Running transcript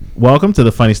welcome to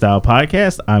the Funny Style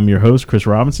Podcast. I'm your host, Chris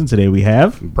Robinson. Today we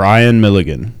have Brian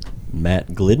Milligan,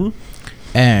 Matt Glidden,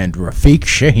 and Rafiq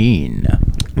Shaheen.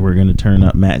 We're going to turn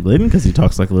up Matt Glidden because he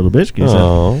talks like a little bitch.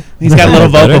 Oh, he's got little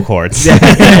vocal cords.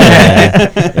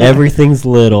 Everything's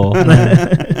little.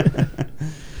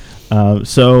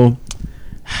 So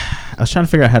I was trying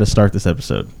to figure out how to start this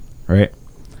episode, right?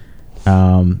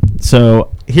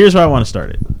 So here's where I want to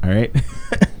start it, all right?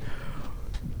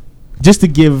 Just to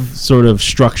give sort of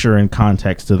structure and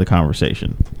context to the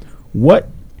conversation. What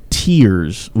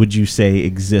tiers would you say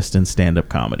exist in stand-up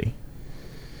comedy?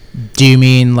 Do you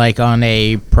mean like on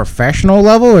a professional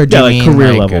level, or do you like mean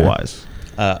career like level wise?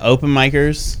 Open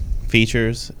micers,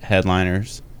 features,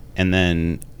 headliners, and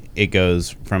then it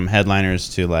goes from headliners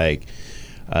to like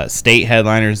state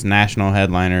headliners, national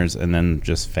headliners, and then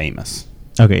just famous.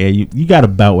 Okay, yeah, you got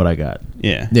about what I got.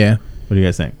 Yeah. Yeah. What do you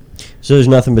guys think? So there's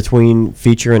nothing between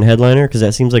feature and headliner, because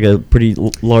that seems like a pretty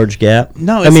large gap.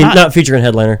 No, I mean not feature and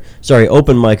headliner. Sorry,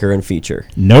 open micer and feature.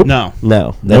 Nope. No.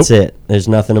 No, that's it. There's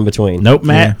nothing in between. Nope,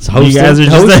 Matt. Yeah. You guys are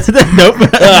just nope.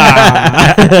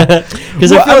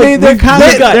 Because Well, I mean, they're kind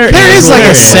of there is like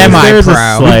a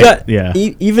semi-pro. We've got yeah.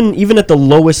 Even at the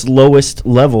lowest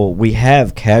level, we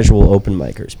have casual open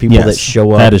micers, people Yes, that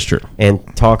show up. that is true. And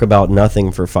talk about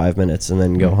nothing for 5 minutes and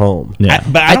then go home. Yeah.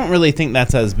 But I don't really think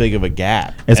that's as big of a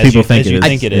gap As people you, think as it you is.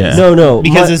 think it Yeah. is. No,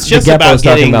 because it's just the gap I about was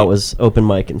talking getting. about was open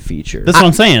mic and feature. That's what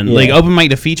I'm saying. Yeah. Like open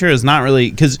mic to feature is not really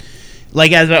because,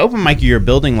 like as an open mic, you're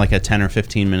building like a 10 or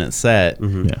 15 minute set,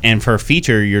 Yeah. and for a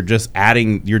feature, you're just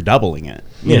you're doubling it.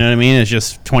 You Yeah. know what I mean? It's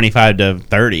just 25 to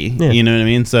 30. Yeah. You know what I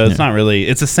mean? So it's not really.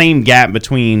 It's the same gap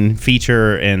between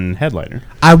feature and headliner.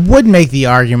 I would make the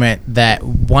argument that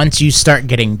once you start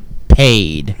getting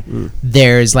paid,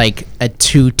 there's like a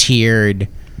two-tiered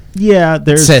Yeah,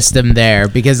 there's system there,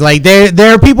 because like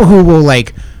there are people who will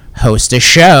like host a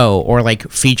show or like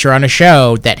feature on a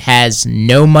show that has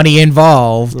no money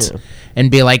involved and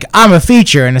be like, I'm a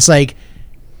feature, and it's like,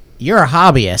 you're a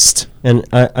hobbyist. And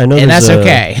I know, And there's that's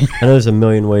okay. I know there's a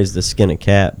million ways to skin a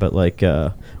cat, but like,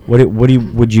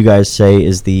 would you guys say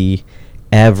is the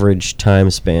average time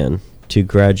span to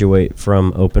graduate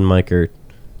from open micer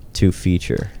to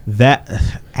feature? that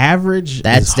average.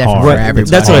 That's is definitely hard. for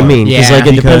everybody. That's what I mean. Because Yeah. like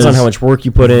it depends on Because how much work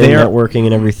you put in, there- networking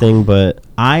and everything. But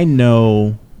I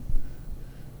know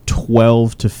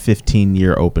 12 to 15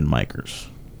 year open micers.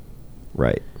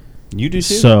 right, You do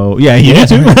too. So yeah, you do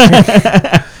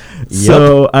too.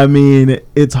 So I mean,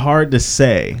 it's hard to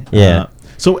say. Yeah.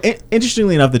 So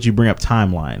interestingly enough, that you bring up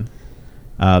timeline,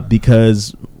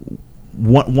 because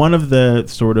one of the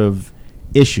sort of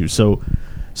issues. So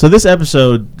this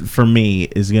episode for me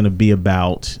is going to be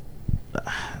about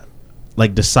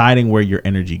like deciding where your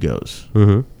energy goes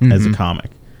as a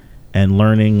comic, and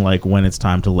learning like when it's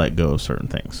time to let go of certain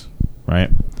things,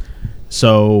 right?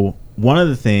 So one of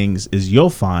the things is you'll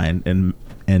find, and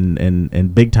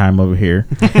big time over here,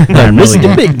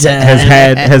 Mr. Big Time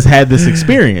has had this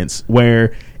experience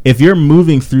where if you're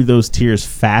moving through those tiers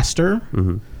faster,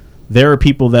 there are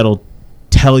people that'll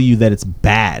tell you that it's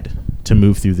bad to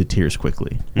move through the tiers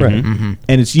quickly, right. and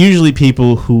it's usually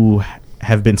people who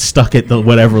have been stuck at the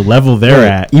whatever level they're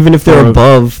at, Even if they're for-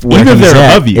 above, where even if he's they're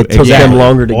at, above you, it took exactly. them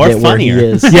longer to Or get funnier. where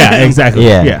he is. Yeah, exactly.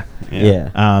 Yeah. Yeah.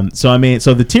 Yeah. So I mean,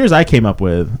 so the tiers I came up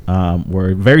with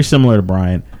were very similar to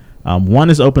Brian. 1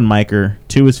 is open micer,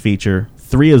 2 is feature,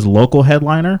 3 is local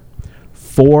headliner,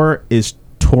 4 is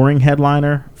touring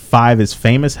headliner, 5 is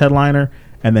famous headliner,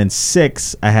 and then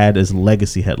 6 I had as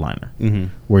legacy headliner,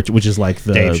 which is like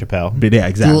the Dave Chappelle. But yeah,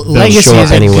 exactly. Legacy show up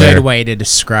is a anywhere. good way to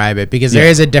describe it, because there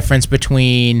is a difference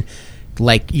between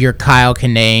like your Kyle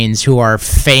Kinanes, who are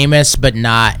famous but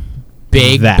not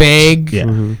big. Yeah.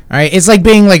 All right, it's like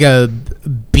being like a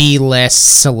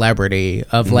B-list celebrity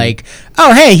of like,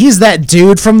 oh hey, he's that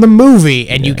dude from the movie,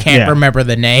 and you can't Yeah. remember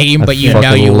the name, I but you know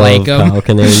fucking you love like him. Kyle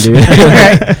Kinane, dude.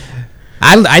 Right?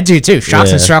 I do too.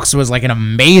 Shocks and Yeah. Shocks was like an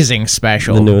amazing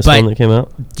special. The newest but one that came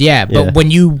out. yeah, but Yeah.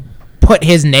 when you put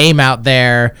his name out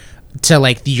there to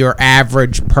like your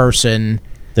average person,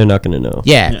 They're not going to know.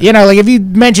 yeah, you know, like if you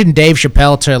mention Dave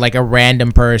Chappelle to like a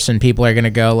random person, people are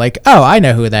gonna go like, "Oh, I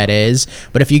know who that is."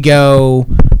 But if you go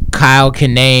Kyle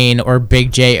Kinane or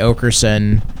Big J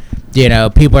Okerson, you know,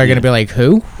 people are gonna be like,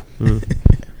 "Who?"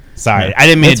 Sorry, I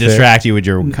didn't mean to That's fair. distract you with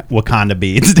your Wakanda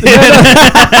beads.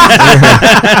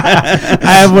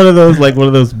 I have one of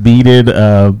those beaded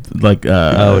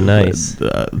Oh, nice.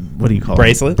 What do you call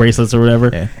Bracelet? it? Bracelets or whatever.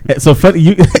 Yeah. And so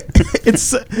funny,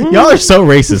 it's y'all are so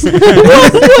racist.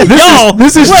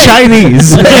 this is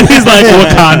Chinese. And he's like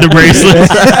Wakanda bracelets.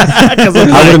 I would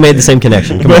have made the same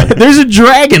connection. Come on. But there's a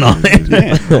dragon on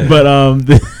it. But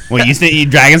Well, you think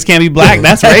dragons can't be black?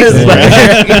 That's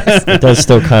racist. It does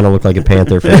still kind of look like a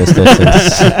panther from this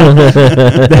distance.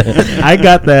 I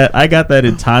got that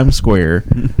in Times Square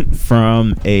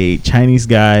from a Chinese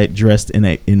guy dressed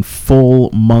in full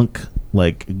monk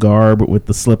like garb with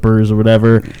the slippers or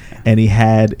whatever, and he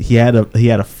had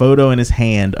a photo in his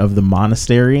hand of the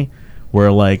monastery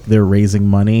where like they're raising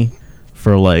money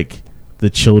for like the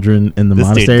children in the This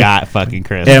monastery. dude got fucking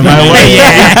Chris. And my wife,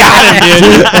 got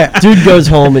him, dude. Dude goes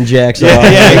home and jacks off.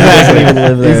 Yeah, He doesn't exactly. even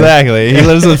live there. Exactly. He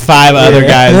lives with 5 other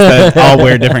guys that all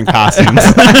wear different costumes.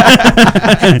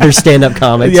 They're stand-up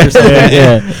comics Yeah. or something.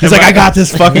 Yeah. He's like, I got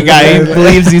this fucking guy. He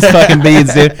believes these fucking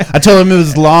beads, dude. I told him it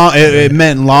was long. It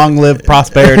meant long-lived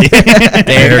prosperity.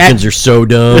 Americans are so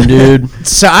dumb, dude.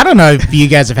 So I don't know if you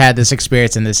guys have had this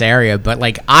experience in this area, but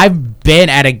like I've been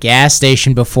at a gas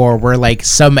station before where like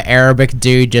some Arabic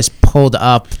dude just pulled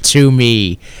up to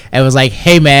me and was like,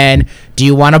 "Hey man, do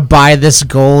you want to buy this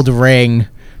gold ring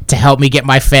to help me get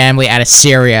my family out of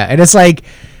Syria?" And it's like,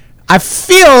 I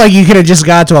feel like you could have just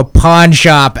gone to a pawn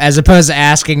shop as opposed to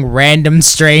asking random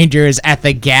strangers at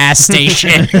the gas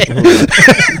station.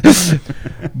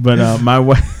 but my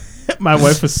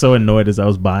wife was so annoyed as I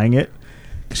was buying it.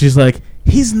 She's like,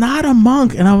 he's not a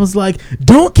monk, and I was like,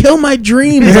 don't kill my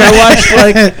dreams. And I watched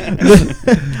like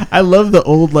I love the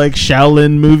old like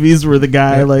Shaolin movies where the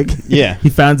guy like he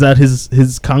finds out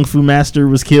his kung fu master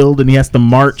was killed and he has to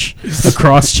march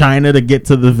across China to get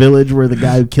to the village where the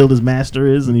guy who killed his master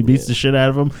is, and he beats the shit out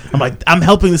of him. I'm like, I'm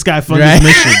helping this guy fund his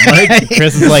mission. Like,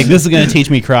 Chris is like, this is going to teach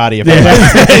me karate. If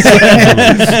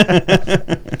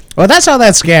Well, that's how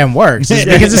that scam works. Is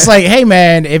because it's like, hey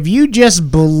man, if you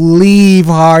just believe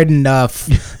hard enough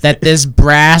that this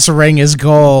brass ring is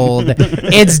gold,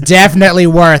 it's definitely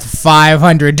worth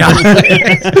 $500.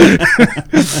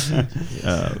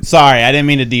 Sorry, I didn't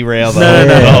mean to derail the, No.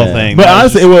 the whole thing. But That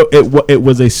was honestly, it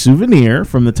was a souvenir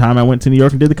from the time I went to New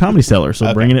York and did the Comedy Cellar. So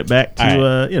Okay. bringing it back to All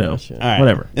all right.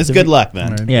 whatever. It's good luck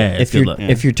then. Yeah, it's If good you're luck.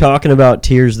 if you're talking about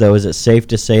tiers, though, is it safe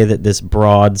to say that this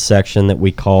broad section that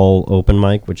we call open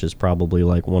mic, which is probably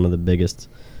like one of the biggest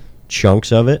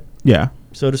chunks of it, Yeah.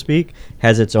 so to speak,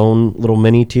 has its own little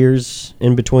mini tiers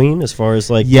in between as far as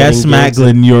like Yes, getting Matt gigs?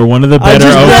 Glidden, you're one of the better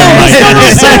just- open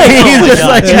He's micers. just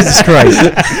like, Jesus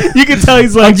Christ. You can tell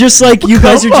he's like, I'm just like, you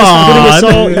guys are Come just putting us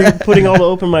on. all, you're putting all the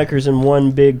open micers in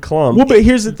one big clump. well, but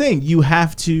here's the thing: you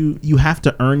have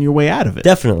to earn your way out of it.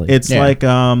 Definitely. It's Yeah. like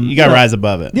You got to rise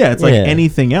above it. Yeah, it's like Yeah.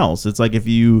 anything else. It's like if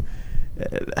you,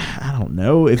 I don't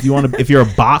know, if you want to, if you're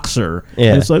a boxer, Yeah.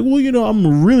 and it's like, well, I'm a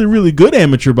really, really good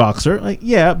amateur boxer. Like,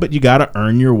 yeah, but you got to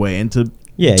earn your way into.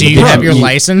 Yeah, Do you get- have your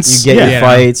license? You get Yeah. your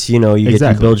fights, you get to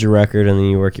Exactly. build your record, and then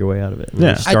you work your way out of it. And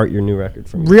Yeah. you start your new record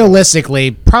from Realistically,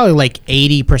 probably like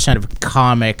 80% of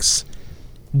comics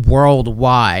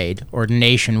worldwide or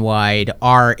nationwide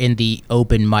are in the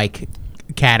open mic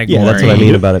category. Yeah, that's what I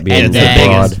mean about it being And it's the then-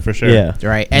 broad. biggest, for sure. Yeah.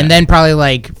 Right. And then probably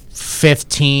like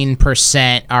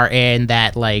 15% are in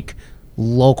that like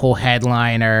local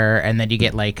headliner, and then you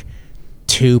get like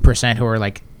 2% who are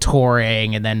like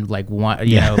touring, and then like one,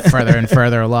 further and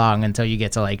further along until you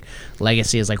get to like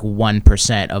legacy is like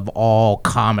 1% of all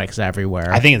comics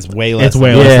everywhere. I think it's way less. It's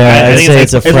way than less. that. Yeah, I I'd think say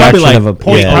it's a It's probably fraction like of a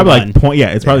point. yeah. Probably like point. Yeah,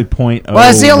 it's probably point. well,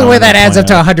 it's the only way that adds up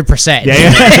to 100. 100%.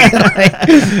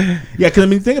 Yeah. Yeah, because I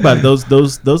mean, think about it.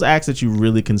 Those acts that you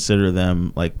really consider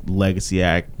them like legacy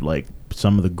act, like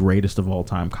some of the greatest of all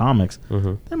time comics.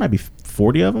 Mm-hmm. There might be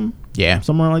 40 of them. Yeah.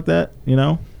 somewhere like that.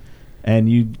 And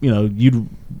you'd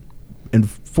and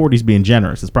 40's being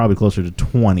generous. It's probably closer to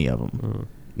 20 of them.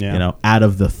 Yeah. Out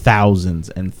of the thousands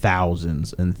and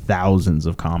thousands and thousands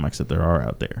of comics that there are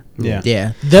out there. Yeah.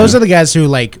 Yeah, those are the guys who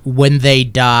like when they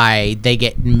die, they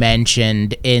get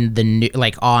mentioned in the new,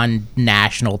 like on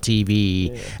national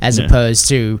TV, as Yeah. opposed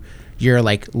to your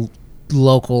like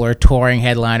local or touring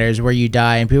headliners where you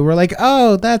die and people were like,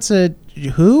 "Oh, that's a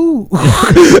who?"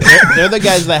 They're the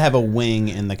guys that have a wing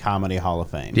in the Comedy Hall of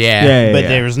Fame. Yeah. But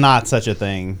there's not such a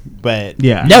thing. But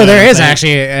Yeah. No, there is Thing.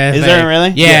 actually. Is there really?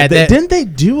 Yeah. Didn't they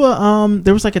do a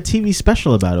there was like a TV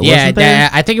special about it? Yeah, wasn't there?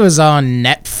 I think it was on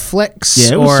Netflix.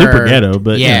 Yeah, it was or, super ghetto,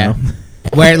 but yeah,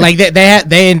 where like they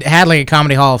had like a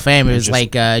Comedy Hall of Fame. It was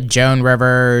like Joan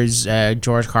Rivers,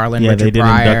 George Carlin, Yeah, they Richard did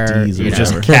Pryor. inductees or you know.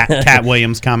 whatever. Cat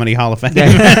Williams Comedy Hall of Fame.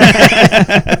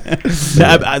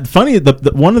 Funny,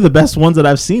 the one of the best ones that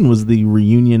I've seen was the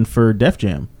reunion for Def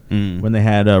Jam when they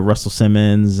had Russell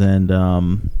Simmons and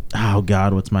oh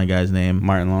god, what's my guy's name?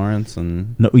 Martin Lawrence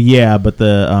and No, yeah, but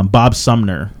the Bob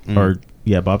Sumner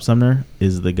Bob Sumner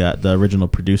is the guy, the original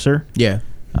producer. Yeah,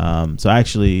 So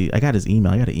actually, I got his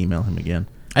email. I got to email him again.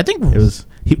 I think It was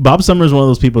Bob Sumner is one of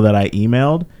those people that I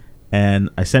emailed, And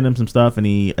I sent him some stuff, and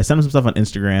I sent him some stuff on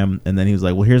Instagram, and then he was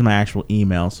like, well, here's my actual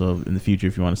email, so in the future,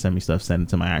 if you want to send me stuff, send it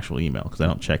to my actual email, because I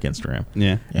don't check Instagram.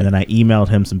 Yeah. And then I emailed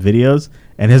him some videos,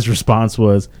 and his response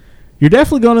was, you're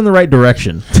definitely going in the right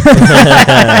direction.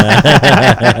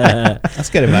 That's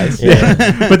good advice.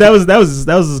 Yeah. But that was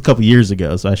a couple years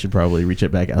ago, so I should probably reach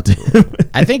it back out to him.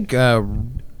 I think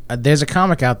there's a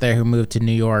comic out there who moved to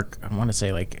New York, I want to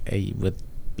say like a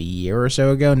year or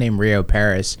so ago, named Rio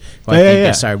Paris. Who I think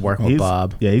they started working with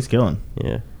Bob. Yeah, he's killing.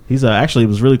 Yeah. He's actually, it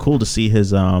was really cool to see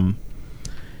his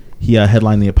he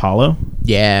headlined the Apollo.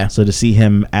 Yeah. So to see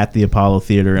him at the Apollo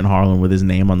Theater in Harlem with his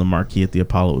name on the marquee at the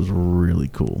Apollo was really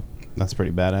cool. That's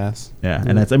pretty badass. Yeah,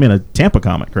 and that's, I mean, a Tampa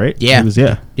comic, right? Yeah. He was,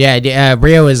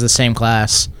 Rio is the same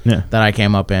class that I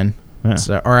came up in. Yeah.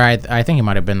 So, or I think he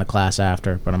might have been the class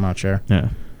after, but I'm not sure. Yeah.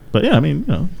 But yeah, I mean,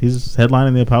 he's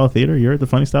headlining the Apollo Theater. You're at the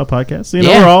Funny Style Podcast. So,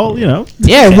 we're all, Yeah,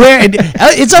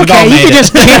 it's okay. You can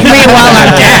just kick me while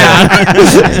I'm down.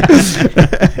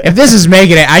 If this is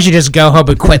making it, I should just go home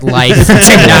and quit life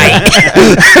tonight.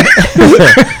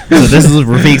 So this is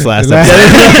Rafiq's last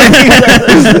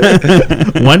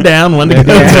episode. One down, one to go.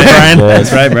 Brian.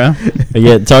 That's right, bro. But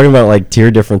yeah, talking about like tier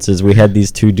differences, we had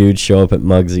these two dudes show up at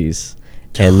Muggsy's.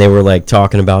 And they were like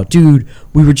talking about, dude,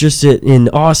 we were just in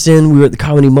Austin. We were at the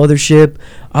Comedy Mothership.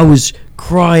 I was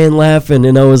crying, laughing,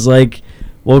 and I was like,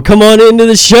 well, come on into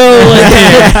the show.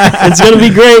 Like, it's gonna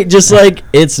be great. Just like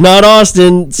it's not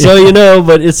Austin, so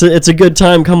but it's a good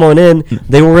time. Come on in.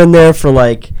 They were in there for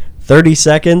like 30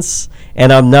 seconds,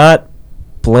 and I'm not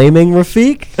blaming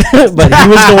Rafiq, but he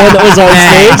was the one that was on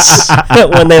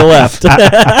stage when they left.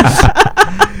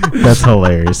 That's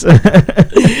hilarious.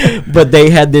 But they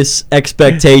had this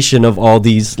expectation of all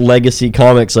these legacy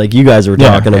comics like you guys were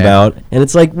talking about. And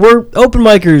it's like, we're open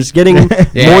micers getting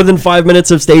more than 5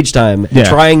 minutes of stage time,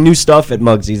 trying new stuff at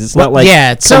Muggsy's. It's not like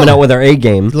coming out with our A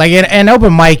game. Like an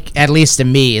open mic, at least to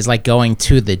me, is like going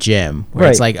to the gym. Where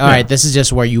it's like, all right, this is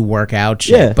just where you work out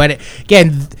shit. Yeah. But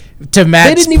again, to Matt's...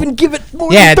 They didn't even give it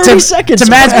more than 30 seconds. To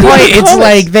Matt's point, it's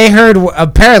like they heard,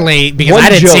 apparently, because I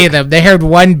didn't see them, they heard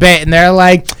one bit and they're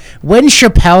like, when's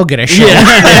Chappelle gonna show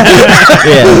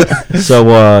up?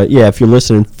 So, if you're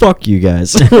listening, fuck you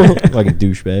guys. Fucking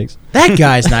douchebags. That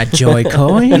guy's not Joey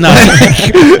Coy. No.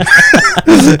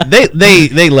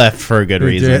 they left for a good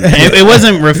reason. It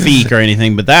wasn't Rafiq or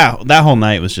anything, but that whole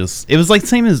night was just, it was like the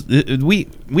same as, we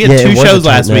had two shows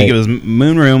last week. It was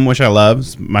Moon Room, which I love,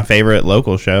 it's my favorite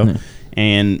local show,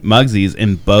 and Muggsy's,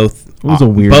 and both It was a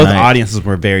weird both night. audiences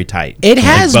were very tight. It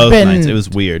has both been nights. It was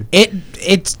weird.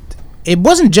 It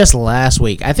wasn't just last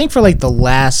week. I think for like the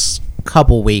last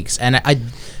couple weeks, and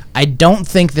I don't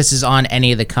think this is on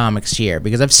any of the comics here,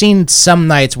 because I've seen some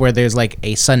nights where there's like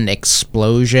a sudden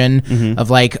explosion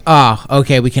of like,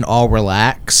 okay, we can all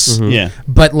relax. Yeah.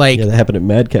 But like, Yeah, that happened at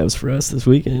Madcap's for us this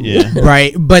weekend. Yeah.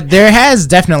 right. But there has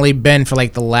definitely been for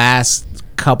like the last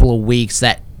couple of weeks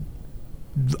that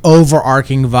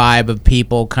overarching vibe of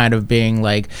people kind of being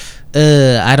like,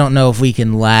 I don't know if we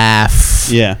can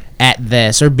laugh at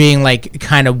this, or being like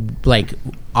kind of like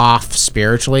off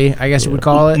spiritually, I guess you would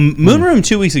call it. Moon Room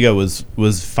 2 weeks ago was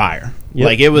fire. Yep.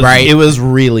 Like it was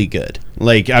really good.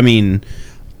 Like, I mean,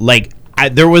 like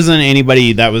there wasn't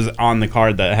anybody that was on the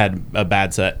card that had a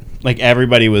bad set. Like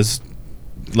everybody was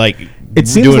like It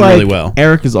seems doing like really well.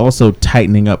 Eric is also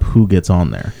tightening up who gets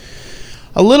on there.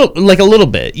 A little bit, like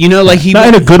he not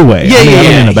in a good way. Yeah, I mean, I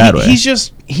don't mean in a bad way.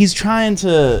 He's trying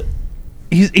to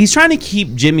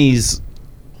keep Jimmy's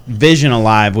vision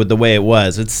alive with the way it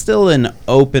was. It's still an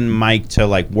open mic to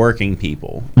like working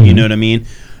people. You know what I mean?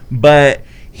 But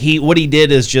what he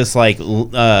did is just like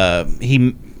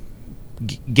he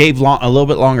gave a little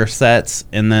bit longer sets,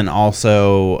 and then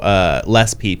also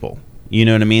less people. You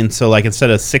know what I mean? So like instead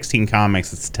of 16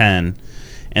 comics, it's 10.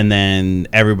 And then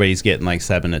everybody's getting like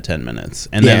 7 to 10 minutes.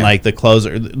 And then like the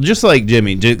closer, just like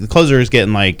Jimmy, the closer is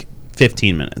getting like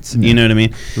 15 minutes. You know what I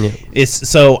mean? Yeah.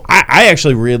 I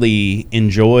actually really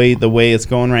enjoy the way it's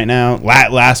going right now.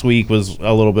 Last week was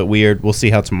a little bit weird. We'll see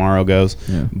how tomorrow goes.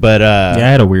 Yeah. But I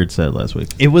had a weird set last week.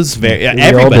 It was very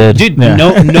everybody, dude.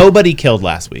 Nobody killed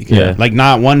last week. Yeah. Like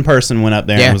not one person went up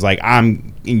there and was like,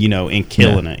 I'm and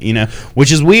killing it.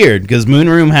 Which is weird because Moon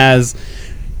Room has.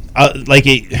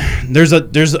 There's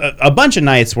a bunch of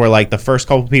nights where like the first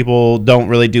couple people don't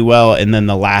really do well, and then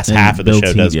the last half of the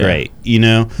show does great.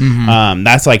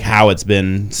 That's like how it's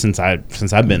been since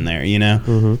I've been there.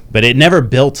 But it never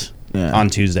built on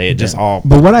Tuesday. It just all.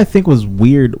 But what I think was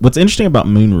weird, what's interesting about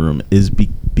Moon Room is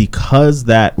because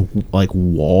that like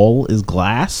wall is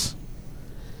glass,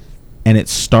 and it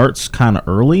starts kind of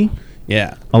early.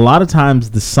 Yeah. A lot of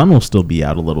times the sun will still be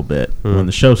out a little bit when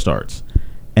the show starts.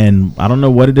 And I don't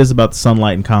know what it is about the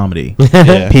sunlight and comedy.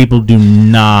 Yeah. People do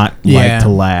not Yeah. like to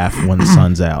laugh when the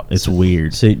sun's out. It's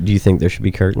weird. So do you think there should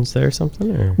be curtains there or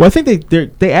something? Or? Well, I think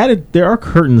they added, there are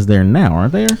curtains there now,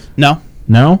 aren't there? No,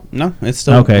 No? it's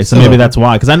still Okay, it's so still maybe open. that's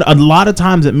why. Because a lot of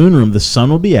times at Moonroom, the sun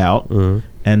will be out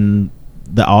and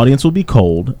the audience will be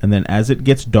cold. And then as it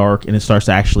gets dark and it starts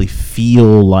to actually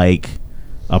feel like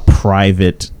a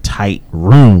private, tight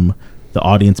room, the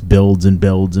audience builds and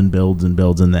builds and builds and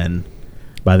builds. And then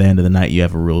by the end of the night, you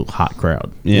have a real hot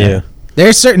crowd. Yeah.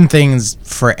 There's certain things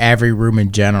for every room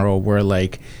in general where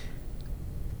like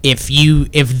if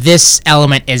this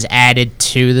element is added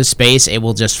to the space, it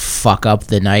will just fuck up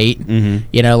the night. Mm-hmm.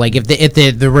 You know, like if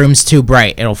the room's too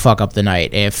bright, it'll fuck up the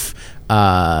night. If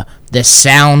the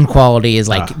sound quality is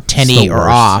like tinny the or worst.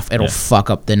 off, it'll fuck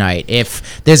up the night.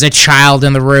 If there's a child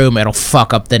in the room, it'll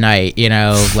fuck up the night. You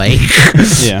know, like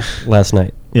Yeah. Last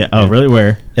night Yeah. Oh, really?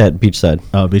 Where? at Beachside.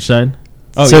 Oh, Beachside?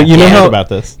 Oh, So yeah. you know I heard how- about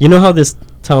this? You know how this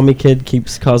Tommy kid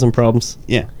keeps causing problems?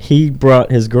 Yeah. He brought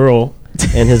his girl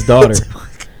and his daughter.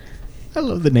 I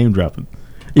love the name dropping.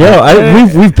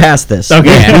 We've passed this. Okay.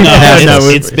 Yeah. We've No,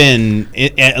 passed it's, this.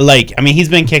 it's been like I mean he's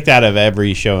been kicked out of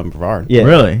every show in Brevard. Yeah.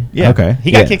 Really? Yeah. Okay.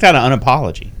 He got Yeah. kicked out of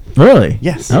Unapology. Really?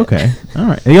 Yes. Okay. All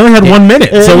right. And he only had 1 minute.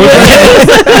 So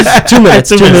Yeah. 2 minutes.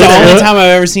 2 It's minutes. the only time I've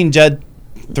ever seen Judd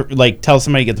tell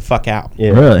somebody to get the fuck out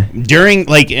Yeah. Really? during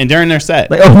their set.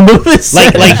 Like, oh, move this.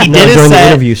 Like he No, did his during the set.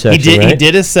 interview section, he right?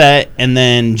 did his set, and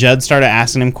then Judd started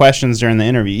asking him questions during the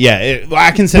interview. Yeah,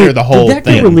 I consider the whole Did that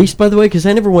thing. get released, by the way? Because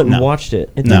I never went and No. watched it.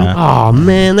 It No. didn't- Oh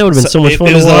man, that would have been so much fun.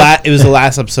 It was to watch. it was the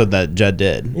last episode that Judd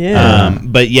did. Yeah.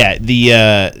 But yeah,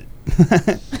 the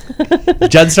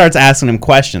Judd starts asking him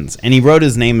questions, and he wrote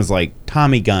his name as like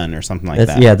Tommy Gunn or something like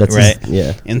That's- that. yeah, that's right. his-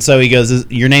 yeah. And so he goes,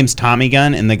 "Your name's Tommy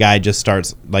Gunn," and the guy just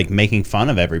starts like making fun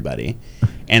of everybody.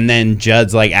 And then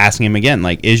Judd's like asking him again,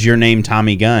 like, "Is your name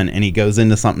Tommy Gunn?" And he goes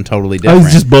into something totally I different.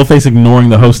 was just both-face ignoring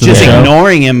the host of the Just show.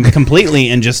 ignoring him completely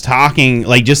and just talking,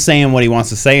 like just saying what he wants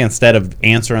to say instead of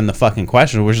answering the fucking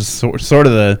question, which is sort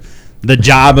of the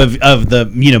job of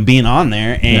the being on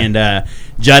there. And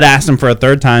Judd asked him for a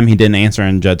third time, he didn't answer,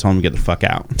 and Judd told him to get the fuck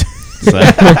out. So,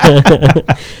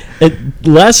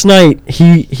 Last night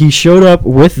he showed up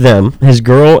with them, his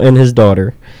girl and his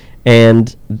daughter,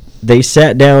 and they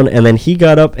sat down, and then he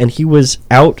got up and he was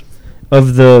out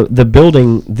of the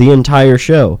building the entire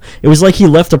show. It was like he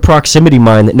left a proximity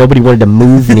mine that nobody wanted to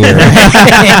move near.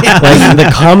 Like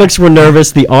the comics were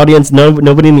nervous, the audience,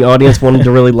 nobody in the audience wanted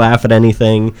to really laugh at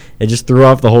anything. It just threw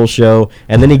off the whole show.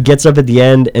 And then he gets up at the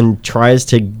end and tries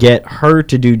to get her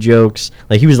to do jokes.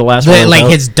 Like he was the last one. like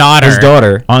his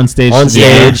daughter. On stage.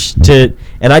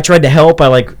 And I tried to help. I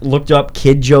like looked up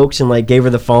kid jokes and like gave her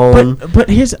the phone. But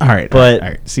here's all right. But all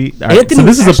right. See, all right. Anthony, So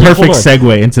this is actually, a perfect hold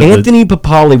on. segue into Anthony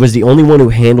Papali was the only one who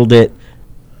handled it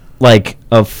like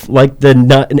the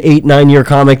 8-9 year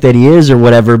comic that he is or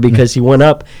whatever, because he went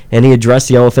up and he addressed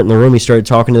the elephant in the room. He started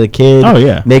talking to the kid. Oh,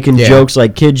 yeah. Making Yeah. jokes,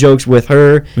 like kid jokes with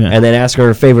her, Yeah. and then asking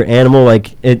her favorite animal.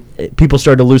 Like people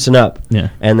started to loosen up. Yeah.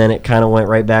 And then it kind of went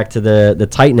right back to the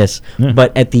tightness. Yeah.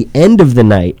 But at the end of the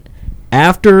night,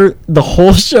 after the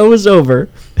whole show was over,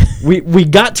 we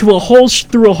got to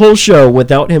through a whole show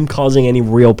without him causing any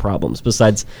real problems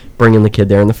besides bringing the kid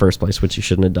there in the first place, which he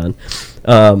shouldn't have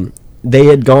done. They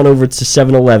had gone over to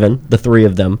 7-Eleven, the three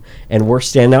of them, and we're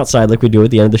standing outside like we do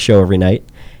at the end of the show every night.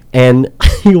 And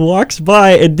he walks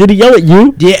by, and did he yell at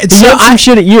you? Yeah, he so yelled some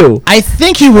shit at you. I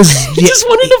think he was. He just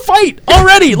wanted to fight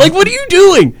already. Like, what are you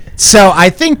doing? So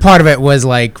I think part of it was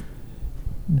like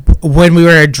when we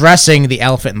were addressing the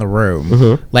elephant in the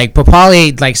room, like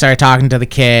Papali like started talking to the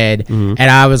kid, and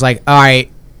I was like, all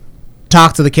right,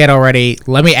 talk to the kid already.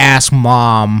 Let me ask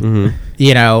mom,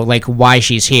 like why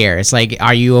she's here. It's like,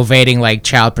 are you evading like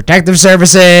child protective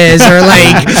services or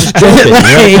like,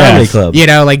 Comedy club.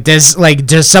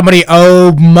 does somebody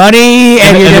owe money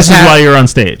and you and just this is have, why you're on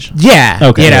stage. yeah,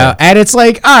 Okay, yeah. and it's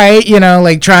like, all right,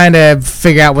 like trying to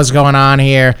figure out what's going on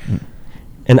here.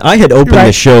 And I had opened Right.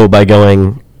 the show by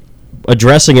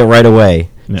addressing it right away.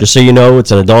 Yeah. Just so you know,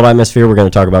 it's an adult atmosphere. We're going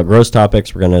to talk about gross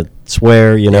topics. We're going to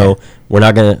swear. We're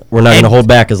not going to hold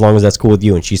back as long as that's cool with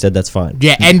you. And she said that's fine.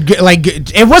 Yeah, and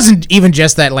it wasn't even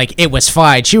just that like it was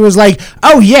fine. She was like,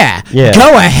 "Oh yeah, Yeah.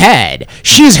 go ahead."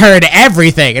 She's heard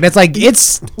everything, and it's like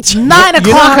it's 9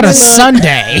 o'clock on a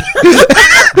Sunday.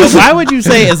 But why would you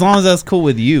say as long as that's cool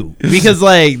with you? Because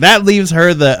like that leaves her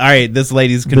all right, this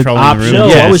lady's controlling the option. room. No,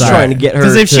 Yeah, I was sorry. trying to get her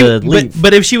 'Cause if to she, leave.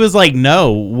 but if she was like,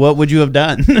 no, what would you have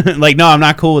done? Like, no, I'm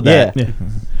not cool with that. Yeah. Yeah.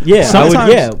 Yeah, Sometimes, I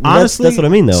would, yeah. honestly, That's what I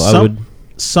mean, though. I would.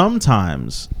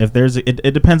 Sometimes, if there's,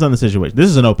 it depends on the situation. This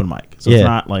is an open mic, so it's Yeah.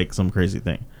 not like some crazy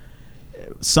thing.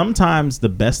 Sometimes the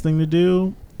best thing to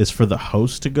do is for the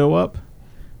host to go up,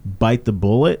 bite the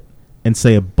bullet, and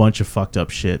say a bunch of fucked up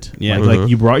shit. Yeah. Like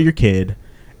you brought your kid.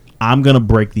 I'm gonna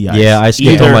break the ice. Yeah, I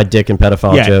skipped all my dick and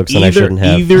pedophile jokes, and I shouldn't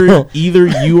have.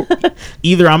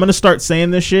 Either I'm gonna start saying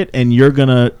this shit, and you're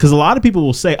gonna, because a lot of people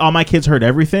will say, "Oh, my kids heard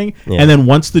everything," and then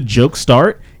once the jokes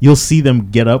start, you'll see them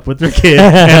get up with their kid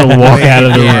and walk out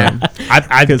of the room.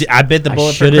 I bit the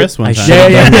bullet for Chris one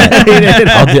time.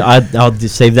 I'll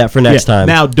save that for next time.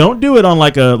 Now, don't do it on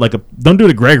like a don't do it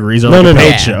at Gregory's or a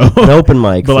paid show. An open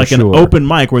mic, but like an open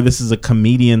mic where this is a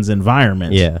comedian's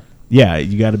environment. Yeah,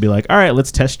 you got to be like, all right,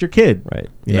 let's test your kid. Right.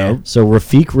 You know? So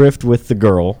Rafiq riffed with the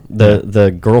girl,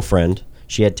 the girlfriend.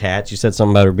 She had tats. You said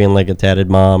something about her being like a tatted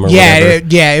mom or whatever.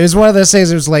 It was one of those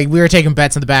things. It was like we were taking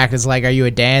bets in the back. It's like, are you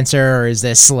a dancer or is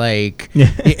this like,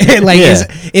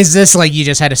 is this like you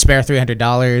just had to spare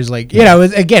 $300? Like, you know,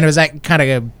 it was that kind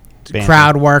of a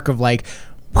crowd work of like,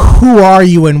 who are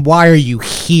you and why are you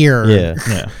here?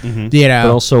 Mm-hmm. You know,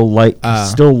 but also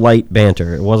still light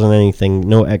banter. It wasn't anything,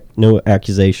 no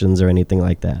accusations or anything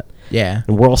like that. Yeah.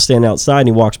 And we're all standing outside, and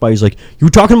he walks by. He's like, "You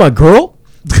were talking about a girl?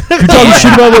 You're talking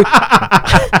shit about me."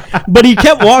 But he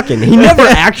kept walking. He never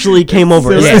actually came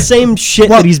over. It's the same shit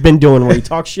that he's been doing, where he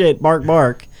talks shit,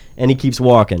 bark, and he keeps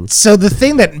walking. So the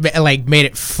thing that like made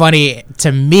it funny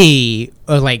to me,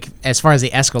 like as far as the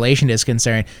escalation is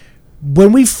concerned,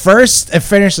 when we first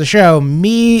finished the show,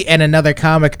 me and another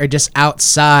comic are just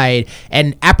outside,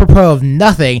 and apropos of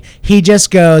nothing, he just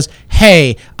goes,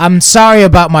 "Hey, I'm sorry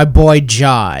about my boy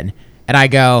John." And I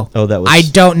go, I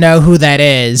don't know who that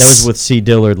is. That was with C.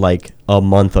 Dillard like a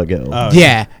month ago.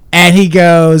 Yeah. And he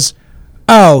goes,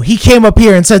 "Oh, he came up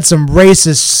here and said some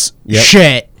racist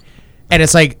shit." And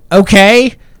it's like,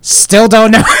 okay, still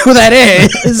don't know who that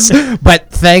is,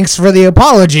 but thanks for the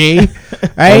apology.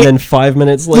 Right? And then 5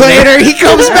 minutes later he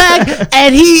comes back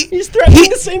and he's threatening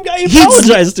the same guy he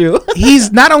apologized to.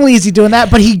 He's not only is he doing that,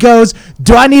 but he goes,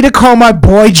 "Do I need to call my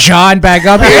boy John back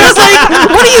up here?" It's like,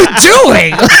 what are you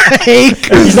doing? Like,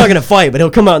 he's not gonna fight, but he'll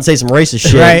come out and say some racist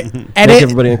shit, right? And make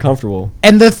everybody uncomfortable.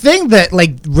 And the thing that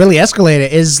like really escalated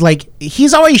is like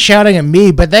he's always shouting at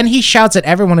me, but then he shouts at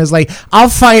everyone. Is like, "I'll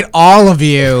fight all of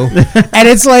you," and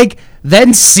it's like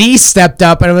then C stepped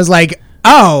up and it was like,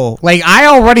 "Oh, like I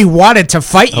already wanted to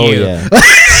fight you." Yeah.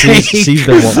 C's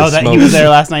been wanting to smoke. He was there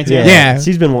last night too. Yeah.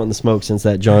 C's been wanting to smoke since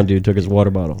that John dude took his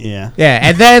water bottle. Yeah,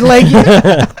 and then like,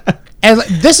 and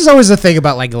this is always the thing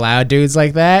about like loud dudes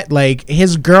like that. Like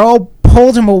his girl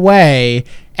pulled him away,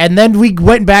 and then we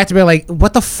went back to be like,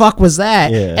 "What the fuck was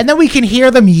that?" Yeah. And then we can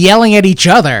hear them yelling at each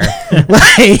other.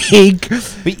 But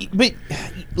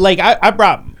like I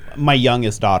brought my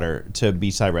youngest daughter to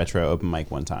Beachside Retro open mic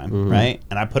one time, right?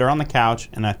 And I put her on the couch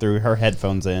and I threw her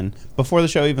headphones in before the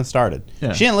show even started.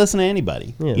 Yeah. She didn't listen to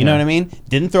anybody. You know what I mean?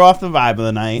 Didn't throw off the vibe of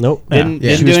the night. Nope. Didn't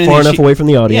She do was anything. far enough away from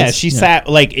the audience. Yeah, she sat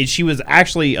like she was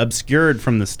actually obscured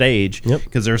from the stage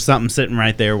because there was something sitting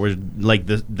right there where like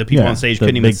the people on stage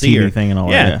couldn't even see TV her. Thing and all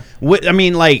that. I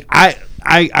mean, like I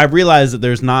realize that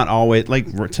there's not always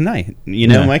like tonight. You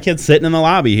know, my kid's sitting in the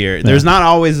lobby here. There's not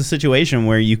always a situation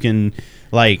where you can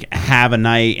like have a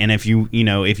night, and if you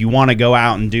want to go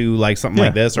out and do like something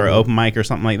like this or open mic or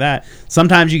something like that,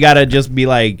 sometimes you got to just be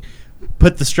like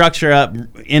put the structure up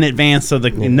in advance so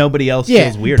that nobody else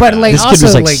feels weird. But about like this also, kid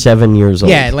was like like 7 years old.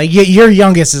 Yeah, like your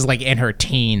youngest is like in her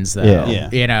teens though. Yeah.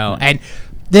 You know, and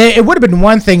it would have been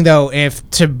one thing though if,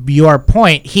 to your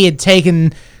point, he had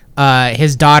taken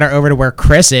his daughter over to where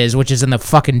Chris is, which is in the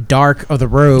fucking dark of the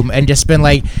room, and just been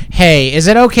like, "Hey, is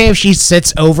it okay if she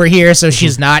sits over here so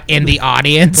she's not in the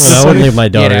audience?" I wouldn't leave my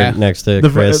daughter next to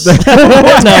Chris. No,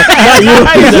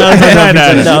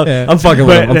 I'm fucking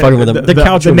with him. I'm fucking with him. The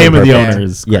couch. The name of the owner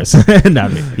is Chris. Yes,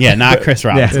 not me. Yeah, not Chris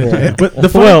Robinson. Yeah. But the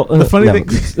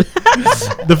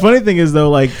funny thing is though,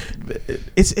 like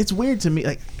it's weird to me.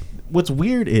 Like what's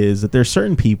weird is that there's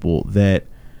certain people that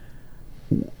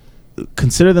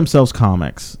consider themselves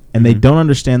comics and they don't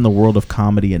understand the world of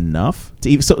comedy enough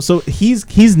to even, so he's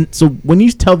so when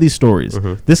you tell these stories,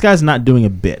 this guy's not doing a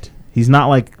bit. He's not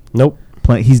like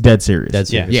playing. He's dead serious. Dead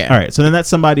serious. Yeah. All right. So then that's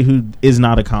somebody who is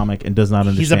not a comic and does not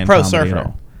understand. He's a pro comedy surfer. at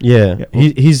all. Yeah.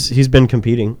 He's been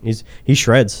competing. He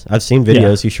shreds. I've seen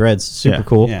videos. He shreds. Super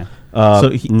cool. Yeah. So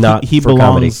he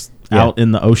belongs out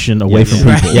in the ocean away from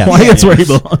people. Yeah. Like that's where he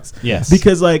belongs. Yes.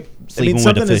 Because like Sleeping with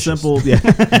something the as fishes. simple,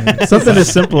 something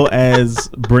as simple as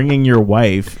bringing your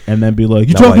wife and then be like,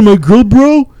 "You Not talking wife. about girl,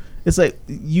 bro?" It's like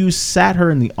you sat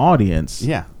her in the audience.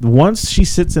 Yeah. Once she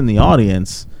sits in the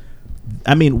audience,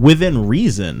 I mean, within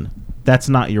reason, that's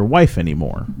not your wife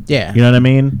anymore. Yeah. You know what I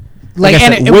mean? like I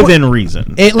and said, it within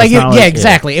reason.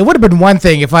 Exactly. It would have been one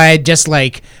thing if I had just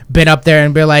like been up there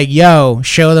and be like, "Yo,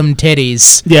 show them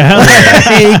titties." Yeah.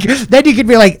 Like, then you could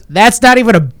be like, "That's not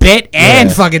even a bit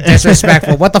and fucking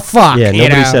disrespectful. What the fuck?" Yeah, you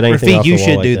nobody know? said anything. Rafiq, off you the wall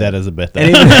should like do that as a bit. Though.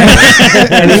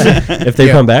 If they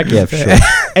come back, yeah, for sure.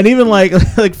 And even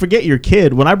like forget your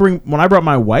kid. When I brought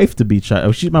my wife to Beach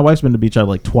Hut, my wife's been to Beach Hut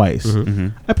like twice.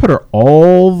 I put her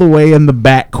all the way in the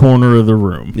back corner of the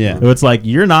room. Yeah. So it's like,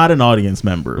 you're not an audience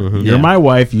member. You're Yeah. my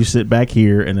wife. You sit back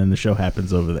here, and then the show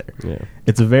happens over there. Yeah.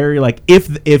 It's a very like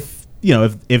if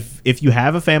you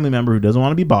have a family member who doesn't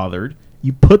want to be bothered,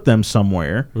 you put them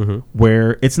somewhere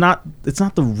where it's not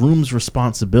the room's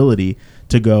responsibility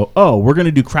to go, oh, we're going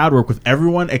to do crowd work with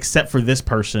everyone except for this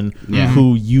person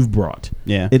who you've brought.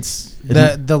 Yeah. It's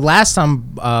The last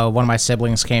time one of my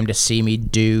siblings came to see me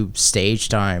do stage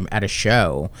time at a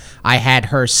show, I had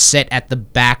her sit at the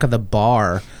back of the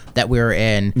bar that we were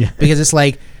in because it's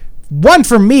like, one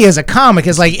for me as a comic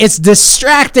is like, it's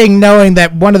distracting knowing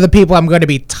that one of the people I'm going to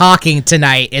be talking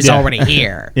tonight is already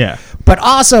here. Yeah. But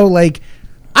also like,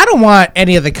 I don't want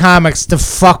any of the comics to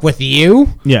fuck with you.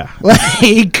 Yeah.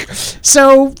 Like,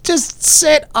 so just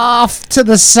sit off to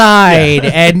the side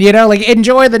and, like,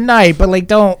 enjoy the night, but, like,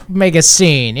 don't make a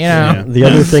scene, Yeah. The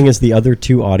other thing is the other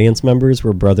two audience members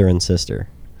were brother and sister.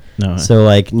 No. So,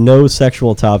 like, no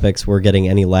sexual topics were getting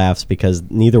any laughs because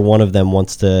neither one of them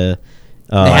wants to...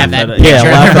 They have that yeah, picture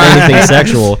in laugh their at mind. anything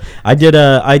sexual.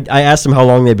 I asked them how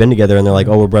long they've been together, and they're like,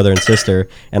 "Oh, we're brother and sister."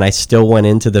 And I still went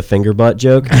into the finger butt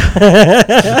joke,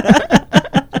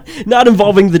 not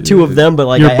involving the two of them, but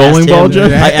like Your I bowling asked ball him,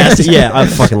 joke? I asked, yeah, I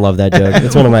fucking love that joke.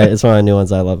 It's one of my new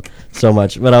ones I love so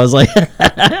much. But I was like,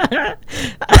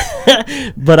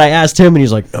 but I asked him, and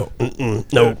he's like, "No,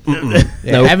 no,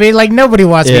 no." I mean, like, nobody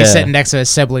wants me Yeah. sitting next to a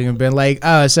sibling and being like,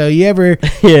 oh, so you ever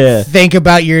Yeah. think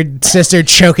about your sister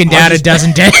choking down a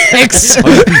dozen dicks? I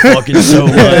just be fucking so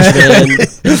much,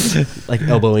 man. Like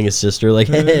elbowing his sister, like,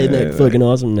 hey, isn't that fucking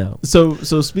awesome? No. So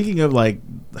speaking of like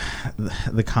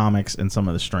the comics and some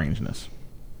of the strangeness,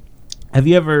 have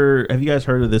you guys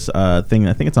heard of this thing?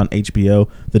 I think it's on HBO,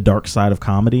 The Dark Side of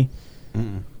Comedy.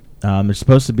 There's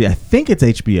supposed to be, I think it's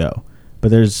HBO, but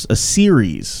there's a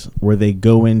series where they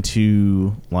go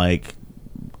into like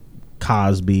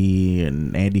Cosby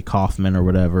and Andy Kaufman or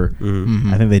whatever.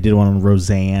 I think they did one on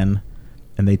Roseanne,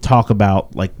 and they talk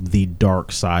about like the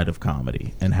dark side of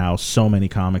comedy and how so many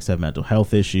comics have mental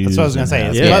health issues. That's what I was gonna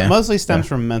and say. have- It mostly stems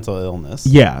from mental illness.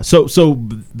 Yeah. So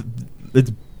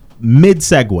it's mid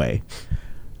segue.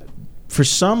 For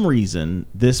some reason,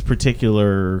 this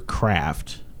particular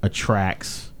craft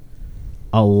attracts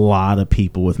a lot of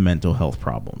people with mental health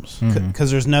problems.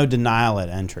 Because there's no denial at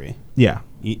entry. Yeah.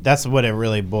 That's what it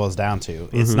really boils down to.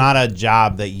 It's not a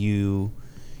job that you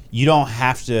don't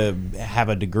have to have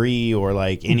a degree or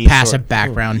like any Pass a sort.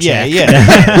 background Yeah, check.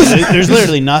 yeah. There's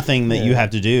literally nothing that you have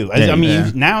to do. Yeah, I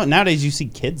mean, yeah. nowadays you see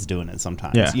kids doing it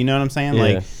sometimes. Yeah. You know what I'm saying?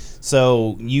 Yeah. Like,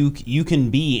 so you can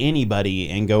be anybody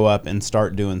and go up and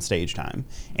start doing stage time.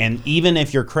 And even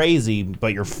if you're crazy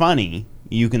but you're funny,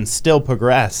 you can still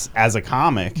progress as a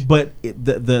comic. But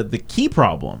the key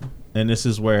problem, and this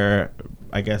is where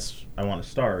I guess I want to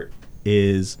start,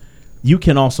 is you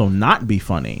can also not be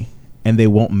funny and they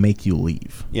won't make you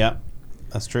leave. Yep,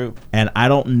 that's true. And I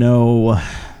don't know.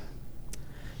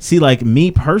 See, like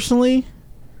me personally,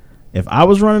 if I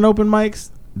was running open mics,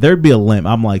 there'd be a limit.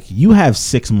 I'm like, you have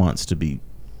 6 months to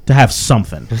have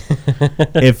something.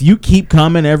 If you keep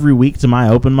coming every week to my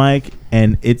open mic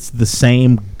and it's the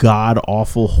same god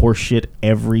awful horseshit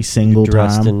every single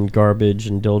Dressed time. in garbage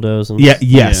and dildos. And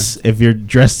Yes. If you're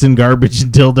dressed in garbage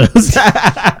and dildos.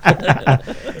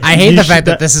 I hate You the should fact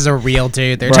not- that this is a real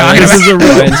dude they're Brian, talking This about. is a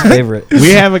real- Brian's favorite. We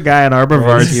have a guy in our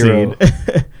Brevard Brian's hero.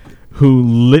 scene who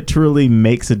literally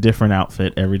makes a different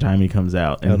outfit every time he comes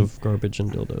out. And Out of garbage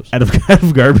and dildos. out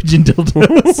of garbage and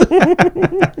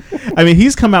dildos. I mean,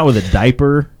 he's come out with a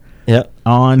diaper Yeah.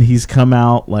 on. He's come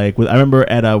out like with. I remember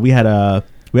at we had a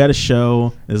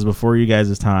show. This is before you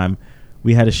guys' time.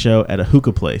 We had a show at a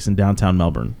hookah place in downtown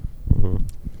Melbourne,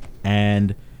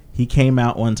 and he came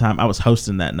out one time. I was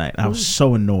hosting that night. And I was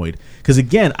so annoyed because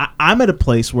again, I'm at a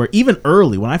place where even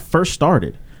early when I first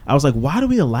started, I was like, why do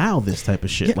we allow this type of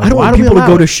shit? Yeah, Like, I don't why want do we people to allow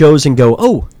go it? to shows and go,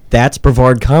 oh, that's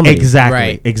Brevard comedy. Exactly.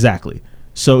 Right. Exactly.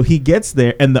 So he gets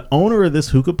there, and the owner of this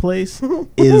hookah place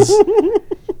is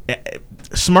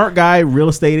smart guy, real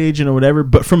estate agent or whatever.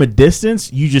 But from a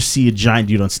distance, you just see a giant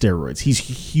dude on steroids. He's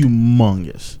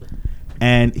humongous,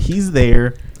 and he's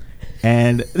there.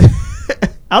 And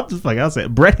I'll say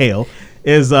it. Brett Hale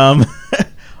is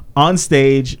on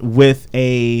stage with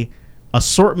a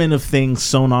assortment of things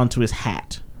sewn onto his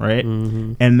hat. right?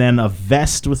 And then a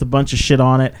vest with a bunch of shit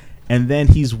on it. And then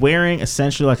he's wearing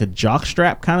essentially like a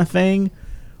jockstrap kind of thing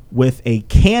with a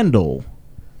candle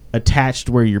attached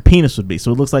where your penis would be.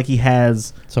 So it looks like he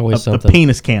has a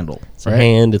penis candle. It's a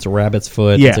hand, it's a rabbit's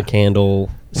foot, it's a candle.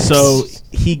 So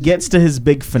he gets to his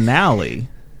big finale,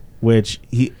 which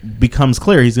he becomes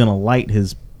clear he's going to light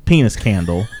his penis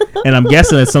candle. And I'm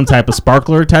guessing it's some type of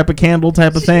sparkler type of candle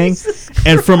type of thing.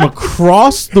 And from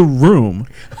across the room,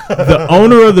 the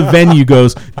owner of the venue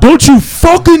goes, "Don't you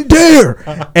fucking dare!"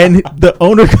 And the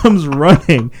owner comes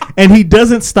running, and he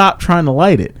doesn't stop trying to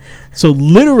light it. So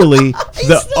literally,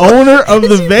 the owner of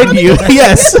the venue,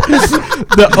 yes,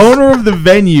 the owner of the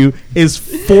venue is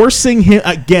forcing him,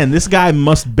 again, this guy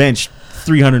must bench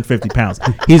 350 pounds.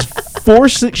 He's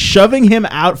physically shoving him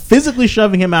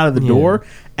out of the door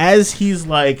as he's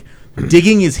like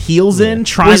digging his heels in,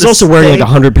 trying he's to also wearing like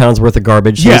 100 pounds worth of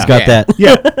garbage, so he's got that.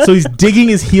 Yeah, so he's digging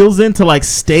his heels in to like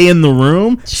stay in the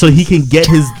room so he can get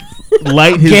his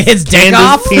dick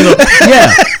off.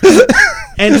 Yeah.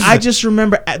 And I just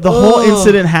remember the whole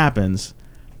incident happens,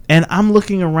 and I'm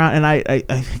looking around, and I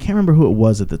can't remember who it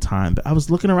was at the time, but I was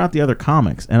looking around the other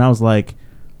comics, and I was like,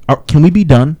 can we be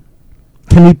done?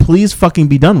 Can we please fucking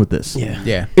be done with this?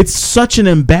 Yeah. It's such an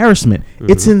embarrassment.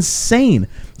 It's insane.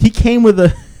 He came with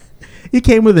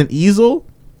an easel,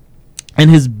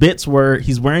 and his bits were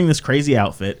he's wearing this crazy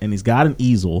outfit, and he's got an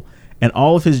easel, and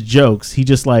all of his jokes he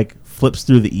just like flips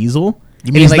through the easal.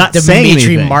 You mean he's like not Dramedy saying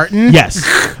anything. Martin? Yes,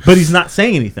 but he's not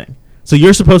saying anything. So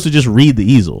you're supposed to just read the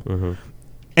easel.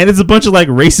 And it's a bunch of like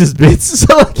racist bits.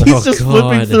 So like, he's just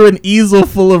flipping through an easel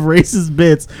full of racist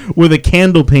bits with a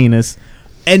candle penis.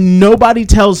 And nobody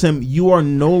tells him you are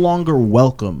no longer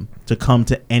welcome to come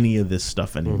to any of this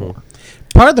stuff anymore.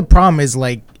 Part of the problem is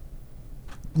like,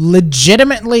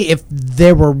 legitimately, if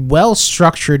there were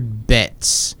well-structured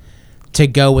bits to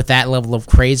go with that level of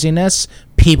craziness,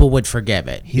 people would forgive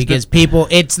it. Because people,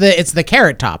 it's the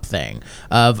Carrot Top thing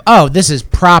of, oh, this is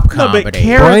prop comedy. But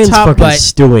Carrot Brian's Top, fucking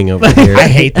stewing over here. I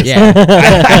hate this. Yeah.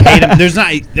 I hate him. There's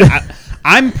not.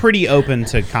 I'm pretty open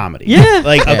to comedy. Yeah.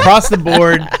 Like across the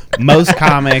board, most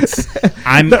comics,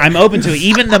 I'm open to it.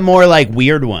 Even the more like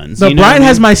weird ones. No, you know Brian what I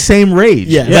has mean? my same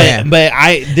rage. But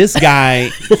this guy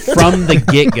from the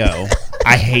get go,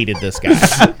 I hated this guy.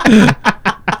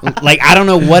 Like I don't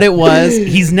know what it was.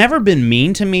 He's never been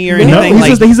mean to me or anything.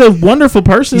 No, he's a wonderful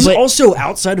person. He's also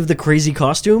outside of the crazy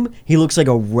costume. He looks like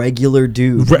a regular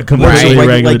dude. Completely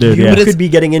regular dude. You could be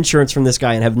getting insurance from this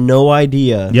guy and have no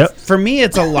idea. Yep. For me,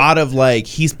 it's a lot of like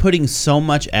he's putting so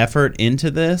much effort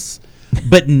into this,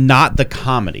 but not the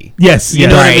comedy. Yes. You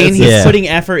know what I mean? He's Yeah. putting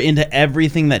effort into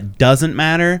everything that doesn't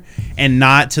matter and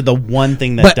not to the one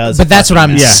thing that does. But that's what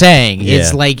I'm fucking matter. saying. Yeah.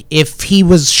 It's like if he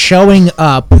was showing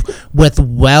up with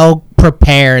well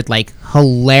prepared, like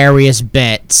hilarious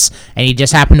bits, and he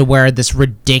just happened to wear this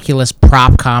ridiculous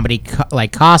prop comedy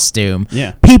costume,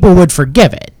 people would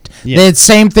forgive it. The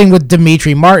same thing with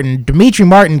Dimitri Martin. Dimitri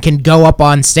Martin can go up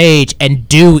on stage and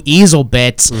do easel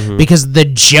bits because the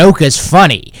joke is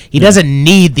funny. He doesn't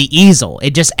need the easel.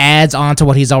 It just adds on to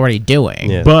what he's already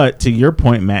doing. Yeah. But to your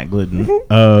point, Matt Glidden,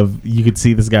 of you could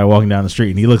see this guy walking down the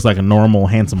street and he looks like a normal,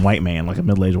 handsome white man, like a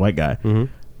middle-aged white guy.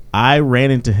 I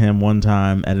ran into him one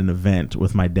time at an event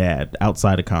with my dad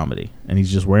outside of comedy, and he's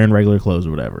just wearing regular clothes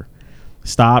or whatever.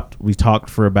 Stopped. We talked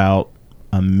for about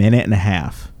a minute and a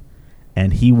half,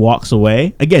 and he walks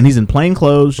away. Again, he's in plain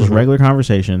clothes, just regular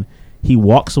conversation. He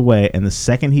walks away, and the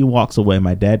second he walks away,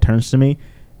 my dad turns to me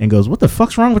and goes, "What the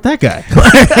fuck's wrong with that guy?"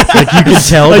 Like you could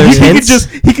tell there's hints.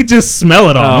 He could just smell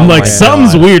it on him. Like, my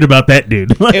something's God. weird about that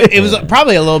dude. It was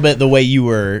probably a little bit the way you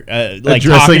were like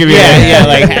Addressing talking. him, Yeah,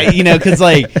 like you know, because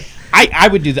like I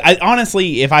would do that.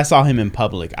 Honestly, if I saw him in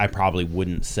public, I probably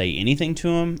wouldn't say anything to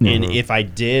him, and if I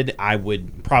did, I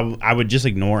would just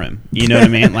ignore him. You know what I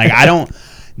mean? Like I don't.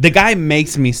 The guy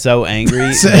makes me so angry.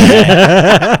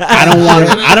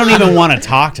 I don't even want to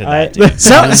talk to that dude.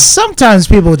 Sometimes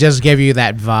people just give you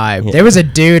that vibe. Yeah. There was a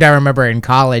dude I remember in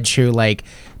college who like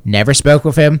never spoke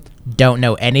with him, don't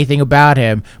know anything about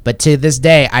him, but to this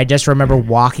day I just remember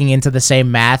walking into the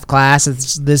same math class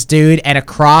as this dude, and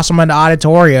across from an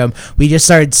auditorium we just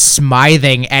started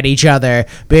smithing at each other,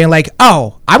 being like,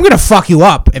 "Oh, I'm gonna fuck you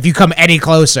up if you come any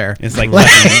closer." It's like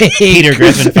Peter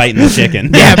Griffin fighting the chicken.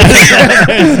 Yeah,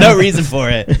 There's no reason for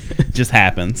it. It just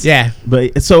happens. yeah.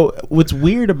 But so what's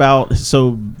weird about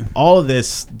all of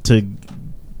this, to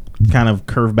kind of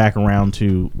curve back around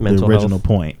to Mental the original health.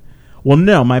 point. Well,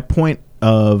 no, my point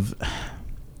of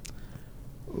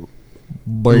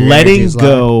letting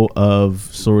go of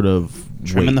sort of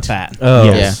Trimming weight. the fat. Oh,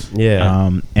 Yes. yeah.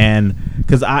 And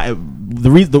because the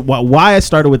reason why I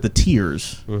started with the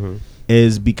tears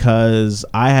is because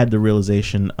I had the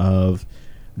realization of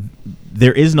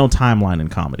there is no timeline in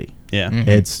comedy. Yeah.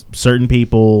 It's certain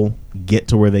people get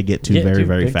to where they get to very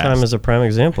Big fast. Time is a prime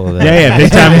example of that. Yeah,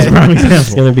 Big Time is a prime It's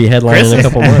example. going to be headlining in a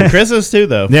couple months. Chris is too,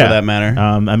 though, for that matter.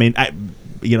 I mean, I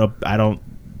don't.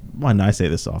 Why not I say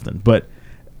this often? But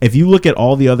if you look at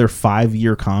all the other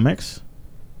 5-year comics,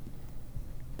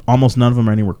 almost none of them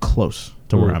are anywhere close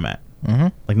to where I'm at. Mm-hmm.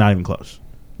 Like, not even close.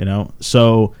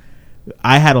 So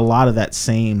I had a lot of that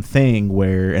same thing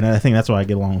where, and I think that's why I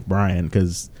get along with Brian,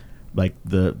 because like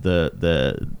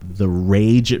the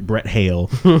rage at Brett Hale,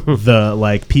 the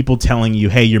like people telling you,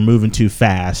 hey, you're moving too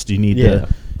fast, you need to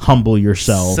humble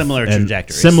yourself. Similar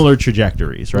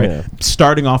trajectories, right? Yeah.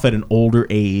 Starting off at an older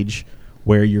age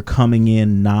where you're coming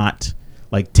in not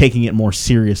like taking it more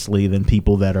seriously than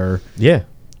people that are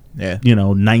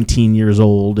 19 years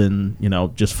old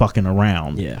and just fucking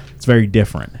around. It's very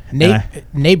different.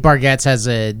 Nate Bargatze has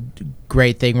a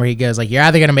great thing where he goes like, you're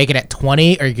either gonna make it at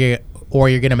 20 or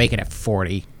you're gonna make it at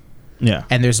 40.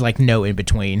 And there's like no in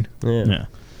between.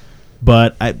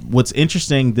 But what's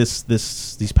interesting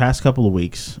these past couple of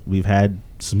weeks, we've had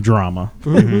some drama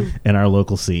in our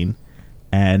local scene,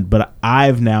 but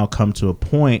I've now come to a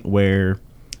point where,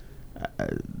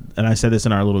 and I said this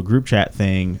in our little group chat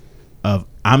thing, of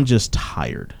I'm just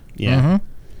tired.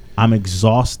 I'm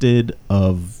exhausted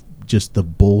of just the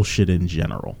bullshit in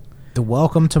general. The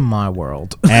welcome to my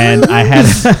world. And I had,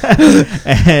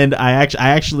 and I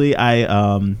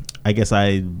guess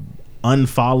I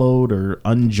unfollowed or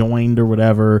unjoined or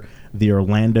whatever the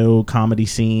Orlando Comedy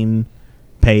Scene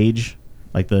page,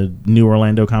 like the new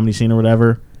Orlando Comedy Scene or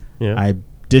whatever. I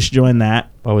disjoined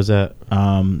that. What was that?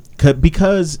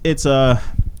 Because it's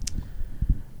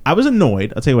I was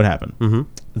annoyed. I'll tell you what happened.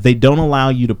 They don't allow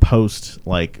you to post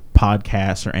like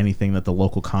podcasts or anything that the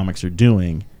local comics are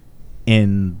doing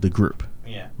in the group.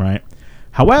 Right.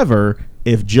 However,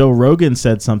 if Joe Rogan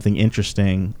said something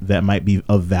interesting that might be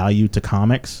of value to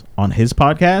comics on his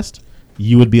podcast,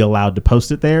 you would be allowed to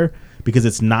post it there because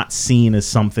it's not seen as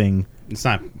something. It's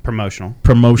not promotional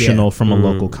from a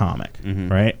local comic.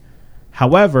 Right.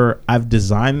 However, I've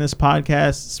designed this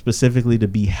podcast specifically to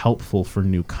be helpful for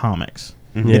new comics.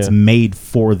 It's made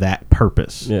for that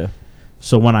purpose.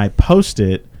 So when I post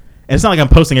it, and it's not like I'm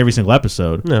posting every single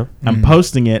episode. No. I'm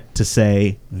posting it to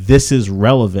say this is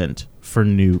relevant for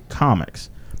new comics.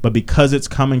 But because it's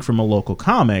coming from a local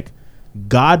comic,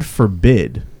 God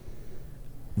forbid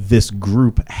this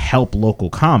group help local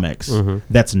comics.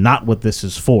 That's not what this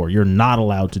is for. You're not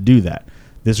allowed to do that.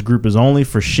 This group is only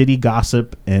for shitty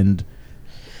gossip and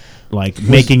like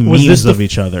making memes of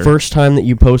each other. First time that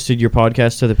you posted your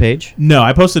podcast to the page? No,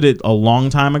 I posted it a long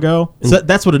time ago. So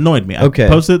that's what annoyed me. I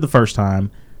posted it the first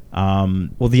time.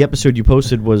 Well, the episode you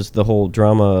posted was the whole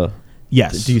drama.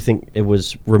 Yes. Do you think it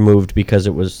was removed because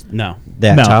it was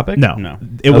that no, topic? No.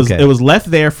 It was left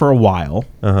there for a while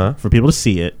for people to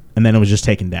see it, and then it was just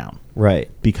taken down. Right.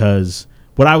 Because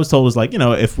what I was told was like,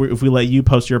 if we let you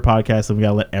post your podcast, then we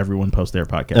gotta let everyone post their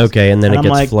podcast. Okay, and then it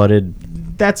gets flooded.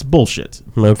 That's bullshit.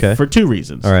 Okay. For 2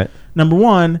 reasons. All right. Number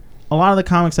one, a lot of the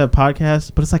comics have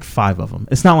podcasts, but it's like 5 of them.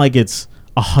 It's not like it's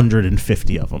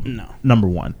 150 of them. No. Number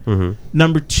one.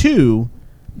 Number two,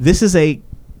 this is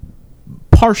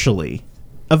partially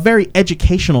a very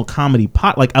educational comedy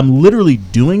like I'm literally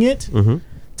doing it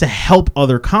to help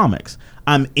other comics.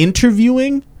 I'm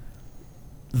interviewing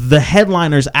the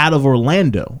headliners out of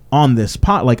Orlando on this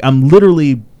like I'm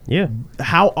literally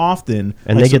how often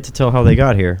and they get to tell how they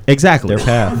got here. Exactly. Their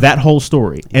path. That whole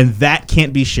story. And that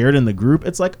can't be shared in the group.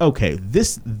 It's like, okay,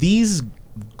 these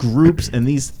groups and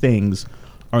these things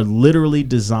are literally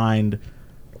designed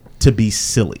to be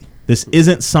silly. This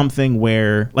isn't something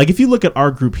where, like, if you look at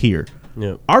our group here,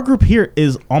 our group here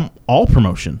is all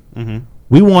promotion.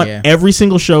 We want every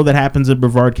single show that happens in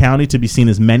Brevard County to be seen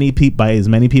by as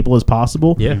many people as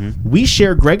possible. We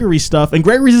share Gregory's stuff, and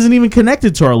Gregory's isn't even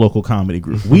connected to our local comedy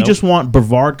group. We just want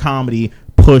Brevard comedy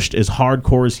pushed as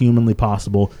hardcore as humanly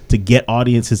possible to get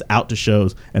audiences out to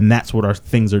shows, and that's what our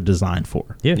things are designed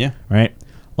for. Right?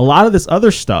 A lot of this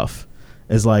other stuff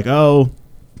is like,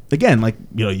 again, like,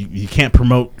 you can't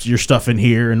promote your stuff in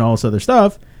here and all this other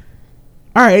stuff.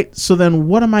 All right, so then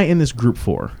what am I in this group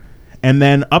for? And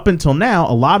then up until now,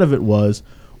 a lot of it was,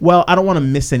 well, I don't want to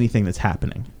miss anything that's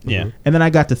happening. And then I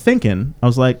got to thinking, I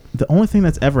was like, the only thing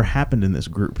that's ever happened in this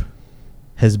group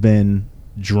has been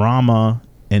drama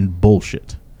and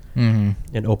bullshit. And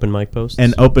open mic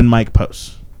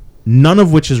posts. None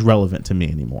of which is relevant to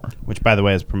me anymore. Which, by the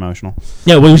way, is promotional.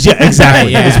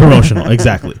 Exactly. It's promotional.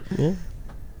 Exactly.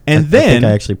 And then I think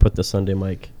I actually put the Sunday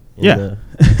mic in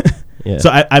So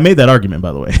I made that argument,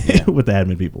 by the way, with the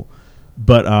admin people.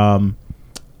 But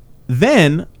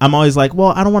then I'm always like,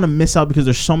 well, I don't want to miss out because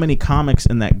there's so many comics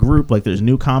in that group. Like, there's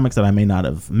new comics that I may not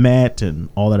have met and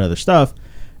all that other stuff.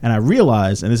 And I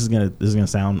realize, and this is gonna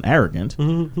sound arrogant,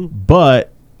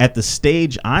 but at the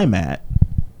stage I'm at,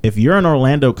 if you're an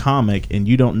Orlando comic and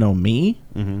you don't know me,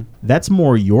 that's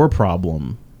more your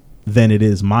problem than it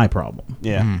is my problem.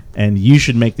 Yeah. And you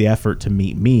should make the effort to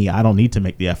meet me. I don't need to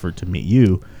make the effort to meet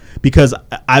you because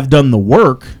I've done the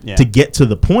work to get to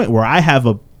the point where I have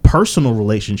a personal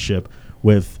relationship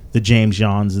with the James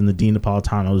Johns and the Dean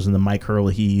Napolitanos and the Mike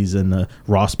Hurleys and the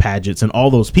Ross Padgetts and all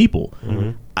those people.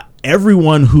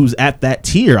 Everyone who's at that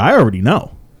tier, I already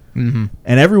know. And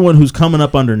everyone who's coming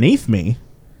up underneath me,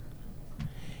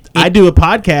 I do a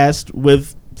podcast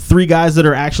with 3 guys that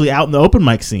are actually out in the open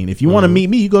mic scene. If you want to meet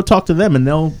me, you go talk to them, and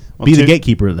they'll be the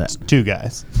gatekeeper of that. 2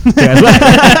 guys.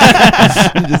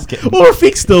 I'm just kidding. Well,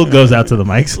 Rafiq still goes out to the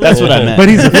mics. That's what I meant. But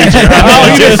he's a feature.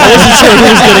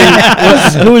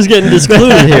 Who was getting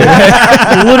discluded here?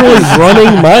 Literally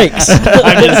running mics.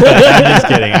 I'm just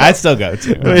kidding. I still go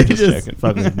too. I'm just joking.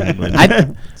 Fucking with me, but-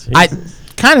 I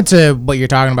kind of to what you're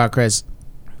talking about, Chris,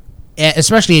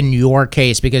 especially in your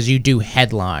case, because you do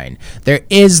headline, there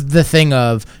is the thing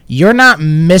of you're not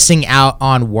missing out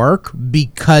on work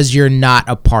because you're not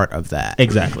a part of that.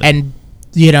 Exactly. And,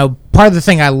 part of the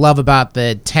thing I love about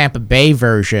the Tampa Bay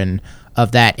version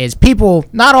of that is people,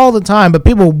 not all the time, but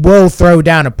people will throw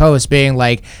down a post being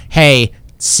like, hey,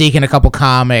 seeking a couple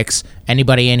comics,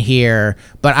 anybody in here?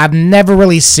 But I've never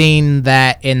really seen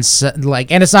that and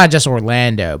it's not just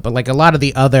Orlando, but like a lot of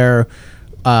the other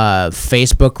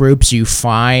Facebook groups you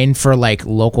find for like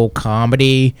local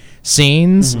comedy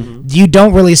scenes, you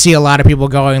don't really see a lot of people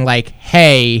going like,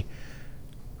 hey,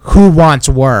 who wants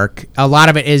work? A lot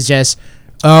of it is just,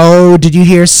 oh, did you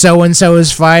hear so-and-so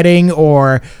is fighting?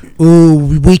 Or,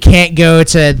 ooh, we can't go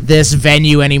to this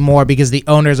venue anymore because the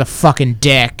owner's a fucking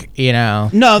dick, No,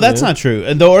 that's not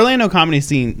true. The Orlando comedy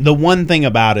scene, the one thing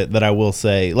about it that I will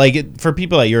say, for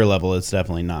people at your level, it's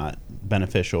definitely not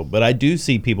beneficial, but I do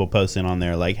see people posting on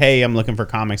there like, hey, I'm looking for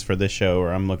comics for this show,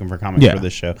 or I'm looking for comics for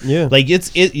this show. Like,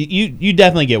 you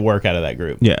definitely get work out of that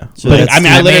group. So But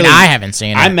I haven't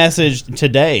seen it. I messaged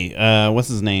today, what's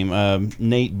his name,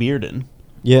 Nate Bearden.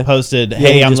 Posted, he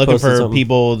hey, I'm just looking posted for something.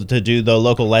 people to do the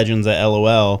local legends at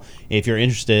LOL. If you're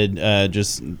interested,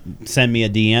 just send me a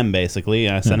DM, basically.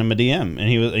 And I sent him a DM, and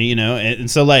he was, and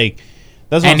so like,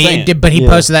 that's what I'm saying. He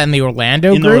posted that in the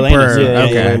Orlando In the group? Orlando Or, scene, Yeah,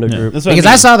 okay. Orlando group. That's what Because I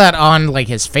I mean. saw that on like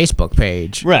his Facebook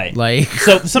page. Right. Like,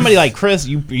 So somebody like Chris,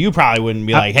 you probably wouldn't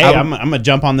be like, hey, I'm gonna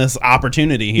jump on this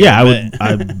opportunity here. Yeah,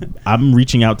 but- I'm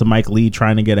reaching out to Mike Lee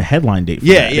trying to get a headline date for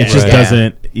Yeah, that. yeah, It just right.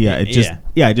 doesn't. Yeah, it just. Yeah.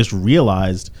 Yeah, I just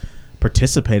realized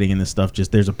participating in this stuff.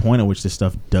 Just there's a point at which this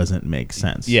stuff doesn't make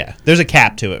sense. Yeah, there's a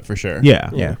cap to it for sure. Yeah.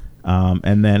 Yeah.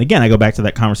 And then again, I go back to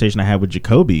that conversation I had with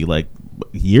Jacoby like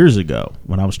years ago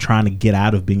when I was trying to get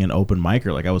out of being an open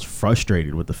micer. Like, I was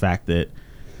frustrated with the fact that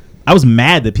I was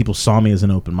mad that people saw me as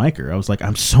an open micer. I was like,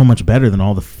 I'm so much better than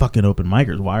all the fucking open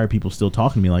micers. Why are people still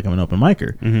talking to me like I'm an open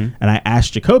micer? And I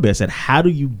asked Jacoby, I said, how do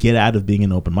you get out of being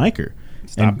an open micer?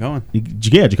 Stop going.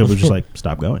 Yeah, Jacoby was just like,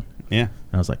 stop going. Yeah. And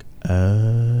I was like,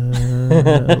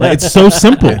 like, it's so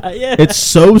simple. It's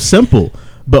so simple.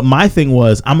 But my thing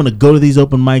was, I'm going to go to these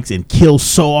open mics and kill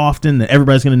so often that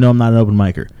everybody's going to know I'm not an open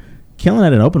micer. Killing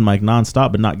at an open mic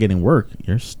nonstop but not getting work,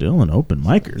 you're still an open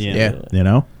micer. Yeah. You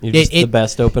know? You're just the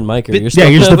best open micer. But- You're Yeah,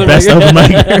 you're just the best open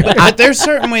micer. But there's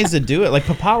certain ways to do it. Like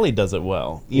Papali does it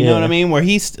well. You know what I mean? Where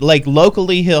he's like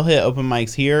locally, he'll hit open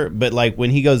mics here, but like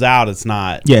when he goes out, it's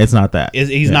not. Yeah, it's not that.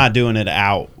 He's not doing it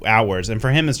outwards, and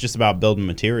for him, it's just about building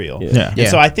material. Yeah. And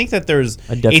so I think that there's.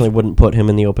 I definitely wouldn't put him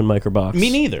in the open micer box. Me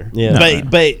neither. Yeah.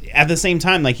 But at the same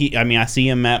time, like I see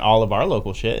him at all of our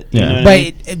local shit. You Yeah. know what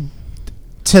I but mean?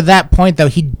 to that point, though,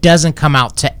 he doesn't come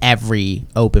out to every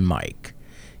open mic.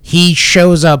 He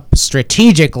shows up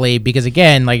strategically because,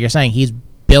 again, like you're saying, he's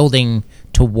building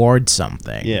towards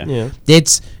something. Yeah. Yeah.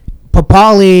 It's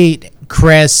Papali,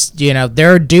 Chris,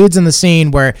 there are dudes in the scene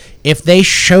where if they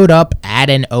showed up at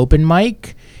an open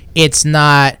mic, it's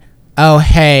not, oh,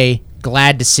 hey,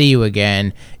 glad to see you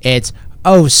again. It's,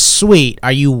 oh, sweet,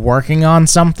 are you working on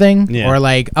something? Yeah. Or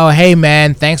like, oh, hey,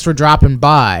 man, thanks for dropping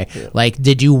by. Like,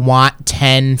 did you want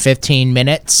 10, 15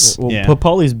 minutes? Well, Yeah.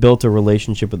 Papali's built a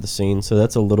relationship with the scene, so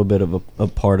that's a little bit of a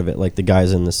part of it. Like the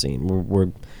guys in the scene,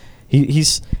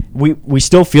 we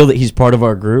still feel that he's part of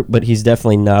our group, but he's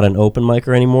definitely not an open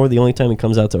micer anymore. The only time he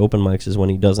comes out to open mics is when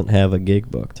he doesn't have a gig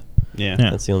booked. Yeah.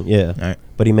 Yeah. That's the only Right.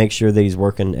 But he makes sure that he's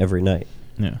working every night.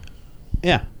 Yeah.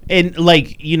 Yeah. And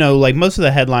like, you know, like most of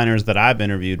the headliners that I've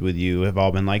interviewed with you have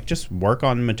all been like, just work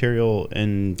on material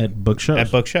at book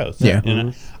shows. Yeah. You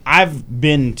know? I've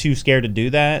been too scared to do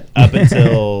that up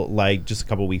until like just a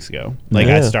couple weeks ago. Like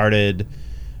I started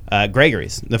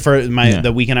Gregory's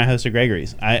the weekend I hosted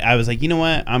Gregory's. I was like, you know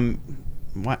what,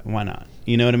 why not?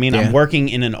 You know what I mean? I'm working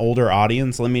in an older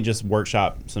audience. Let me just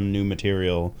workshop some new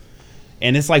material.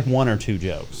 And it's like 1 or 2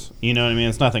 jokes. You know what I mean?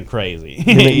 It's nothing crazy.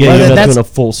 You're not doing a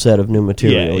full set of new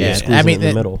material. Yeah. You're squeezing in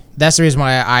the middle. That's the reason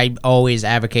why I always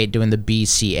advocate doing the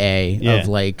BCA of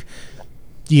like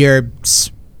your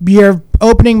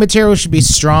opening material should be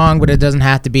strong, but it doesn't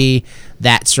have to be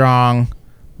that strong,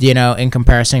 you know, in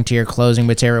comparison to your closing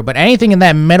material. But anything in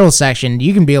that middle section,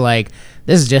 you can be like,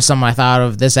 this is just something I thought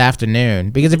of this afternoon.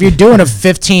 Because if you're doing a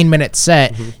 15-minute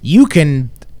set, you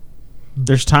can...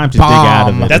 There's time to dig out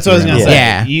of it. That's what I was gonna say.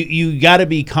 Yeah. You got to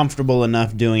be comfortable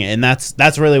enough doing it, and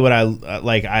that's really what I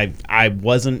like. I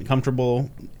wasn't comfortable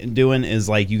doing is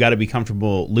like you got to be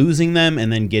comfortable losing them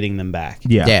and then getting them back.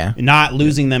 Yeah. Not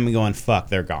losing them and going fuck,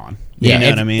 they're gone. Yeah, You know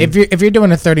what I mean? If you're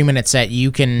doing a 30-minute set,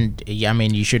 you can. I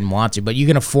mean, you shouldn't want to, but you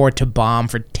can afford to bomb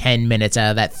for 10 minutes out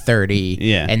of that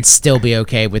 30, and still be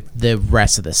okay with the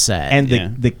rest of the set.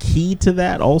 And the key to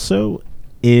that also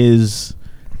is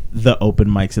the open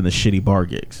mics and the shitty bar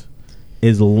gigs.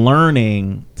 Is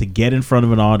learning to get in front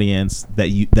of an audience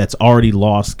that's already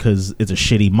lost because it's a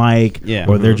shitty mic,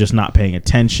 or they're just not paying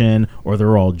attention, or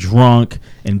they're all drunk,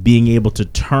 and being able to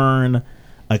turn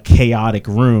a chaotic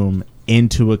room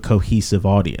into a cohesive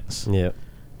audience. Yeah.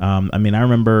 I mean, I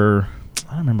remember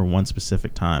one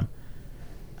specific time.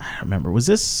 I don't remember. Was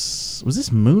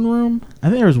this Moon Room? I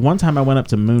think there was one time I went up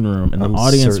to Moon Room and the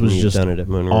audience was just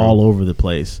all over the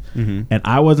place, and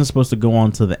I wasn't supposed to go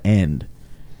on to the end.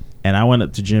 And I went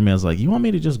up to Jimmy. I was like, "You want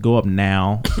me to just go up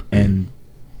now and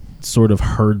sort of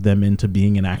herd them into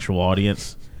being an actual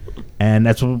audience?" And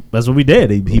that's what we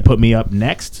did. He put me up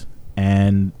next,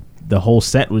 and the whole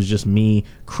set was just me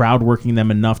crowd working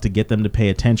them enough to get them to pay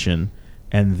attention.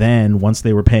 And then once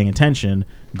they were paying attention,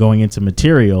 going into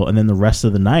material, and then the rest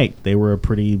of the night they were a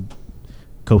pretty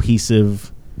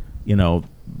cohesive,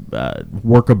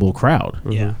 workable crowd.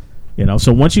 Yeah.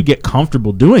 So once you get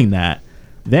comfortable doing that,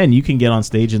 then you can get on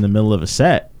stage in the middle of a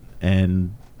set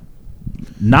and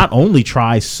not only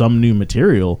try some new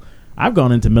material. I've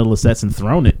gone into middle of sets and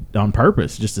thrown it on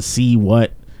purpose just to see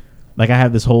what. Like I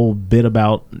have this whole bit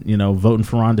about voting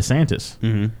for Ron DeSantis.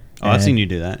 Oh, I've seen you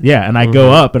do that. Yeah, and I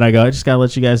go up and I go, I just gotta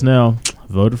let you guys know,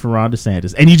 voted for Ron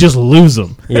DeSantis, and you just lose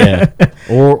them. Yeah,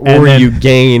 or then, you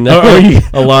gain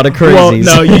a lot of crazies.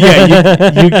 Well,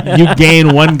 no, you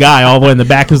gain one guy all the way in the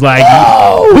back who's like,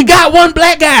 oh, we got one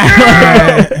black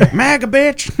guy, MAGA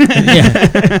bitch.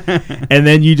 Yeah, and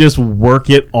then you just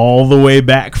work it all the way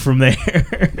back from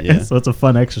there. Yeah, so it's a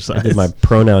fun exercise. I did my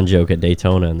pronoun joke at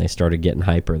Daytona, and they started getting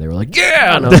hyper. They were like,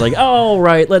 "Yeah," and I was like, "Oh,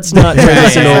 right, let's not turn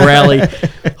this into a rally."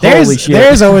 Holy shit!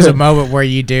 There's always a moment where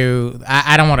you do.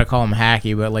 I don't want to call them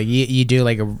hacky, but like you do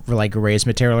like a race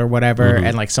material or whatever,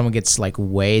 and like someone gets like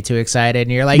way too excited,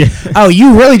 and you're like, "Oh,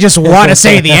 you really just want to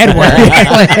say the N word?"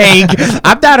 Like,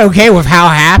 I'm not okay with how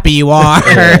happy you are.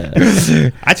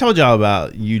 I told y'all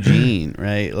about Eugene,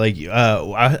 right? Like,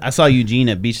 I saw Eugene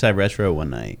at Beachside Retro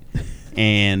one night,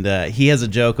 and he has a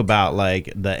joke about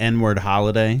like the N-word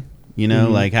holiday.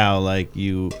 Like how like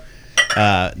you.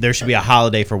 There should be a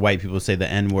holiday for white people to say the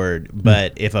N-word,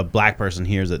 but if a black person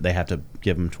hears it, they have to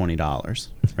give them $20,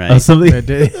 right?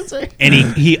 And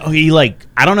he like,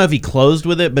 I don't know if he closed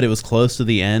with it, but it was close to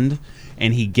the end.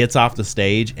 And he gets off the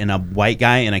stage, and a white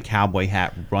guy in a cowboy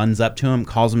hat runs up to him,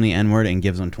 calls him the N-word, and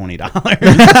gives him $20.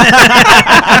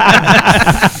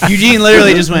 Eugene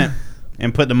literally just went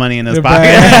and put the money in his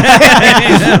pocket.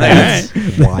 That's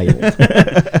wild.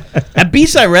 At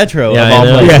Beachside Retro, of all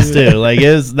places, too. Like,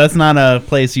 that's not a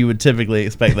place you would typically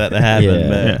expect that to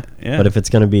happen. But if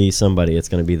it's going to be somebody, it's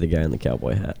going to be the guy in the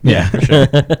cowboy hat. Yeah, for sure.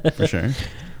 For sure.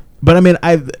 But I mean,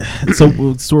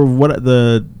 so sort of what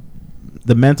the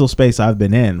mental space I've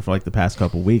been in for like the past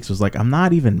couple weeks was like, I'm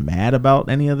not even mad about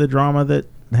any of the drama that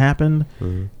happened.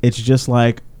 Mm-hmm. It's just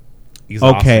like,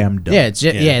 exhausting. Okay, I'm done. Yeah, it's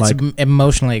like,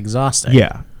 emotionally exhausting.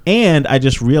 Yeah, and I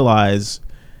just realized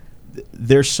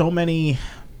there's so many.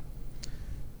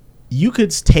 You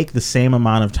could take the same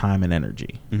amount of time and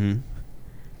energy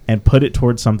and put it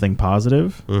towards something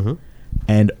positive,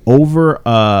 and over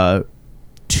a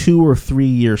 2 or 3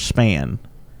 year span,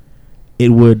 it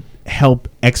would help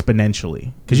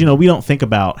exponentially. Because we don't think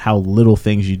about how little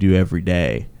things you do every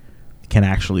day can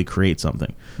actually create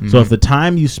something. So if the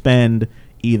time you spend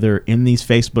either in these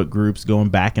Facebook groups going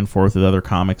back and forth with other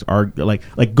comics are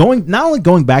like going not only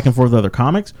going back and forth with other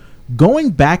comics,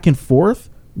 going back and forth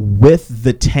with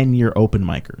the 10-year open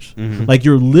micers. Like,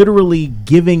 you're literally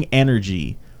giving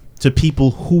energy to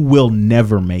people who will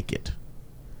never make it.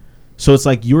 So it's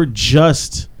like you're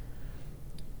just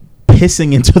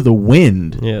pissing into the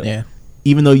wind. Yeah.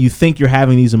 Even though you think you're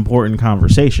having these important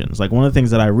conversations. Like, one of the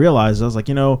things that I realized, I was like,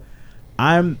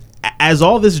 as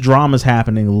all this drama's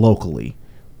happening locally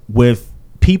with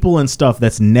people and stuff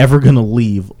that's never going to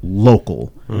leave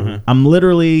local. I'm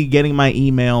literally getting my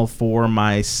email for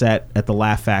my set at the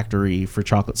Laugh Factory for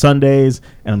Chocolate Sundays,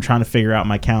 and I'm trying to figure out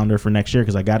my calendar for next year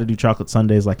because I got to do Chocolate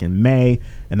Sundays like in May,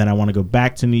 and then I want to go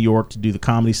back to New York to do the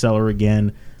Comedy Cellar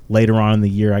again later on in the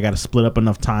year. I got to split up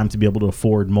enough time to be able to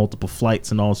afford multiple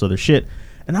flights and all this other shit.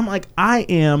 And I'm like, I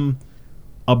am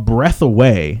a breath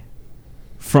away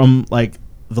from like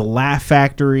the Laugh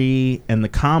Factory and the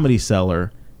Comedy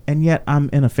Cellar, and yet I'm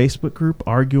in a Facebook group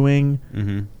arguing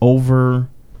over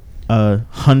a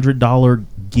 $100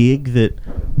 gig that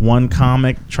one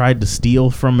comic tried to steal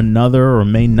from another or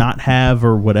may not have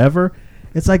or whatever.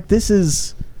 It's like, this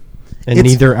is... And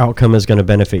neither outcome is going to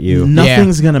benefit you.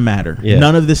 Nothing's going to matter. Yeah.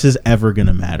 None of this is ever going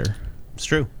to matter. It's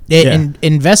true.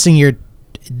 Investing your...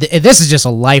 This is just a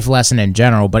life lesson in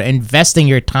general, but investing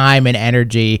your time and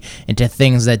energy into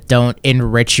things that don't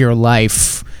enrich your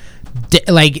life,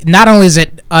 like, not only is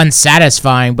it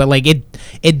unsatisfying, but like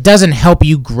it doesn't help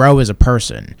you grow as a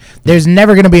person. There's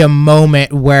never going to be a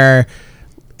moment where,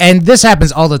 and this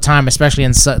happens all the time, especially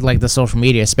in like the social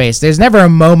media space, there's never a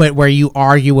moment where you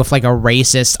argue with like a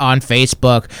racist on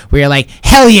Facebook where you're like,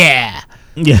 hell yeah,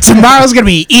 tomorrow's gonna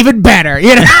be even better,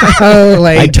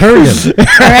 like, I turned him.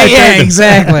 Right, yeah,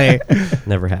 exactly.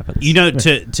 Never happens.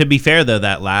 To be fair though,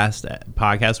 that last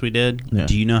podcast we did, Yeah.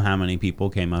 do you know how many people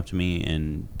came up to me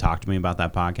and talked to me about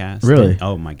that podcast? Really?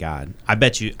 Oh my god! I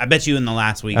bet you in the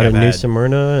last week Out of I've New had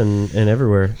Smyrna and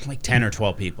everywhere. like 10 or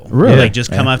 12 people. Really? Like,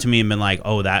 just come up to me and been like,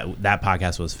 "Oh, that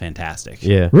podcast was fantastic."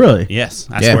 Yeah. Really? Yes,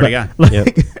 I Yeah. swear to God,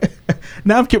 Like,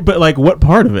 now I'm but like, what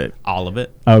part of it? all of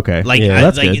it. Okay. Like, Yeah,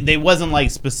 that's like good. they wasn't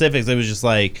like specifics. It was just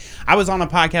like I was on a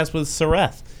podcast with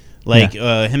Sareth, like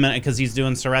him, because he's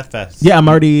doing Sareth Fest. Yeah,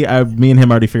 me and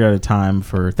him already figured out a time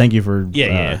for. Thank you for.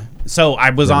 Yeah. So I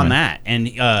was on Right. that, and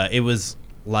it was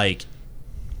like,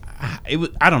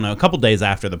 I don't know, a couple days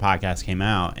after the podcast came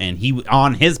out, and he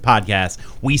on his podcast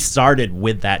we started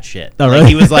with that shit. Oh, Like, really?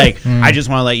 he was like, I just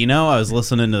want to let you know I was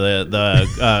listening to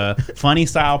the Funny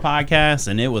Style podcast,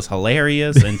 and it was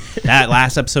hilarious, and that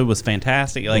last episode was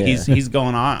fantastic. Like, he's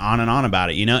going on and on about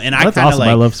it, and I That's kind of awesome. like,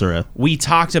 I love Sareth. we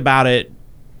talked about it.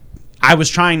 I was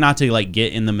trying not to like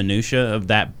get in the minutia of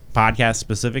that podcast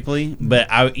specifically, but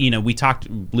we talked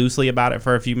loosely about it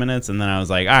for a few minutes, and then I was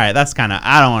like, all right, that's kind of,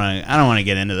 I don't want to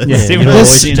get into this. Yeah, too you don't much,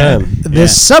 waste your time. The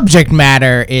subject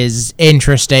matter is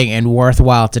interesting and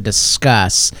worthwhile to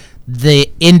discuss.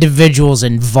 The individuals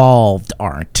involved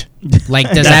aren't. Like,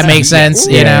 does that make sense?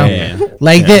 You know, yeah.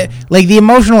 like the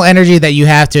emotional energy that you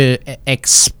have to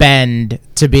expend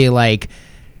to be like,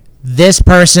 this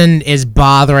person is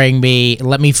bothering me,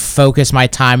 let me focus my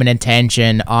time and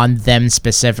attention on them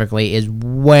specifically, is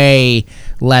way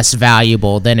less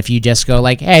valuable than if you just go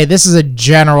like, hey, this is a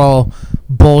general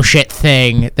bullshit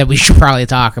thing that we should probably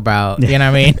talk about. You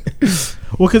know what I mean?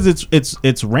 Well, because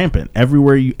it's rampant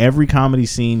everywhere. Every comedy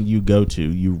scene you go to,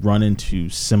 you run into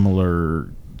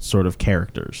similar sort of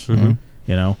characters.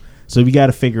 So we got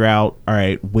to figure out, all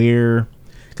right, where,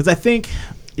 because I think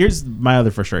here's my other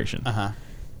frustration.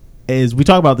 Is we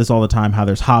talk about this all the time, how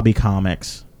there's hobby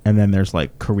comics and then there's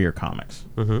like career comics.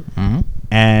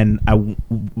 And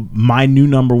my new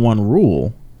number one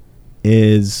rule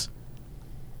is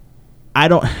I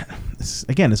don't,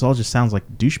 again, this all just sounds like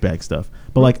douchebag stuff,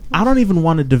 but like, I don't even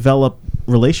want to develop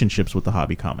relationships with the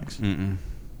hobby comics.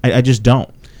 I just don't.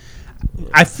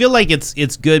 I feel like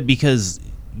it's good because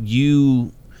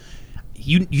you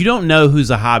don't know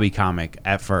who's a hobby comic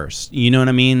at first. You know what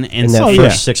I mean? And In that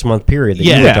first 6 month period that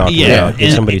you were talking about,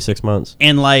 give somebody 6 months.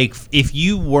 And like, if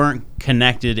you weren't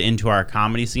connected into our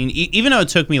comedy scene, even though it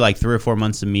took me like 3 or 4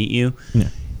 months to meet you,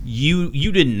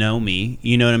 you didn't know me.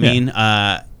 You know what I mean?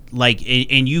 Like,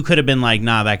 and you could have been like,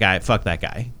 nah, that guy, fuck that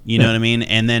guy. You know what I mean?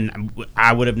 And then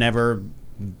I would have never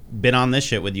been on this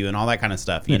shit with you and all that kind of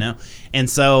stuff, you know? And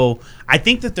so I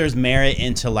think that there's merit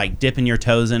into like dipping your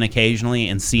toes in occasionally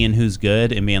and seeing who's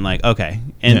good and being like, okay.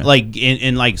 And like,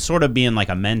 and like sort of being like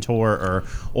a mentor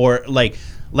or like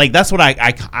that's what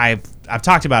I've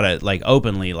talked about it like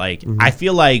openly. Like, I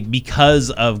feel like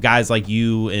because of guys like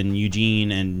you and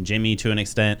Eugene and Jimmy to an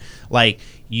extent, like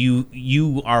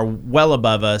you are well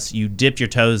above us. You dipped your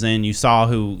toes in, you saw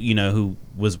who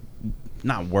was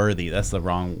not worthy, that's the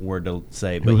wrong word to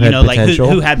say, but who had like potential.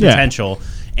 who had potential,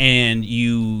 and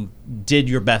you did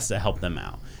your best to help them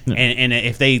out. And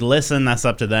if they listen, that's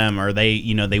up to them, or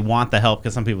they want the help,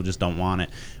 because some people just don't want it.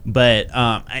 But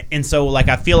and so like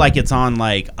I feel like it's on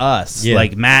like us,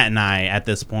 like Matt and I at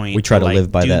this point. We try to like,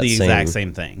 live by do that the exact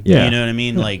same thing. Yeah. You know what I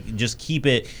mean? Like just keep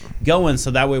it going,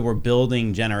 so that way we're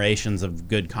building generations of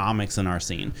good comics in our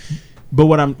scene. But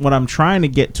what I'm trying to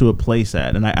get to a place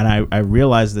at, and I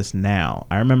realize this now.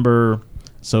 I remember.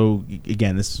 So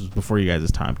again, this was before you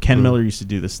guys' time. Ken Miller used to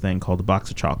do this thing called the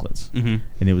Box of Chocolates, and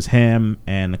it was him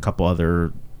and a couple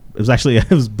other.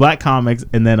 It was Black Comics,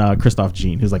 and then Christoph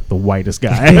Jean, who's like the whitest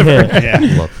guy ever.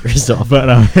 Love Christoph.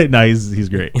 But no, he's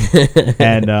great.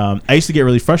 And I used to get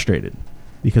really frustrated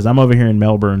because I'm over here in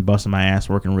Melbourne busting my ass,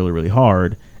 working really, really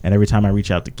hard, and every time I reach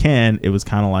out to Ken, it was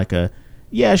kind of like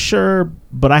yeah, sure,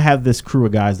 but I have this crew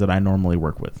of guys that I normally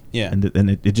work with, and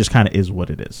it just kind of is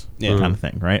what it is, kind of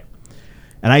thing, right?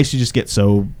 And I used to just get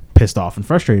so pissed off and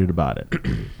frustrated about it.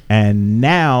 And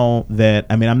now that,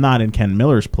 I mean, I'm not in Ken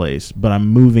Miller's place, but I'm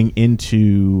moving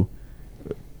into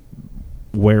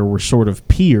where we're sort of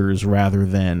peers rather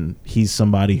than he's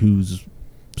somebody who's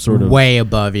sort of way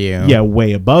above you. Yeah,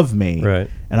 way above me. Right.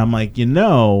 And I'm like,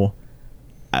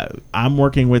 I'm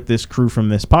working with this crew from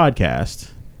this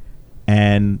podcast,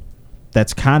 and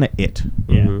that's kind of it.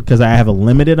 Yeah. Because I have a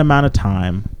limited amount of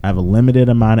time. I have a limited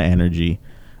amount of energy.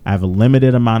 I have a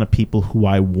limited amount of people who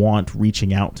I want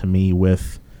reaching out to me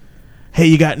with, hey,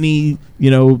 you got any,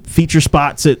 feature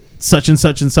spots at such and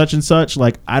such and such and such?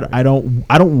 Like, I don't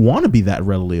want to be that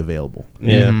readily available.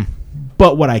 Yeah.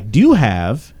 But what I do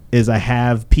have is I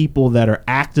have people that are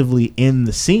actively in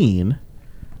the scene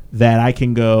that I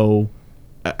can go.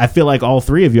 I feel like all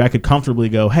three of you, I could comfortably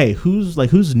go, hey,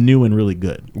 who's new and really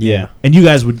good? Yeah. And you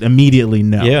guys would immediately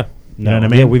know. Yeah. You know what I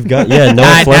mean? Yeah, we've got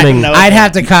Noah Fleming. I'd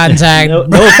have to contact. Noah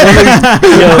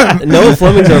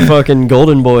Fleming's our fucking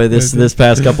golden boy this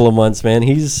past couple of months, man.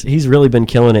 He's really been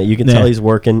killing it. You can tell he's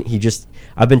working.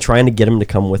 I've been trying to get him to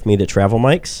come with me to travel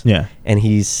mics. Yeah. And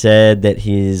he said that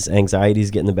his anxiety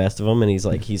is getting the best of him, and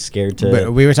he's scared to.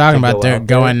 But we were talking about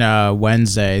going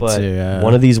Wednesday but to.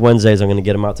 One of these Wednesdays, I'm going to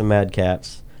get him out to Mad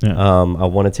Caps. Yeah. I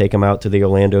want to take him out to the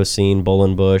Orlando scene,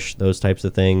 Bullenbush, those types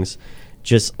of things.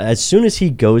 Just as soon as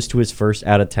he goes to his first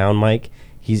out of town mic,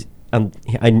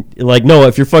 Noah,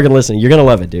 if you're fucking listening, you're gonna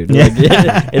love it, dude.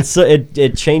 Yeah.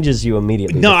 It changes you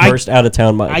immediately. No, first out of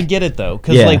town mic. I get it though,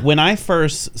 because like when I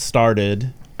first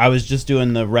started, I was just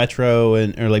doing the retro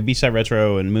or like Beachside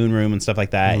Retro and Moon Room and stuff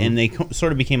like that, and they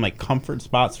sort of became like comfort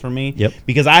spots for me. Yep.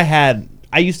 Because I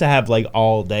used to have like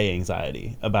all day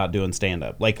anxiety about doing stand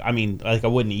up. Like I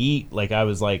wouldn't eat. Like I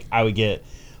would get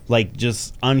like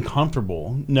just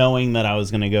uncomfortable knowing that I was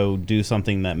going to go do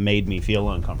something that made me feel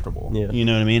uncomfortable. Yeah. You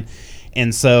know what I mean?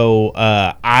 And so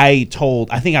I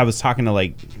think I was talking to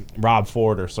like Rob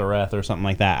Ford or Sareth or something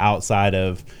like that outside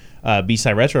of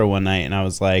B-Side Retro one night, and I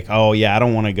was like, oh yeah, I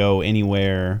don't want to go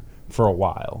anywhere for a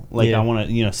while. Like I want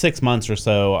to, 6 months or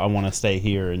so, I want to stay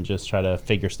here and just try to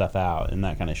figure stuff out and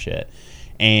that kind of shit.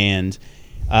 And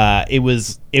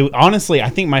honestly, I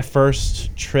think my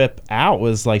first trip out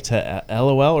was like to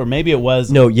LOL, or maybe it was.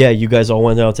 No, yeah, you guys all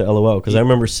went out to LOL because I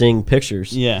remember seeing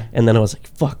pictures. Yeah. And then I was like,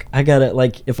 fuck, I gotta,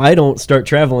 like, if I don't start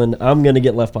traveling, I'm gonna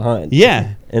get left behind.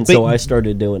 Yeah. So I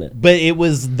started doing it. But it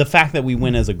was the fact that we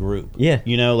went as a group. Yeah.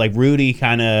 Like Rudy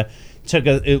kind of took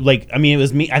it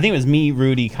was me. I think it was me,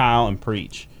 Rudy, Kyle, and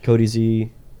Preach. Cody Z.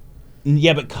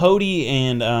 Yeah, but Cody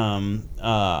and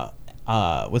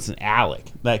Alec,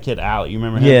 that kid Alec, you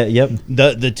remember him? Yeah, yep.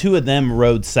 The two of them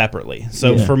rode separately.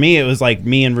 So for me, it was like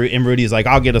me and Rudy's like,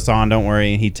 I'll get us on, don't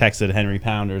worry. And he texted Henry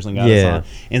Pounders and got us on.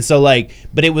 And so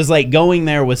but it was like going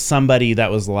there with somebody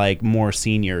that was like more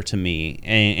senior to me,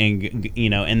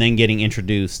 and then getting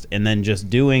introduced, and then just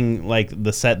doing like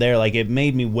the set there, like it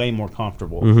made me way more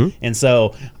comfortable. Mm-hmm. And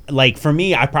so like for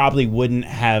me, I probably wouldn't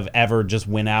have ever just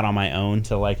went out on my own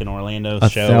to like an Orlando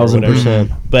show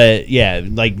 1,000%. But yeah,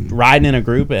 like riding in a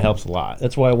group, it helps a lot.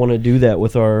 That's why I want to do that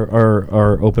with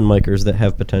our open micers that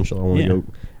have potential. I want to go.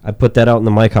 I put that out in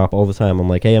the mic hop all the time. I'm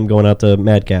like, hey, I'm going out to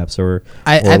Madcaps or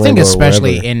I think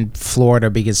especially in Florida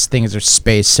because things are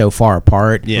spaced so far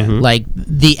apart. Yeah. Mm-hmm. Like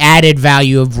the added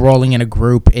value of rolling in a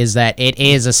group is that it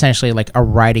is essentially like a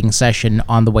writing session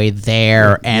on the way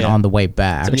there and on the way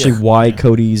back. That's actually why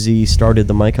Cody Z started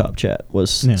the mic hop chat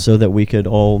was so that we could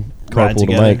all Ride carpool to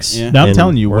together. mics. Yeah. Now I'm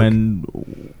telling you, work.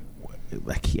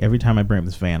 like every time I bring up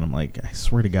this van, I'm like, I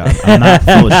swear to God, I'm not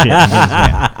full of shit. In this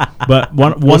van. But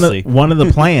one of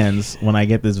the plans when I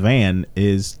get this van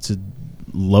is to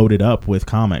load it up with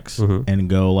comics and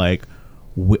go like,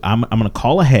 I'm gonna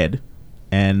call ahead,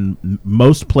 and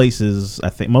most places, I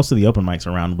think most of the open mics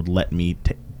around would let me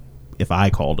if I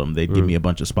called them, they'd give me a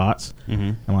bunch of spots.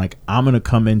 And like, I'm gonna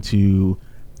come into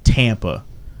Tampa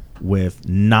with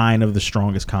 9 of the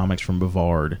strongest comics from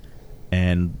Brevard,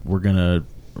 and we're gonna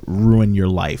ruin your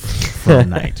life for a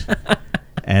night.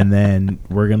 And then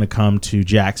we're gonna come to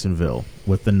Jacksonville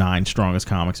with the 9 strongest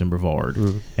comics in Brevard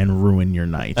and ruin your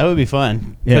night. That would be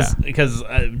fun. Yeah. Because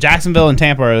Jacksonville and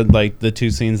Tampa are like the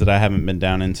 2 scenes that I haven't been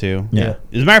down into. Yeah.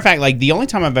 As a matter of fact, like the only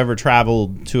time I've ever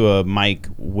traveled to a mic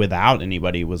without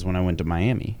anybody was when I went to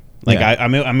Miami. Like Yeah. I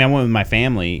went with my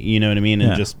family, you know what I mean,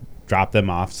 and just dropped them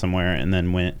off somewhere and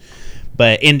then went.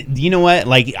 But and you know what?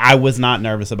 Like I was not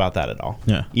nervous about that at all.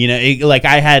 Yeah. You know, like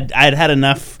I had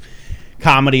enough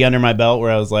comedy under my belt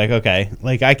where I was like, okay,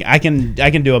 like I can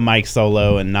do a mic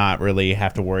solo and not really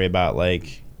have to worry about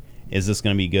like, is this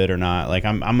going to be good or not? Like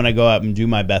I'm going to go up and do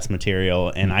my best material,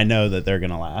 and I know that they're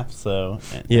going to laugh. So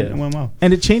it went well.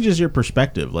 And it changes your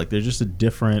perspective. Like there's just a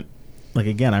different, like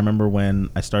again, I remember when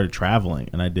I started traveling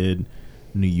and I did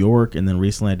New York, and then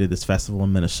recently I did this festival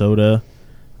in Minnesota.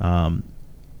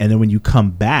 And then when you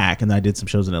come back, and I did some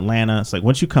shows in Atlanta, it's like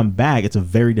once you come back, it's a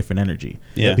very different energy.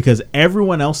 Yeah. Because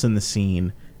everyone else in the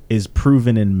scene is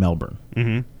proven in Melbourne.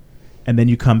 Mm-hmm. And then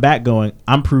you come back going,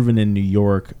 I'm proven in New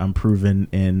York, I'm proven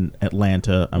in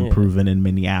Atlanta, I'm proven in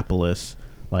Minneapolis.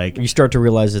 Like You start to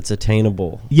realize it's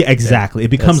attainable. yeah, exactly.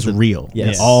 It becomes real.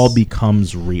 Yes. It all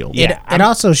becomes real. It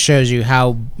also shows you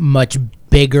how much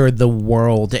bigger the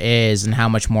world is and how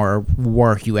much more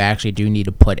work you actually do need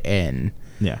to put in.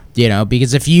 Yeah. You know,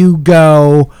 because if you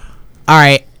go, all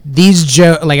right,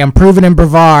 like I'm proven in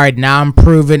Brevard, now I'm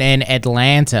proven in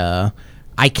Atlanta,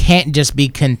 I can't just be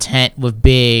content with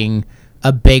being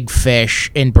a big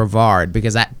fish in Brevard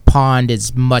because that pond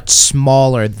is much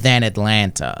smaller than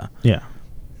Atlanta. Yeah.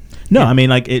 No, I mean,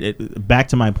 like, back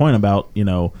to my point about, you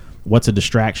know, what's a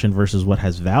distraction versus what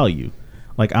has value.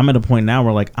 Like, I'm at a point now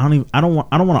where, like, I don't want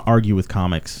to argue with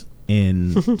comics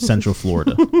in Central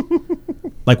Florida.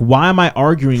 Like, why am I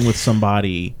arguing with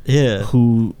somebody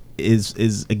who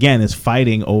is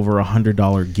fighting over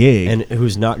 $100 gig And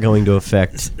who's not going to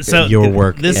affect So your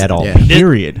work this- at all. Yeah.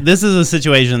 period? This is a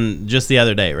situation just the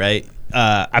other day, right?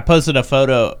 I posted a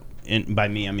photo by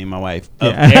me, I mean my wife,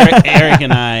 of Eric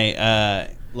and I.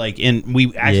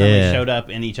 We actually showed up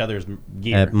in each other's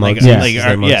gear, At like, Mugsy's. like Is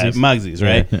that Mugsy's? Mugsy's,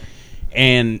 right? Yeah.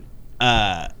 And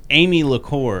Amy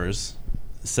LaCours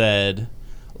said,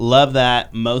 "Love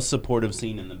that, most supportive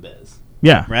scene in the biz."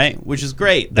 Yeah. Right, which is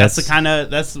great. That's the kind of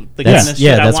shit that's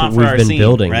I what want for we've our been scene,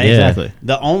 building, right? yeah. Exactly.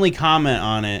 The only comment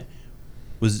on it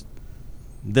was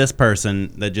this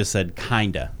person that just said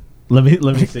 "kinda." Let me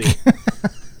see.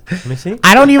 Let me see.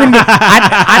 I don't even.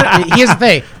 Here's the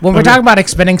thing: when we're talking about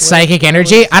expending psychic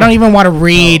energy, I don't even want to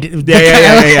read. Jesus.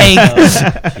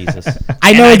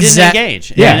 I know I didn't exactly.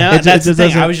 engage. Yeah, You know? it That's the thing.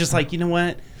 doesn't- I was just like, you know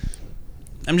what?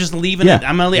 I'm just leaving Yeah. it.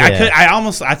 I'm gonna leave. Yeah.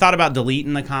 I thought about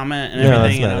deleting the comment and No,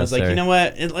 everything, that's and not I was like, necessary. you know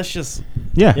what? Let's just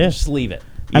Yeah. leave it.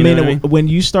 I You mean, know what when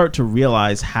you start to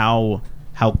realize how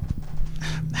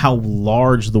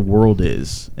large the world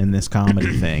is in this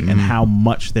comedy thing and how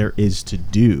much there is to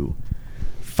do,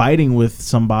 fighting with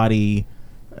somebody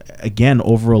again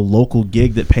over a local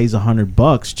gig that pays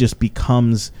 $100 just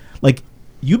becomes like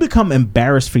you become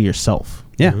embarrassed for yourself.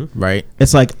 Yeah. Right.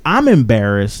 It's like I'm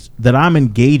embarrassed that I'm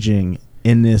engaging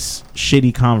in this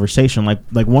shitty conversation.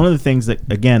 Like one of the things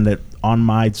that on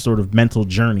my sort of mental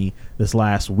journey this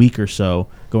last week or so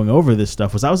going over this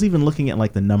stuff was I was even looking at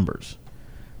like the numbers,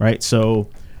 right? So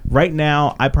right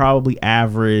now I probably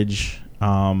average,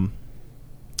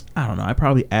 I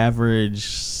probably average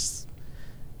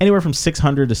anywhere from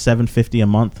 600 to 750 a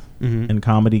month in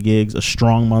comedy gigs. A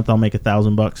strong month, I'll make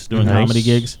 $1,000 doing Nice. comedy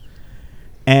gigs.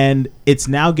 And it's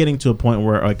now getting to a point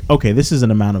where like, okay, this is an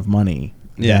amount of money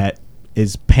that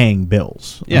is paying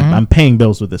bills. Yeah. I'm paying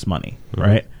bills with this money,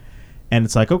 right? And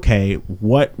it's like, okay,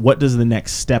 what does the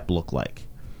next step look like?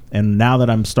 And now that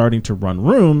I'm starting to run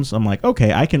rooms, I'm like,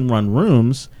 okay, I can run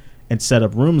rooms and set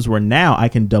up rooms where now I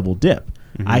can double dip.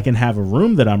 I can have a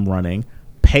room that I'm running,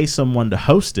 pay someone to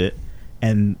host it,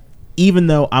 and even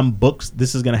though I'm booked,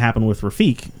 this is going to happen with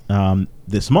Rafiq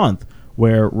this month,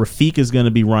 where Rafiq is going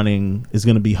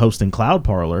to be hosting Cloud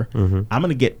Parlor. I'm going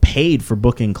to get paid for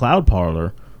booking Cloud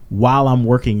Parlor while I'm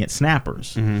working at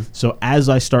Snappers. So as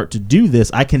I start to do this,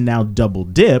 I can now double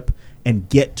dip and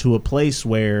get to a place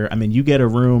where, I mean, you get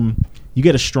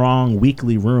a strong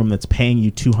weekly room that's paying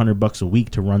you $200 a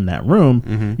week to run that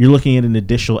room. You're looking at an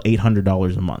additional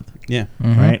 $800 a month. Yeah.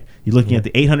 Right? You're looking at the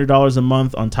 $800 a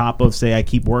month on top of, say, I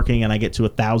keep working and I get to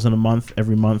 $1,000 a month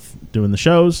every month doing the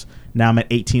shows. Now I'm at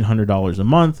 $1,800 a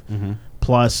month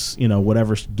plus,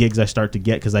 whatever gigs I start to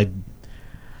get, because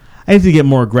I need to get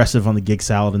more aggressive on the gig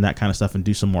salad and that kind of stuff, and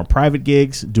do some more private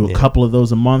gigs. Do a couple of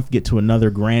those a month. Get to another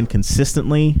grand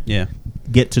consistently. Yeah.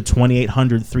 Get to $2,800,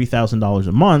 $3,000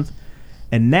 a month.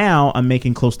 And now I'm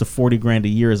making close to $40,000 a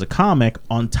year as a comic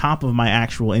on top of my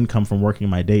actual income from working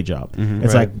my day job.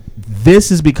 It's like,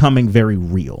 this is becoming very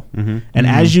real. And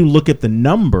as you look at the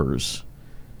numbers,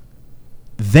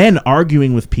 then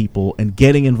arguing with people and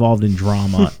getting involved in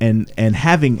drama and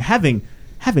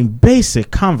having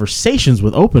basic conversations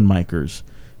with open micers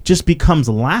just becomes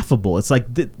laughable. It's like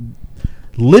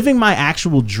living my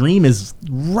actual dream is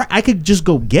I could just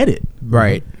go get it.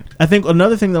 Right. I think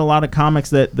another thing that a lot of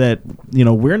comics that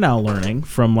we're now learning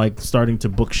from, like, starting to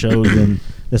book shows and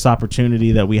this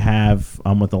opportunity that we have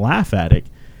with the Laugh Addict,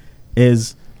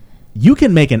 is you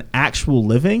can make an actual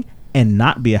living and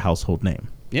not be a household name.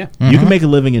 Yeah. You can make a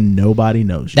living and nobody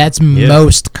knows you. That's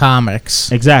most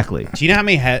comics. Exactly. Do you know how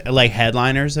many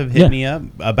headliners have hit me up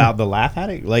about the Laugh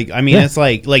Addict? Like, I mean, it's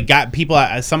like got people.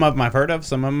 Some of them I've heard of,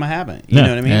 some of them I haven't. You know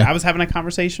what I mean? I was having a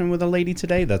conversation with a lady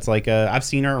today that's like, I've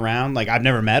seen her around. Like, I've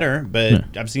never met her,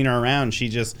 but I've seen her around. She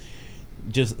just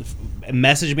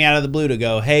messaged me out of the blue to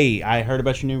go, hey, I heard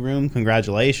about your new room.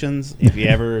 Congratulations. If you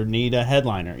ever need a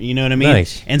headliner, you know what I mean?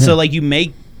 Nice. And so, like, you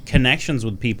make connections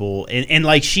with people, and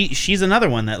like she's another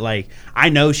one that, like, I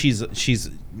know she's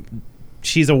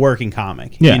a working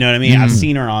comic. You know what I mean? I've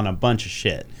seen her on a bunch of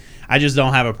shit. I just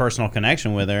don't have a personal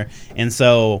connection with her. And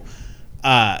so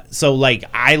like,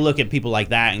 I look at people like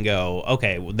that and go,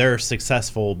 okay, well, they're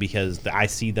successful because I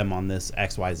see them on this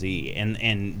XYZ.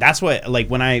 And that's what, like,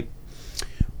 when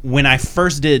I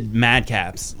first did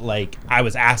Madcaps, like, I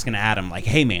was asking Adam, like,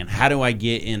 hey, man, how do I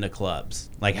get into clubs?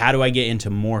 Like, how do I get into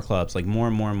more clubs? Like, more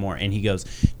and more and more. And he goes,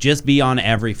 just be on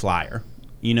every flyer.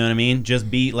 You know what I mean?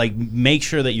 Just be, like, make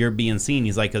sure that you're being seen.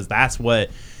 He's like, because that's what,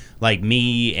 like,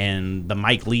 me and the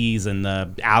Mike Lees and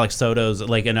the Alex Sotos,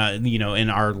 like, in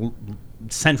our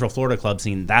Central Florida club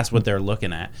scene, that's what they're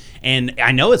looking at. And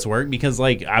I know it's worked because,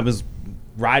 like, I was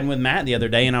riding with Matt the other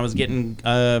day and I was getting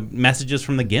messages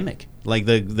from the Gimmick, like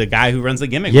the guy who runs the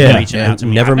Gimmick was reaching out to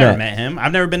me. I've never met him.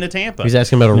 I've never been to Tampa. He's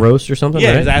asking about a roast or something. Yeah,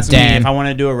 right? he was asking me if I want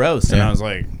to do a roast, and I was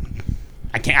like,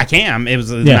 I can't. It was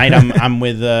the night I'm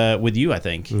with you, I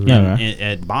think,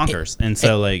 at Bonkers, and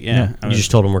so like you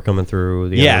just told him we're coming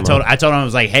through. I told him, I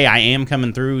was like, hey, I am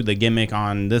coming through the Gimmick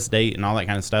on this date and all that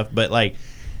kind of stuff. But, like,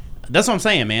 that's what I'm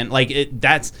saying, man. Like,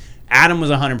 Adam was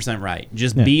 100% right.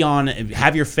 Just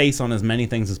have your face on as many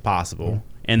things as possible,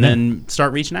 and then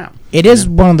start reaching out. It is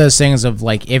one of those things of,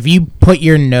 like, if you put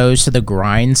your nose to the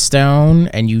grindstone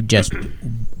and you just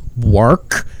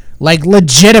work, like,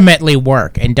 legitimately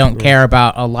work, and don't care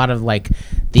about a lot of, like,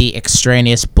 the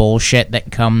extraneous bullshit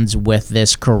that comes with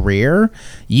this career,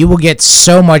 you will get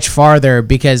so much farther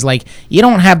because, like, you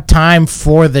don't have time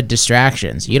for the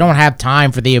distractions. You don't have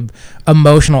time for the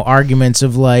emotional arguments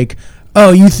of, like,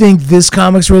 oh, you think this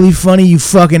comic's really funny, you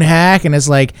fucking hack? And it's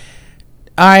like,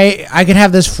 I could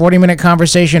have this 40-minute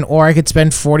conversation, or I could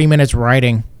spend 40 minutes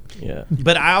writing. Yeah.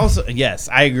 But I also, yes,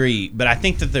 I agree. But I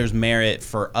think that there's merit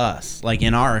for us, like,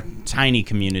 in our tiny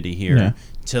community here,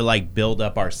 to, like, build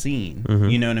up our scene.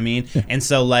 You know what I mean? And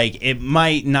so, like, it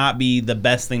might not be the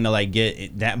best thing to, like,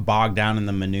 get that bogged down in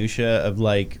the minutia of,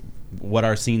 like, what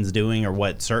our scene's doing or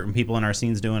what certain people in our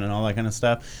scene's doing and all that kind of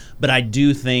stuff. But I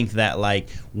do think that, like,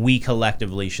 we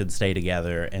collectively should stay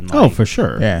together and, like, for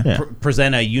sure.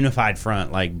 Present a unified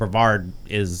front. Like, Brevard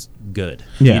is good.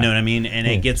 Yeah. You know what I mean? And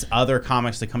it gets other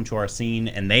comics to come to our scene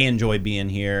and they enjoy being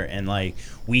here, and, like,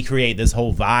 we create this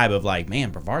whole vibe of, like,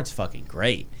 man, Brevard's fucking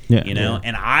great. You know?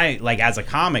 And I, like, as a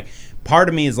comic, part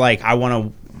of me is like, I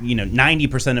want to,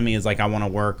 90% of me is like, I want to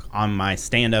work on my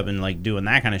stand-up and, like, doing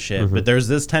that kind of shit. But there's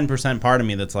this 10% part of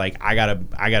me that's like, I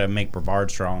gotta make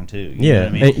Brevard strong too. You know what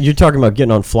I mean? And you're talking about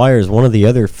getting on flyers. One of the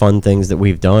other fun things that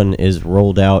we've done is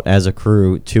rolled out as a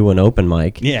crew to an open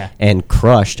mic. And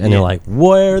crushed. And they're like,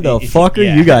 where the fuck are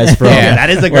you guys from? That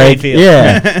is a great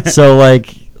feeling. So,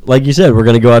 like you said, we're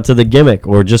going to go out to the Gimmick,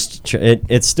 or just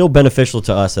it's still beneficial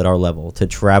to us at our level to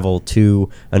travel to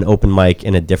an open mic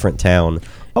in a different town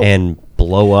and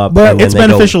blow up. But it's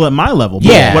beneficial at my level.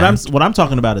 But what I'm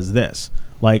talking about is this.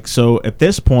 Like, so at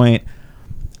this point,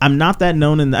 I'm not that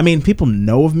known people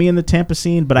know of me in the Tampa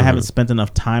scene, but I haven't spent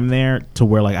enough time there to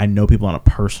where, like, I know people on a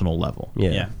personal level.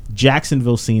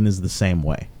 Jacksonville scene is the same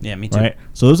way. Yeah, me too. Right?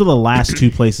 So those are the last two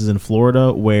places in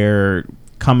Florida where,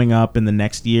 coming up in the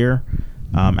next year,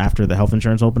 after the health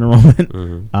insurance open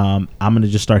enrollment, I'm going to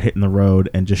just start hitting the road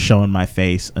and just showing my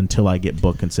face until I get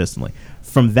booked consistently.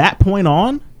 From that point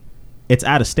on, it's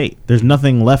out of state. There's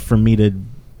nothing left for me to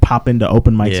pop into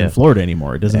open mics Yeah. in Florida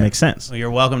anymore. It doesn't make sense. Well, you're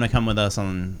welcome to come with us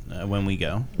on when we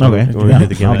go. Okay, When we do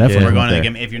the gimmick, I'll definitely yeah. We're come going to the there.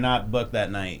 game. If you're not booked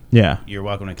that night, Yeah. you're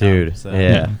welcome to come. Dude, So.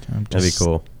 yeah, I'm that'd be just-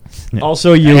 cool. Yeah.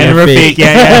 Also, you And Rafiq,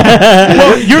 yeah.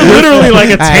 Well, you're literally like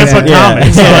a Tampa Yeah.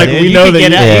 comic, so like Yeah, we you know can that.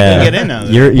 get you- out. Yeah, can get in on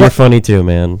it. you're funny too,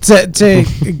 man. To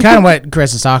kind of what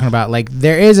Chris is talking about, like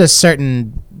there is a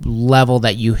certain level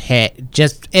that you hit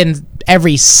just in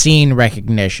every scene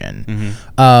recognition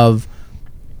of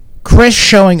Chris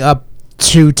showing up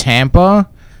to Tampa.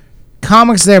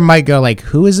 Comics there might go like,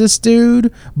 who is this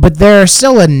dude? But there are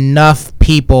still enough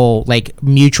people, like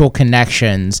mutual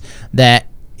connections, that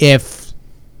if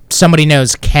somebody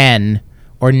knows Ken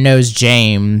or knows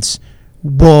James,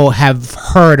 will have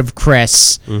heard of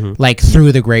Chris like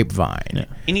through the grapevine.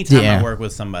 Anytime Yeah. I work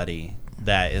with somebody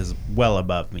that is well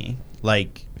above me,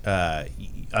 like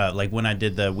when I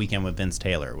did the weekend with Vince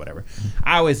Taylor or whatever,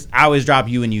 I always drop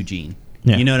you and Eugene.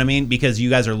 Yeah. You know what I mean? Because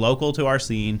you guys are local to our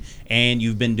scene and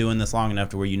you've been doing this long enough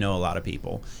to where you know a lot of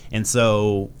people. And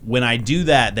so when I do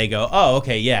that, they go, "Oh,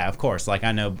 okay, yeah, of course. Like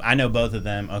I know both of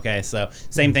them." Okay, so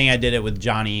same thing. I did it with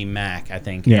Johnny Mack, I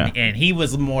think. Yeah. And he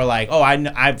was more like, "Oh,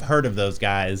 I've heard of those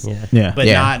guys." Yeah. Yeah. But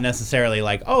Yeah. not necessarily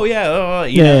like, "Oh yeah,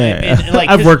 you Yeah, know." yeah, yeah. Like,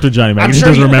 I've worked with Johnny Mack. I'm He sure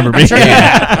doesn't you- remember me. I'm sure you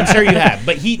have. I'm sure you have.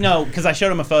 But because I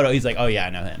showed him a photo, he's like, "Oh yeah, I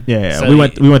know him." Yeah. So we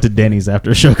went to Denny's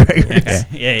after a show. Yeah.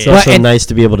 It's Well, also and- nice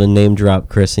to be able to name drop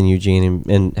Chris and Eugene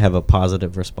and have a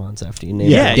positive response after you name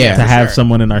Yeah, drop. yeah. To for have sure.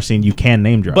 someone in our scene you can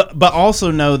name drop. But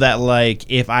also know that like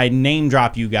if I name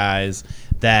drop you guys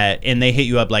and they hit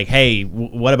you up like, "Hey,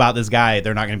 what about this guy?"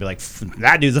 They're not gonna be like,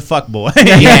 "That dude's a fuck boy."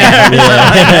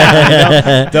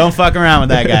 Don't fuck around with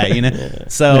that guy, you know.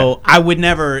 So I would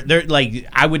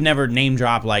never name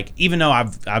drop like, even though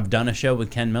I've done a show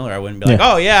with Ken Miller, I wouldn't be like,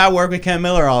 Yeah. "Oh yeah, I work with Ken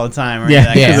Miller all the time." Or Yeah,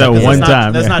 anything like because that, that one that's not-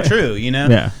 time, that's yeah. not true, you know.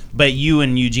 Yeah. But you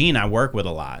and Eugene, I work with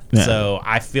a lot, Yeah. so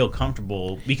I feel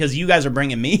comfortable because you guys are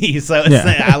bringing me. So it's,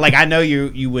 Yeah. I know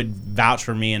you would vouch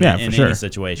for me in Yeah, for any sure.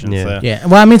 situation. Yeah. So. Yeah.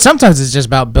 Well, I mean, sometimes it's just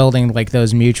about building like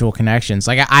those mutual connections.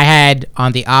 Like I had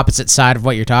on the opposite side of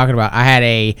what you're talking about, I had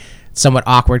a somewhat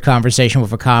awkward conversation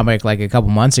with a comic like a couple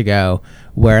months ago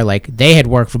where like they had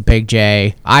worked with Big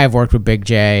J, I have worked with Big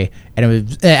J, and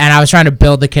I was trying to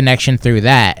build the connection through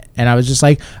that. And I was just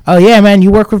like, "Oh yeah, man, you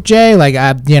work with Jay? Like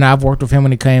I've worked with him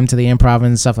when he came to the Improv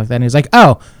and stuff like that." And he was like,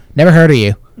 "Oh, never heard of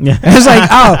you." Yeah. I was like,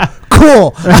 "Oh,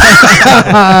 cool."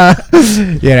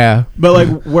 You know. But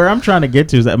like where I'm trying to get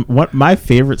to is that what my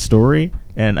favorite story,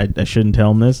 and I shouldn't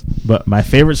tell him this, but my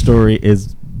favorite story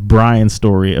is Brian's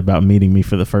story about meeting me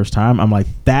for the first time. I'm like,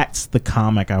 that's the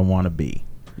comic I want to be.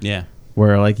 Yeah.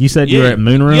 Where like you said you were at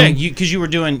Moon Room. Yeah, because you were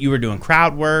doing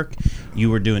crowd work, you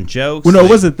were doing jokes. Well, no, like-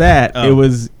 it wasn't that. Oh. It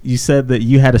was you said that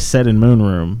you had a set in Moon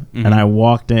Room, Mhm. and I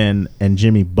walked in, and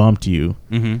Jimmy bumped you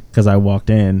Mhm. because I walked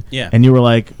in. Yeah. And you were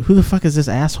like, "Who the fuck is this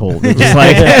asshole?" That just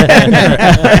like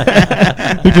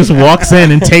who just walks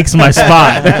in and takes my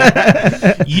spot.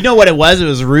 You know what it was? It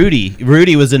was Rudy.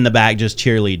 Rudy was in the back just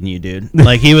cheerleading you, dude.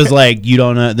 Like he was like, "You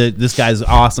don't know this guy's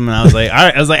awesome," and I was like, "All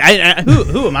right." I was like,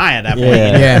 "Who am I at that point?" Yeah.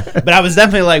 You know? Yeah. But I was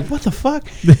definitely like, "What the fuck?"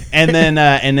 And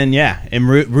then yeah, and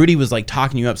Rudy was like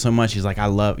talking you up so much. He's like, I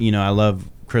love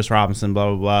Chris Robinson, blah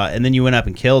blah blah. And then you went up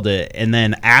and killed it. And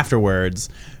then afterwards,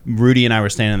 Rudy and I were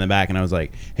standing in the back, and I was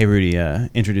like, "Hey, Rudy,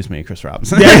 introduce me to Chris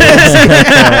Robinson."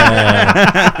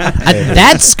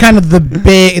 That's kind of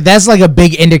that's like a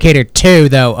big indicator too,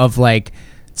 though, of like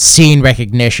scene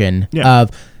recognition. Yeah.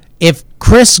 Of if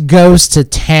Chris goes to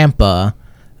Tampa,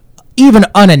 even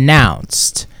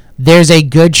unannounced, there's a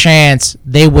good chance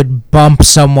they would bump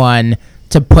someone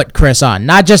to put Chris on.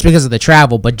 Not just because of the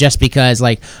travel, but just because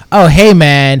like, "Oh, hey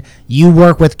man, you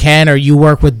work with Ken or you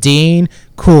work with Dean.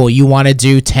 Cool, you want to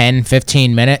do 10,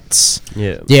 15 minutes?"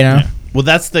 Yeah. You know? Well,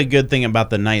 that's the good thing about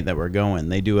the night that we're going.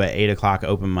 They do a 8:00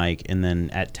 open mic, and then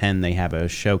at 10 they have a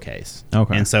showcase.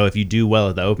 Okay. And so if you do well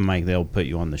at the open mic, they'll put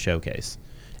you on the showcase.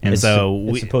 And It's so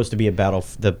it's supposed to be a battle,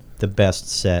 the best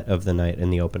set of the night in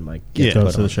the open mic. Yeah. gets Goes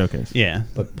put to the on. showcase. yeah.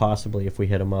 But possibly if we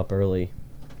hit them up early.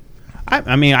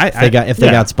 I mean, If they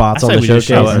got spots on the just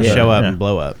showcase, show up yeah. and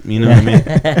blow up. You know what I mean?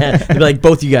 They'd be like,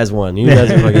 both you guys won. You guys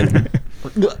are fucking.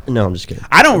 No, I'm just kidding.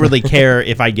 I don't really care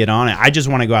if I get on it. I just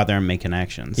want to go out there and make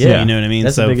connections. Yeah. You know what I mean?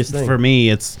 That's the so biggest thing. for me,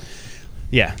 it's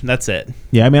that's it.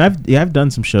 Yeah, I mean, I've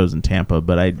done some shows in Tampa,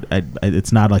 but I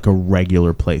it's not like a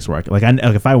regular place where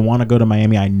if I want to go to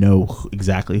Miami, I know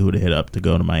exactly who to hit up to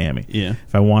go to Miami. Yeah.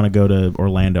 If I want to go to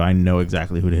Orlando, I know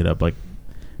exactly who to hit up, like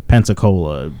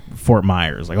Pensacola, Fort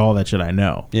Myers, like all that shit I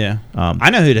know. Yeah. I I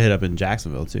know who to hit up in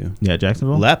Jacksonville too. yeah,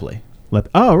 Jacksonville. Lepley.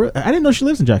 I didn't know she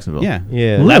lives in Jacksonville. Yeah.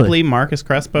 Yeah. Lepley, Marcus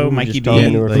Crespo, We were Mikey just B.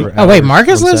 talking to her like- for Oh, wait, hours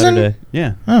Marcus on lives in? Saturday.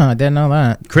 yeah. Oh, I didn't know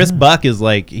that. Chris Buck is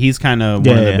like, he's kind of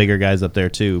one of the yeah. bigger guys up there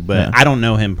too, but Yeah. I don't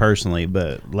know him personally.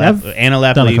 But I've Anna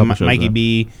done a couple Lepley, shows Mikey with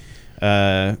B,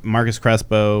 Marcus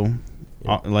Crespo,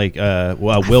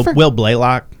 Will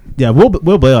Blaylock. Yeah, Will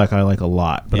Blaylock I like a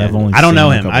lot, but Yeah. I've only I don't seen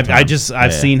know a him. couple I've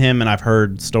times. seen him and I've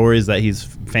heard stories that he's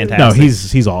fantastic. No,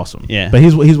 he's awesome. Yeah. But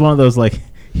he's one of those, like,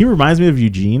 he reminds me of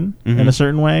Eugene in Mhm. a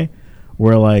certain way,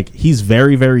 where like he's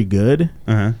very, very good,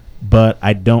 Uh-huh. but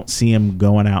I don't see him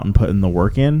going out and putting the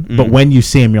work in. But Mhm. when you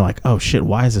see him, you're like, oh shit,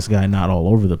 why is this guy not all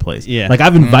over the place? Yeah. Like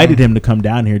I've invited him to come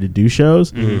down here to do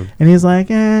shows, Mhm. and he's like,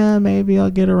 maybe I'll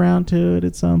get around to it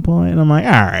at some point. And I'm like,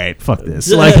 all right, fuck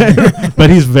this. Like, but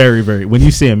he's very, very. When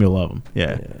you see him, you'll love him.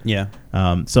 Yeah. Yeah.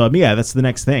 So yeah, that's the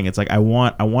next thing. It's like I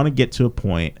want to get to a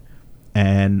point,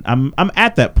 and I'm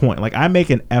at that point. Like I make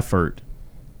an effort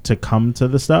to come to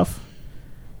the stuff,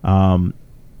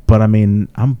 but I mean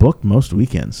I'm booked most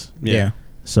weekends. Yeah.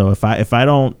 So if I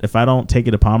don't take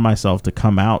it upon myself to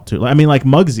come out to, I mean, like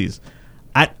Muggsy's,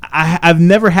 I've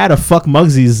never had a fuck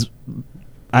Muggsy's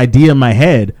idea in my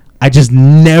head. I just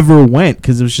never went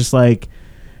because it was just like,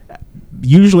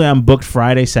 usually I'm booked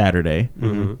Friday, Saturday,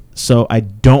 so I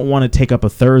don't want to take up a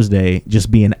Thursday just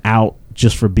being out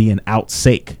just for being out's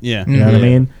sake. Yeah. You know what I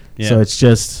mean? Yeah. So it's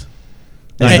just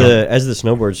As the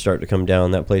snowboards start to come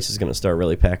down, that place is going to start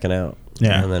really packing out.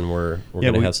 Yeah. And then we're Yeah,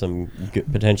 going to we- have some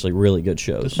potentially really good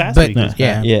shows. Past But week was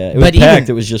yeah, bad. Yeah, it was But packed. even-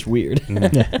 It was just weird.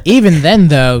 Even then,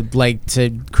 though, like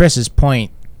to Chris's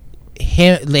point,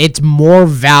 it's more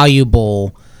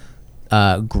valuable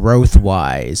growth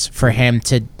wise for him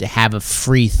to have a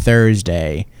free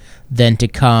Thursday than to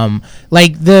come.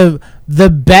 Like the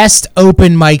best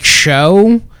open mic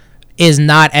show is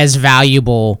not as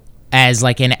valuable as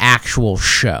like an actual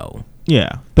show.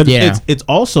 yeah. But Yeah. it's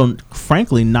also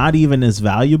frankly not even as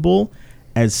valuable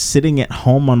as sitting at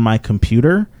home on my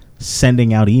computer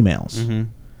sending out emails.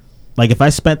 Like if I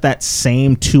spent that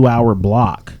same 2-hour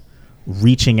block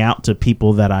reaching out to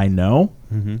people that I know,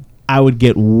 I would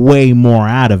get way more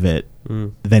out of it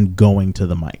than going to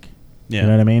the mic. Yeah. You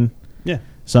know what I mean? Yeah.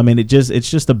 So I mean, it's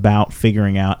just about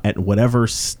figuring out at whatever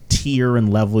tier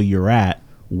and level you're at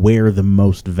where the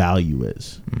most value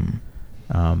is.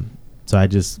 So I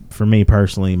just, for me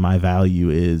personally, my value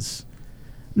is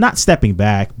not stepping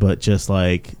back, but just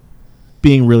like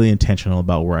being really intentional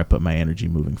about where I put my energy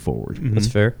moving forward. That's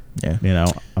fair. Yeah. You know,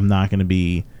 I'm not going to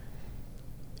be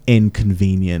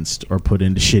inconvenienced or put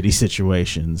into shitty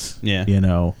situations. Yeah. You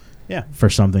know, Yeah. for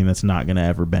something that's not going to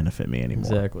ever benefit me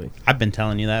anymore. Exactly. I've been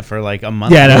telling you that for like a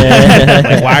month. Yeah, now. no.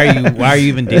 Like, why are you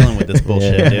even dealing with this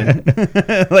bullshit,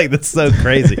 dude? Like, that's so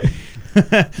crazy.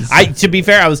 To be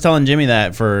fair, I was telling Jimmy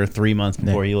that for 3 months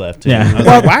before he left. Too. Yeah. I was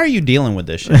like, why are you dealing with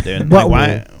this shit, dude? Well,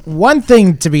 Like, why? one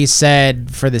thing to be said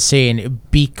for the scene,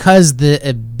 because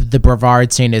the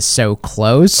Brevard scene is so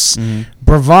close,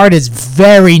 Brevard is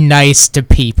very nice to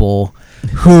people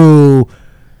who,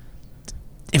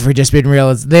 if we're just being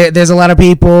real, there's a lot of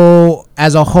people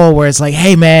as a whole where it's like,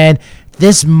 hey man,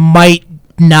 this might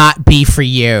not be for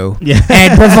you. Yeah.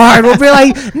 And Brevard will be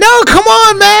like, no, come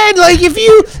on, man. Like if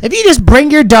you just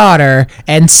bring your daughter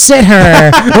and sit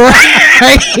her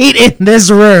right in this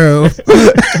room.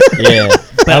 Yeah.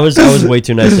 I was way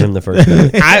too nice to him the first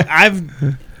time.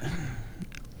 I've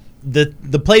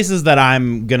the places that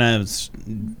I'm gonna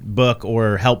book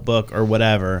or help book or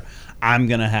whatever, I'm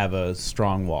gonna have a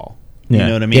strong wall. You Yeah.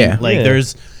 know what I mean? Yeah. Like Yeah.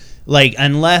 there's like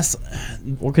unless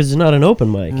Well, because it's not an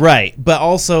open mic. right, but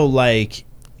also like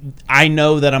I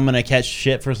know that I'm gonna catch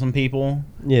shit for some people.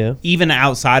 Yeah. Even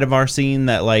outside of our scene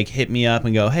that like hit me up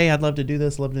and go, hey, I'd love to do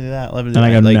this, love to do that, love to do And I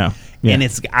that. gotta Like, know. Yeah. And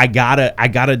it's I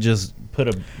gotta just put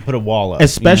a wall up.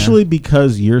 Especially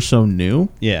because you're so new.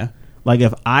 Yeah. Like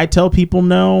if I tell people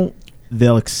no,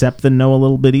 they'll accept the no a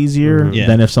little bit easier Yeah.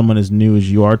 than if someone as new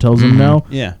as you are tells them no.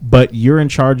 Yeah. But you're in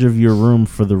charge of your room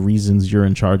for the reasons you're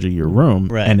in charge of your room,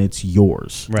 Right. and it's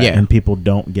yours. Right. Yeah. And people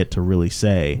don't get to really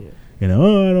say, you know,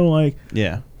 oh, I don't like.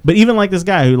 Yeah. But even like this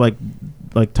guy who like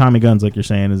Tommy Guns, like you're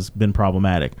saying, has been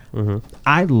problematic.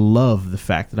 I love the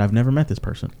fact that I've never met this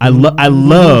person. I love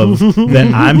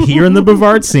that I'm here in the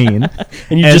Brevard scene,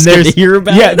 And you just get to there's- hear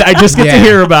about yeah, it? I just get Yeah. to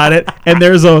hear about it, and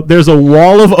there's a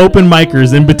wall of open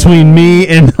micers in between me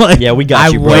and like Yeah, we got I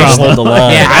you, bro. wish- Hold the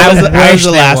line. Yeah, I was wish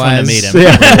the there last one to was. meet him.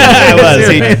 Yeah. I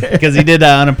was because he did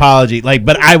an apology. Like,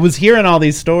 but I was hearing all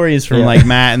these stories from Yeah. like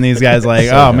Matt and these guys. Like,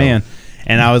 So oh dumb. man,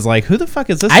 And I was like, who the fuck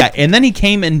is this guy? And then he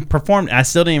came and performed. I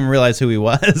still didn't even realize who he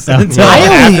was until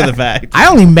after the fact. I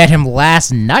only met him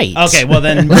last night. Okay, well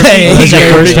then. That's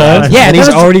your first time? Yeah, and he's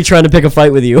already trying to pick a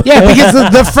fight with you. Yeah, because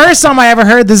the first time I ever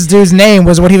heard this dude's name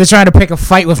was when he was trying to pick a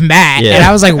fight with Matt. Yeah. And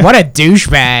I was like, what a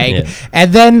douchebag. Yeah.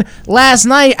 And then last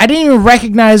night, I didn't even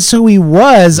recognize who he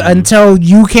was until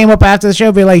you came up after the show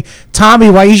and be like, Tommy,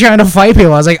 why are you trying to fight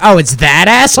people? I was like, oh, it's that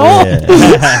asshole?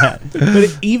 Yeah.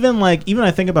 But even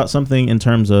I think about something in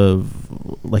terms of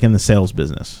like in the sales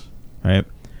business, right?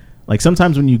 Like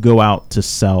sometimes when you go out to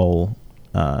sell,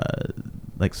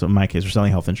 like so in my case, we're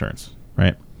selling health insurance,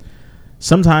 right?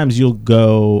 Sometimes I'll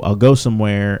go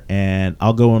somewhere and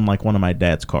I'll go in like one of my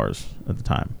dad's cars at the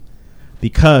time,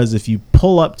 because if you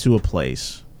pull up to a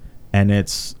place and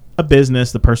it's a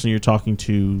business, the person you're talking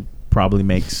to probably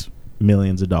makes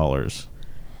millions of dollars,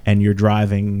 and you're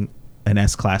driving an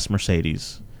S-Class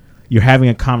Mercedes, you're having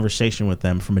a conversation with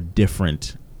them from a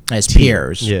different As tier.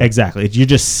 peers. Yeah. Exactly. You're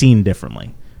just seen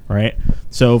differently, right?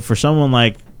 So for someone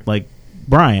like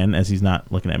Brian, as he's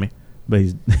not looking at me, but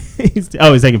he's he's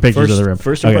taking pictures of the room.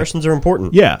 First Okay. impressions are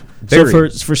important. Yeah. Very.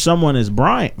 So for someone as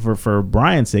Brian, for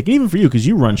Brian's sake, and even for you, because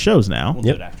you run shows now, We'll do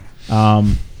it after.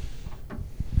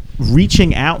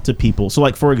 reaching out to people. So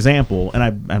like, for example, and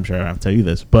I'm sure I don't have to tell you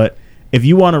this, but if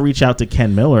you want to reach out to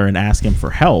Ken Miller and ask him for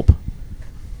help,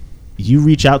 you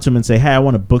reach out to him and say, hey, I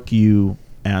want to book you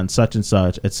on such and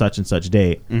such at such and such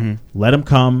date. Mm-hmm. Let him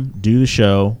come, do the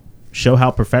show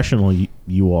how professional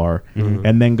you are,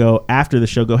 and then go after the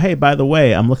show, go, hey, by the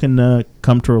way, I'm looking to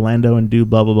come to Orlando and do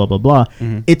blah, blah, blah, blah, blah.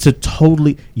 It's a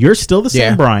totally, you're still the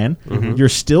same Brian. You're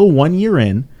still 1 year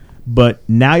in, but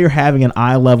now you're having an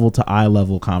eye level to eye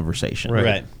level conversation.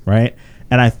 Right.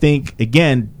 And I think,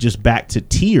 again, just back to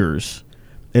tiers,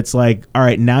 it's like, all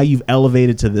right, now you've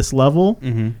elevated to this level,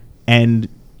 and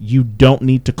you don't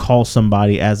need to call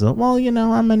somebody as a, well,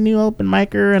 I'm a new open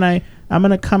micer, and I'm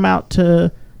going to come out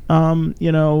to,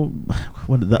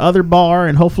 the other bar,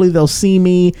 and hopefully they'll see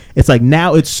me. It's like,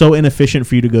 now it's so inefficient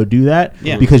for you to go do that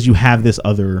because you have this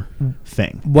other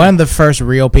thing. One of the first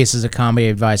real pieces of comedy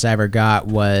advice I ever got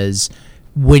was,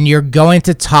 when you're going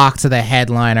to talk to the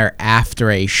headliner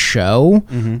after a show,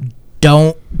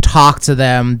 don't talk to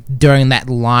them during that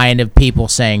line of people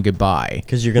saying goodbye.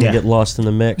 Because you're going to get lost in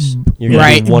the mix. You're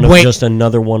Right. going to be just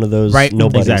another one of those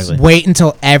nobodies. Exactly. Wait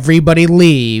until everybody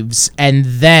leaves and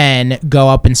then go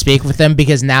up and speak with them,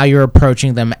 because now you're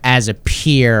approaching them as a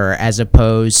peer as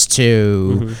opposed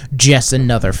to just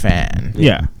another fan.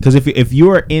 Yeah, because if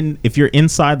you're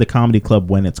inside the comedy club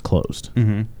when it's closed,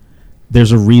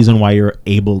 there's a reason why you're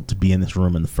able to be in this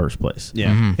room in the first place.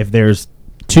 Yeah. If there's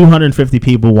 250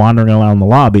 people wandering around the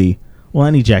lobby, well,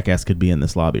 any jackass could be in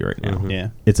this lobby right now. Yeah.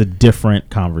 It's a different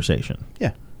conversation.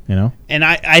 Yeah. And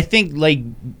I think like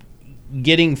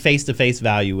getting face-to-face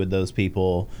value with those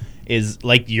people is,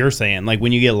 like you're saying, like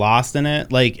when you get lost in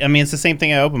it, like, I mean, it's the same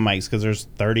thing at open mics, because there's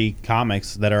 30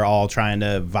 comics that are all trying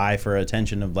to vie for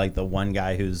attention of like the one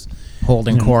guy who's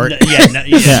Holding court.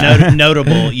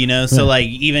 notable, so like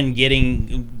even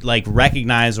getting like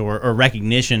recognized or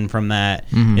recognition from that,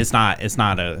 it's not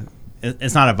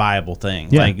a viable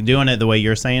thing. Yeah. Like doing it the way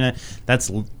you're saying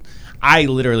it,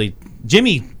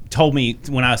 Jimmy told me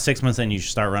when I was 6 months in, you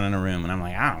should start running a room, and I'm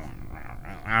like, I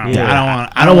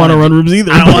don't want to run rooms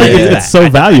either. I don't want to do that. It's so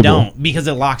valuable. I don't, because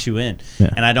it locks you in,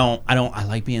 and I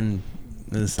like being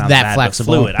that That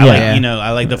flexible. fluid.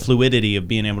 I like the fluidity of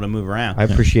being able to move around. I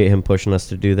appreciate him pushing us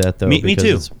to do that, though. Me because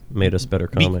too. It's made us better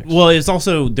comics. Well, it's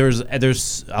also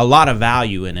there's a lot of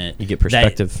value in it. You get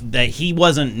perspective. That he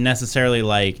wasn't necessarily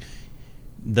like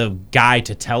the guy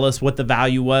to tell us what the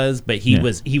value was, but he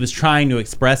was trying to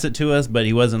express it to us, but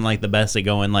he wasn't like the best at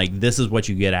going like, this is what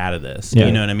you get out of this.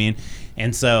 You know what I mean?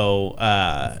 And so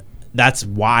that's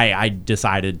why I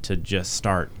decided to just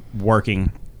start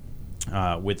working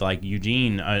with like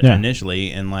Eugene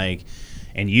initially,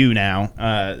 and you now,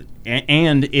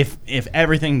 and if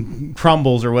everything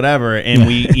crumbles or whatever, and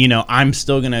we, I'm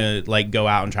still gonna like go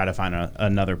out and try to find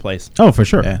another place. Oh, for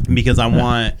sure. Because I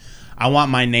want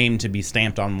my name to be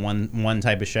stamped on one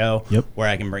type of show where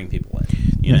I can bring people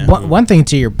in. One thing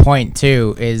to your point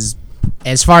too is,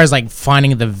 as far as like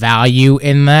finding the value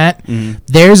in that,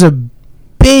 there's a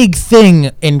big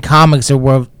thing in comics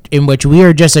in which we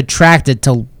are just attracted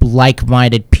to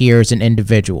like-minded peers and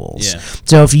individuals. Yeah.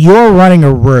 So if you're running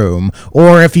a room,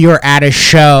 or if you're at a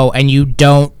show and you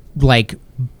don't like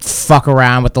fuck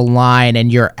around with the line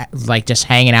and you're like just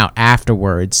hanging out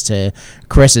afterwards, to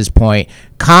Chris's point,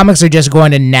 comics are just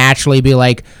going to naturally be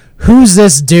like, who's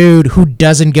this dude who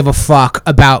doesn't give a fuck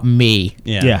about me?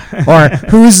 Yeah. Or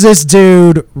who's this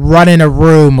dude running a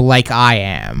room like I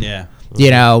am? Yeah.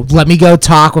 let me go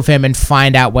talk with him and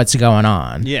find out what's going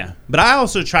on. Yeah, but I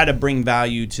also try to bring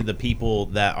value to the people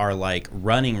that are like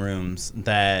running rooms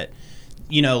that,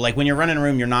 like when you're running a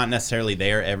room, you're not necessarily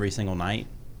there every single night.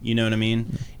 You know what I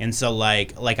mean? And so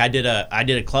like I did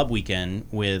a club weekend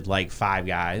with like 5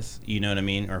 guys, you know what I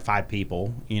mean? Or 5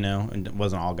 people, and it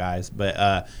wasn't all guys.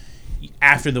 But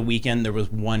after the weekend, there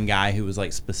was one guy who was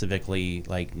like specifically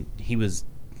like he was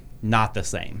not the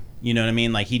same. You know what I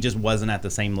mean? Like he just wasn't at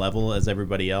the same level as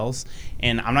everybody else.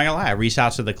 And I'm not gonna lie, I reached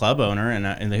out to the club owner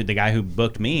and the guy who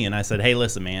booked me, and I said, hey,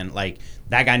 listen, man, like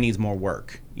that guy needs more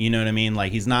work. You know what I mean?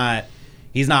 Like he's not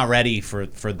ready for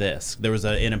this. There was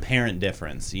an apparent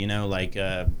difference, like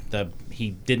he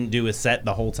didn't do his set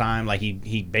the whole time. Like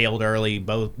he bailed early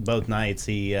both nights.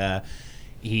 He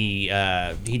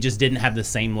just didn't have the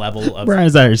same level of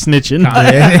Brian's out here snitching.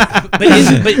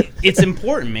 but it's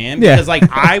important, man, because like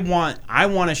I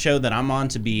want to show that I'm on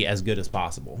to be as good as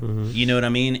possible. Mm-hmm. You know what I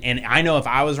mean? And I know if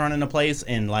I was running a place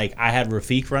and like I had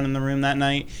Rafiq running the room that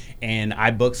night and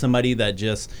I booked somebody that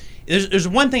just there's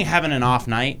one thing having an off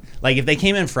night. Like if they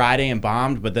came in Friday and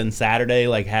bombed, but then Saturday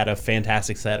like had a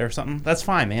fantastic set or something, that's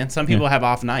fine, man. Some people have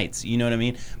off nights, you know what I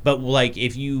mean? But like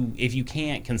if you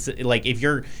can't consider, like if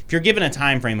you're given a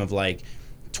time frame of like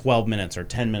 12 minutes or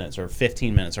 10 minutes or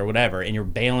 15 minutes or whatever, and you're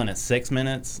bailing at 6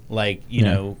 minutes, like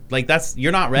like that's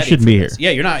you're not ready. You shouldn't for be this. here.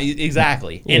 Yeah, you're not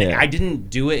exactly. And I didn't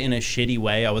do it in a shitty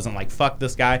way. I wasn't like fuck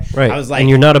this guy. Right. I was like, and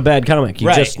you're not a bad comic.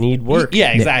 You just need work.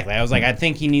 Yeah, exactly. I was like, I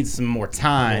think he needs some more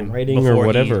time writing before or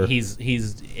whatever. He's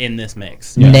in this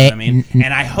mix. You know what I mean?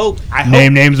 And I hope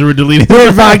names were deleted.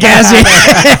 Podcasting.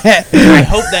 I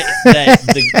hope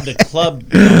that the club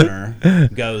owner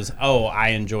goes, oh,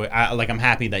 I'm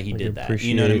happy that he did that.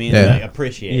 You know what I mean? Yeah. Like,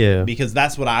 appreciate it, because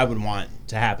that's what I would want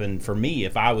to happen for me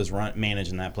if I was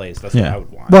managing that place. That's what I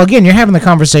would want. Well, again, you're having the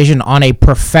conversation on a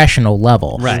professional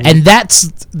level, right? And that's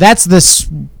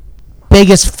the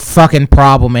biggest fucking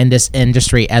problem in this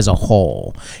industry as a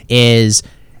whole is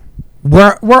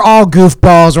we're all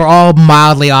goofballs, we're all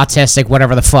mildly autistic,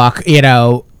 whatever the fuck,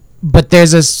 but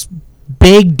there's this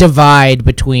big divide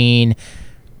between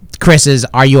Chris's,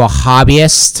 are you a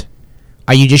hobbyist?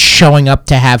 Are you just showing up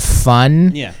to have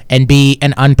fun and be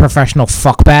an unprofessional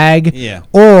fuckbag? Yeah.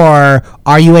 Or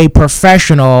are you a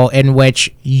professional in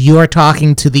which you're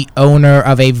talking to the owner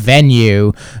of a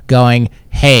venue going,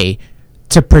 hey,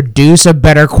 to produce a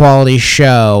better quality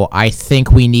show, I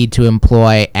think we need to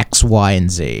employ X, Y,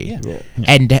 and Z. Yeah.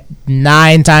 And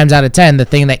 9 times out of 10, the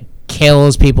thing that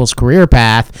kills people's career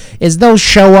path is they'll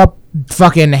show up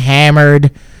fucking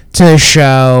hammered to the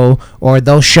show, or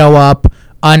they'll show up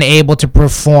unable to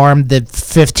perform the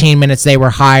 15 minutes they were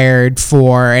hired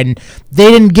for, and they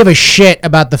didn't give a shit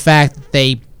about the fact that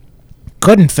they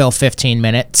couldn't fill 15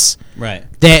 minutes. Right.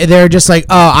 They're just like,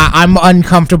 oh, I'm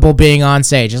uncomfortable being on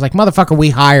stage. It's like, motherfucker,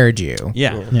 we hired you.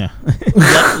 Yeah.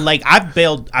 Like I've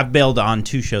bailed on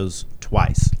 2 shows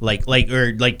twice. Like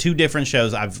 2 different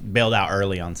shows I've bailed out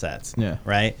early on sets. Yeah.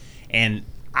 Right. And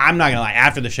I'm not gonna lie,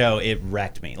 after the show it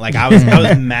wrecked me. Like I was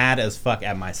mad as fuck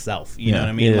at myself. You know what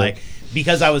I mean? Like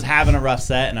because I was having a rough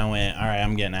set and I went, all right,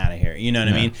 I'm getting out of here. You know what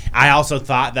I mean? I also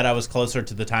thought that I was closer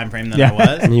to the time frame than I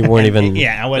was. And you weren't even.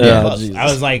 Yeah, I wasn't even close. Jesus.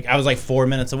 I was like 4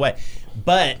 minutes away.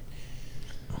 But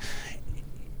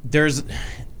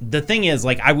the thing is,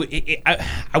 like I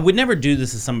would never do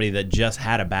this to somebody that just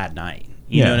had a bad night.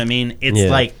 You know what I mean?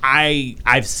 It's like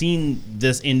I've seen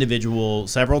this individual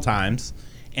several times,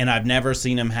 and I've never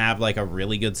seen him have like a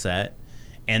really good set.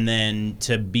 And then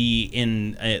to be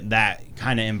in that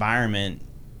kind of environment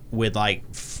with like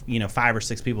 5 or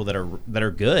 6 people that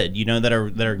are good, that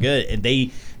are good,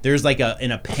 and there's like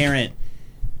an apparent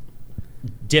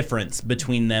difference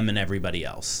between them and everybody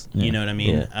else. You know what I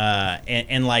mean?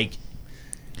 And like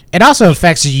it also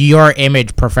affects your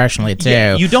image professionally too.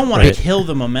 Yeah, you don't want to kill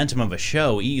the momentum of a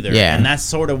show either. Yeah. And that's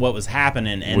sort of what was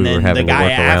happening. And then the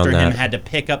guy after him had to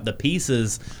pick up the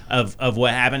pieces of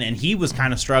what happened, and he was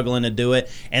kind of struggling to do it.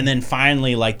 And then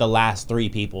finally, like the last 3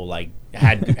 people like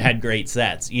had great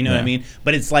sets. You know what I mean?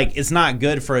 But it's like it's not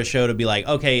good for a show to be like,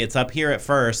 okay, it's up here at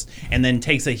first and then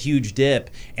takes a huge dip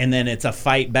and then it's a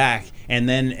fight back and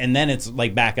then it's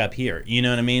like back up here. You know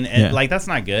what I mean? And like that's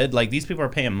not good. Like these people are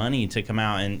paying money to come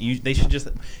out, and they should just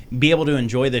be able to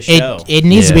enjoy the show. It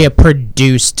needs to be a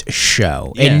produced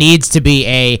show. Yeah. It needs to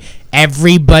be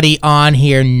everybody on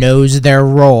here knows their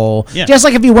role. Yeah. Just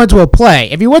like if you went to a play.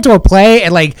 If you went to a play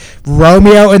and like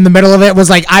Romeo in the middle of it was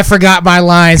like, I forgot my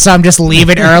line, so I'm just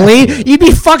leaving early, you'd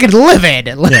be fucking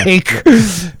livid. Like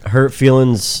hurt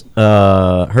feelings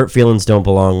don't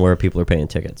belong where people are paying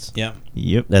tickets. Yeah.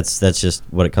 Yep. That's just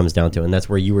what it comes down to, and that's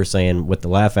where you were saying with the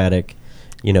Laugh Attic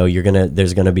you know,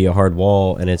 there's gonna be a hard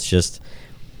wall, and it's just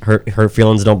her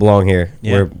feelings don't belong here.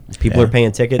 Yeah. Where people are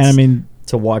paying tickets, And I mean,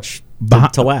 to watch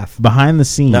to laugh, behind the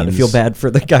scenes, not to feel bad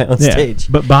for the guy on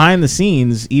stage. But behind the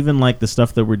scenes, even like the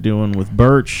stuff that we're doing with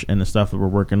Birch and the stuff that we're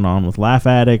working on with Laugh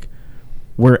Addict,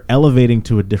 we're elevating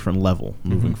to a different level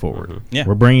moving forward. Yeah.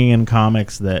 We're bringing in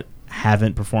comics that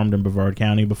haven't performed in Brevard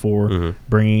County before,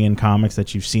 bringing in comics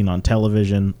that you've seen on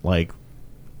television. Like,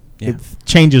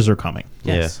 changes are coming.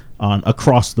 Yes. On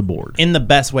across the board in the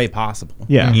best way possible.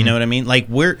 Yeah. You know what I mean? Like,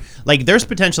 there's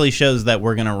potentially shows that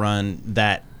we're gonna run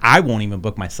that I won't even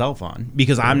book myself on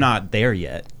because I'm not there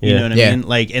yet. You know what I mean?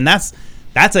 Like, and that's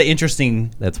an interesting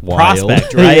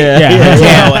prospect, right?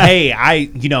 So, hey,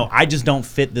 I just don't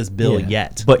fit this bill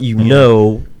yet. But you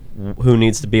know who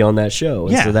needs to be on that show.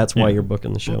 And so that's why you're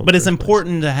booking the show. But it's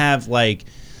important to have like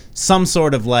some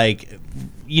sort of like,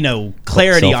 you know,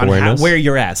 clarity on where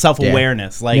you're at,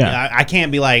 self-awareness. Like, I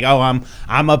can't be like, oh,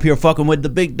 I'm up here fucking with the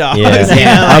big dogs. You know?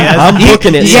 I'm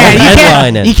booking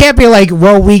it. You can't be like,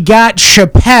 well, we got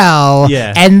Chappelle,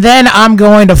 and then I'm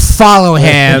going to follow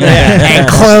him and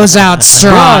close out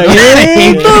strong.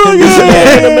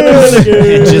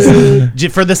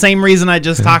 Just for the same reason I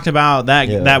just talked about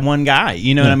that one guy.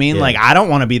 You know what I mean? Like, I don't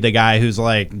want to be the guy who's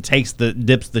like dips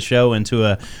the show into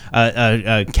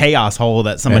a chaos hole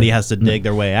that somebody has to dig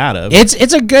their way out of.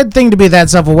 It's a good thing to be that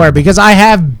self-aware because I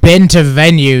have been to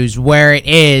venues where it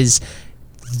is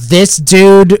this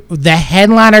dude, the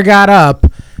headliner got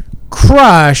up,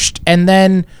 crushed, and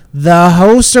then the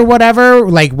host or whatever,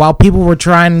 like while people were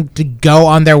trying to go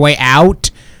on their way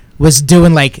out, was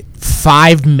doing like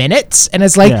 5 minutes, and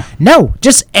it's like, no,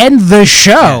 just end the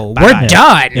show. We're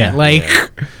done. Like.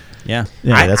 Yeah,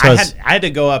 that's I had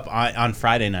to go up on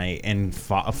Friday night and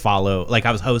follow. Like,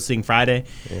 I was hosting Friday,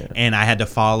 and I had to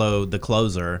follow the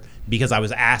closer because I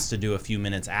was asked to do a few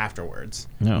minutes afterwards.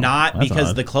 Not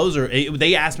because the closer.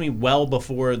 They asked me well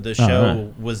before the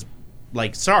show was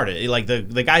like started. Like the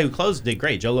guy who closed did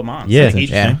great, Joe Lamont. He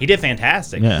did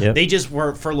fantastic. They just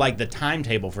were for like the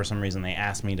timetable for some reason. They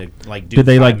asked me to like do. Did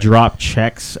they like drop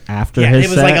checks after his? It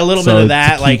was like a little bit of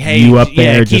that. Like, hey, you up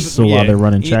there just so while they're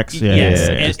running checks.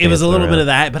 It was a little bit of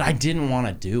that, but I didn't want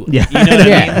to do it. Yeah. You know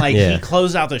what I mean? Like, he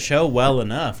closed out the show well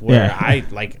enough where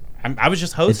I was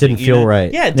just hosting. It didn't feel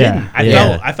right. Yeah, it didn't.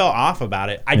 I felt off about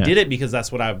it. I did it because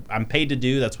that's what I'm paid to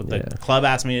do. That's what the club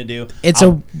asked me to do. It's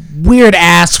a weird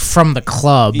ask from the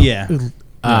club. Yeah.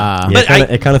 But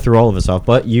it kind of threw all of us off.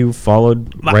 But you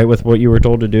followed right with what you were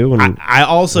told to do, and I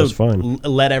also fine.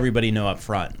 Let everybody know up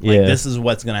front. Like, this is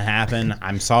what's going to happen.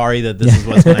 I'm sorry that this is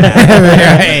what's going to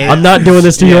happen. I'm not doing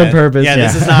this to you on purpose. Yeah,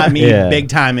 this is not me big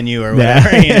timing you or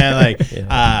whatever. You know, like,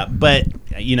 but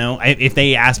you know, if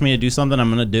they ask me to do something, I'm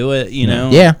going to do it. You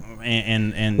know. Yeah.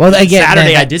 And well, again,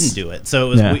 Saturday I didn't do it,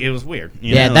 so it was weird.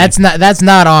 You know? That's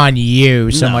not on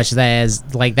you so much as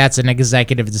like that's an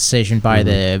executive decision by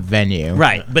the venue,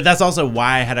 right? But that's also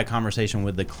why I had a conversation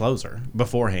with the closer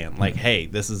beforehand, like, hey,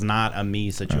 this is not a me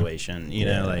situation, you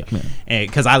know, like,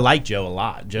 because I like Joe a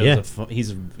lot. Joe's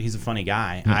he's a funny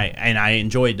guy. I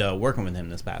enjoyed working with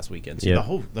him this past weekend.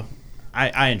 So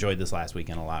I enjoyed this last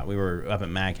weekend a lot. We were up at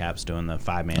Madcaps doing the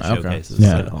 5-man showcases.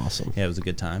 Yeah, so, awesome. Yeah, it was a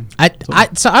good time.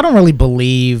 So I don't really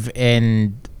believe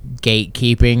in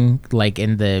gatekeeping, like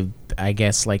in the, I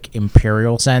guess, like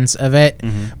imperial sense of it.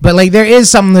 But like there is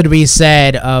something to be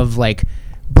said of like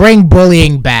bring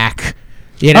bullying back.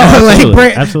 You know,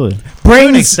 absolutely. To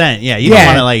an extent, you don't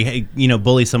want to like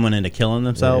bully someone into killing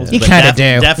themselves. You kind of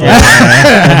do.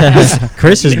 Definitely.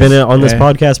 Chris has been on this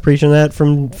podcast preaching that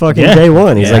from fucking day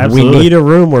one. He's like, absolutely. we need a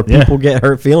room where people get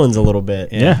hurt feelings a little bit.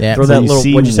 Throw that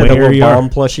little, what you said, that little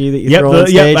bomb plushie that you throw on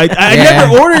stage. I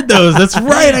never ordered those. That's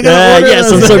right. I got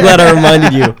yes, I'm so glad I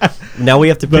reminded you. Now we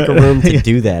have to pick a room to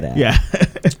do that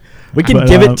at. We can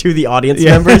give it to the audience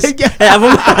members. Have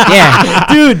them.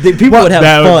 Dude, people would have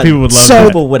fun. People would love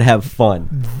People would have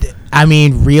fun. I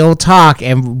mean, real talk,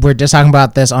 and we're just talking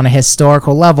about this on a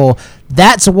historical level.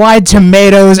 That's why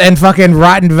tomatoes and fucking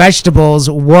rotten vegetables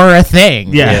were a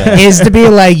thing. Is to be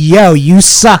like, yo, you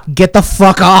suck. Get the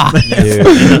fuck off.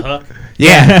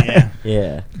 Yeah.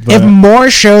 If more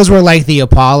shows were like the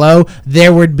Apollo,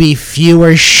 there would be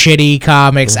fewer shitty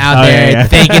comics out there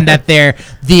thinking that they're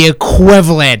the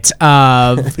equivalent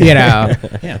of, you know.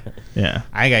 Yeah.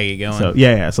 I gotta get going. So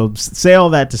So say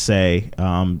all that to say,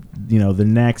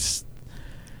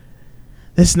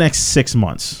 this next 6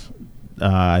 months,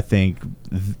 I think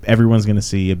everyone's going to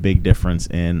see a big difference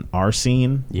in our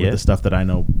scene with the stuff that I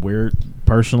know we're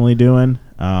personally doing,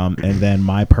 and then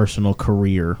my personal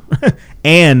career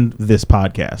and this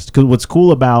podcast. Because what's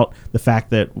cool about the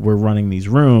fact that we're running these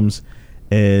rooms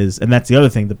is, and that's the other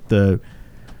thing,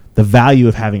 the value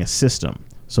of having a system.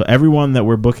 So everyone that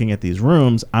we're booking at these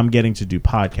rooms, I'm getting to do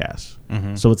podcasts.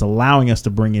 So it's allowing us to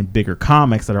bring in bigger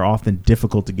comics that are often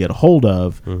difficult to get a hold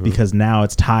of because now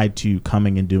it's tied to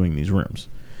coming and doing these rooms.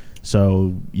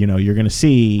 So, you know, you're going to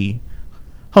see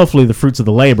hopefully the fruits of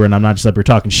the labor, and I'm not just up here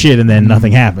talking shit and then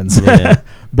nothing happens.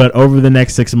 But over the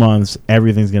next 6 months,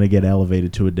 everything's going to get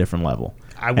elevated to a different level.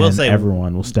 I will say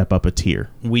everyone will step up a tier.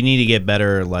 We need to get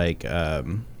better, like,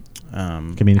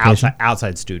 communication,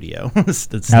 outside studio.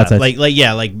 Outside.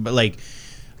 like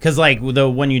because like the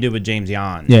one you did with James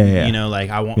Yan, you know,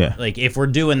 like I want, like if we're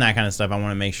doing that kind of stuff, I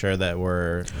want to make sure that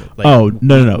we're like,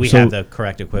 we so have the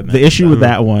correct equipment. The issue with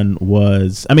that one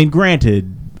was, I mean,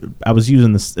 granted, I was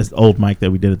using this old mic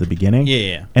that we did at the beginning,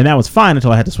 and that was fine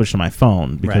until I had to switch to my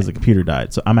phone because the computer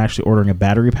died. So I'm actually ordering a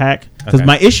battery pack because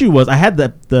my issue was I had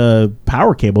the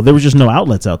power cable, there was just no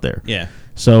outlets out there.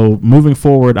 So moving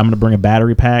forward, I'm going to bring a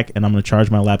battery pack and I'm going to charge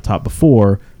my laptop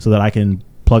before so that I can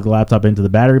plug the laptop into the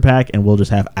battery pack and we'll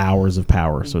just have hours of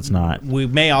power. So it's not. We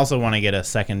may also want to get a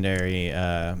secondary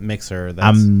mixer.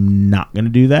 I'm not going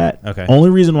to do that. Okay. Only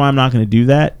reason why I'm not going to do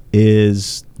that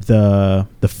is the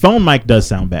phone mic does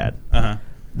sound bad.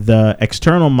 The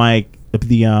external mic,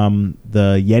 the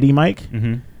Yeti mic,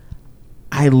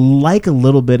 I like a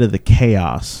little bit of the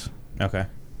chaos.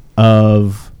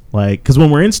 Of like, because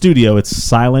when we're in studio, it's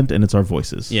silent and it's our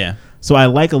voices. So I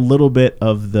like a little bit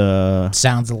of the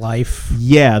sounds of life.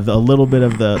 A little bit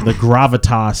of the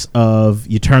gravitas of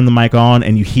you turn the mic on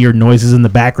and you hear noises in the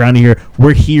background. You hear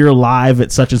we're here live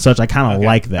at such and such. I kind of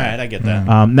like that. All right, I get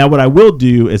that. Now what I will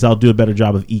do is I'll do a better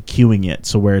job of EQing it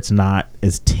so where it's not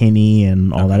as tinny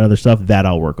and all that other stuff. That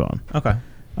I'll work on.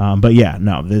 But yeah,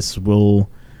 no,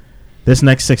 this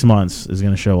next 6 months is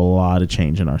going to show a lot of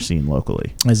change in our scene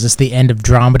locally. Is this the end of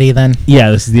Dramedy then? Yeah,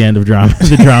 this is the end of the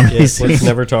Dramedy scene. Let's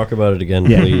never talk about it again,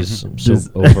 please. I'm so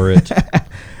over it.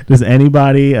 Does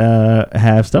anybody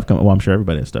have stuff coming? Well, I'm sure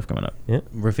everybody has stuff coming up.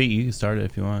 Rafiq, you can start it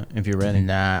if you want, if you're ready.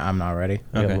 Nah, I'm not ready.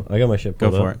 Okay. I got my shit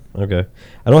pulled Go for up. it. Okay.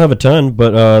 I don't have a ton,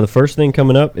 but the first thing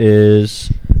coming up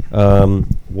is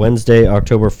Wednesday,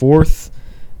 October 4th.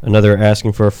 Another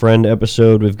Asking for a Friend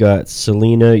episode. We've got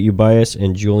Selena Ubias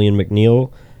and Julian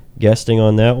McNeil guesting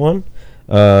on that one.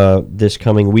 This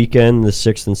coming weekend, the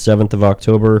 6th and 7th of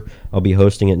October, I'll be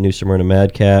hosting at New Smyrna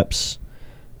Madcaps.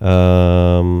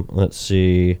 Let's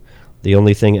see. The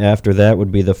only thing after that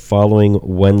would be the following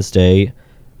Wednesday,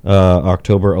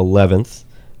 October 11th.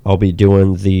 I'll be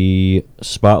doing the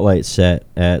Spotlight set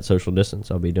at Social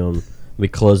Distance. I'll be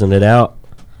closing it out.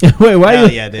 Wait, why?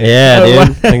 Hell yeah, dude. Yeah,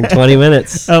 dude. Like 20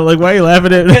 minutes. Like, why are you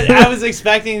laughing at me? I was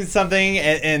expecting something,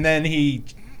 and then he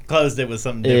closed it with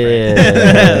something different.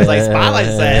 Yeah. It was like Spotlight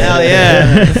set. Hell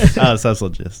yeah. Social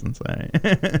distance. All right.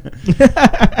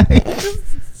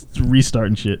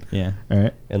 Restarting shit. Yeah. All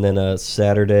right. And then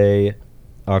Saturday,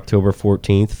 October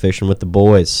 14th, Fishing with the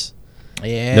Boys.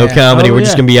 Yeah. No comedy. Oh, We're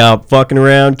just going to be out fucking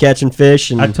around, catching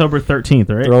fish, and October 13th,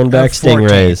 right? throwing back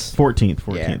stingrays.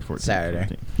 14th. Saturday.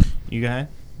 14th. You go ahead.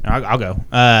 I'll go.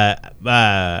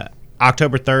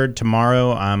 October 3rd,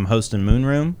 tomorrow, I'm hosting Moon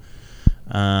Room.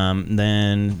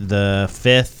 Then the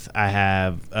 5th, I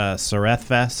have Sareth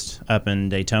Fest up in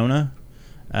Daytona.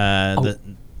 I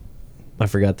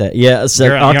forgot that. Yeah, so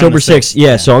You're on October the 6th.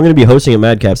 Yeah, so I'm going to be hosting at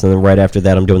Madcaps, and then right after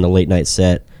that, I'm doing the late night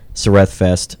set, Sareth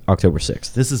Fest, October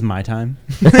 6th. This is my time.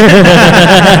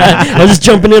 I was just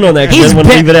jumping in on that because I didn't want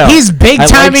to leave it out. He's big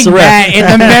timing that in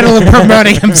the middle of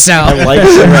promoting himself. I like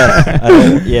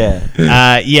Sareth.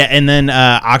 Yeah, and then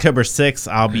October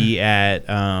 6th, I'll be at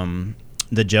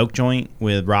the Joke Joint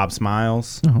with Rob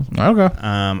Smiles. Okay.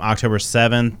 October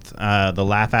 7th, the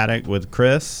Laugh Addict with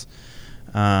Chris.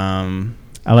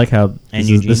 I like how And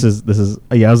this is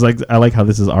I was like, I like how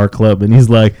this is our club, and he's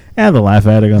like, the Laugh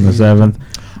Addict on the 7th.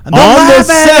 On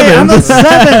the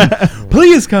 7th.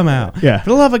 Please come out. Yeah. For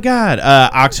the love of God.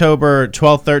 October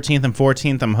 12th, 13th, and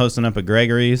 14th, I'm hosting up at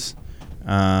Gregory's.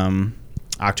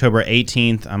 October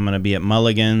 18th, I'm going to be at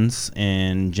Mulligan's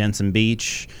in Jensen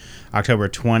Beach. October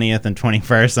 20th and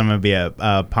 21st, I'm going to be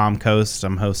at Palm Coast.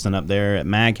 I'm hosting up there at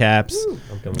Madcaps.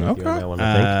 I'm coming with you on that one,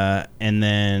 I think. And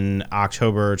then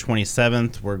October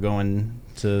 27th, we're going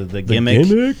to the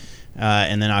Gimmick.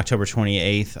 And then October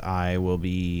 28th, I will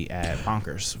be at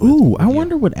Bonkers. Ooh, I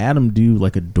wonder would Adam do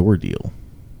like a door deal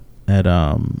at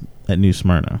New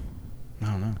Smyrna? I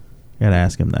don't know. Gotta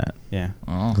ask him that. Yeah.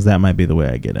 Because that might be the way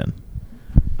I get in.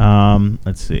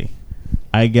 Let's see.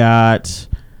 Let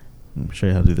me show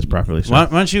you how to do this properly. Why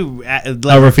don't you let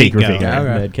Rafiq go? go.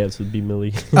 Madcaps would be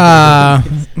Millie.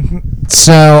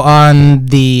 So on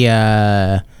the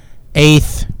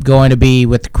 8th, going to be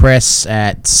with Chris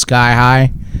at Sky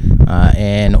High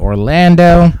in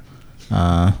Orlando.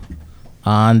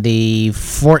 On the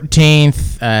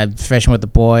 14th, Fishing with the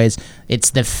Boys. It's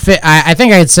the I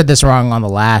think I had said this wrong on the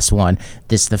last one.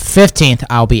 This the 15th.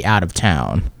 I'll be out of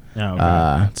town. Oh,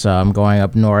 okay. So I'm going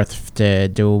up north to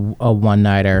do a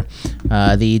one-nighter.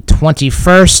 The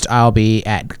 21st, I'll be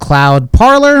at Cloud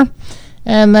Parlor.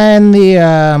 And then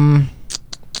the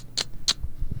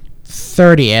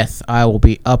 30th, I will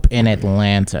be up in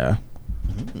Atlanta.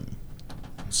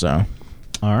 So.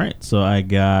 All right. So I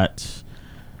got,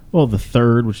 well, the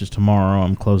 3rd, which is tomorrow.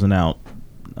 I'm closing out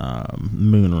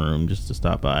Moon Room just to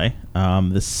stop by.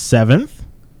 The 7th.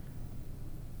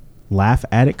 Laugh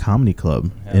At It Comedy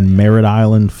Club in Merritt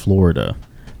Island, Florida.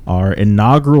 Our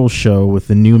inaugural show with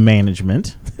the new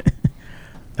management.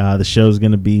 The show is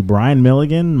going to be Brian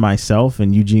Milligan, myself,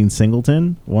 and Eugene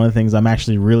Singleton. One of the things I'm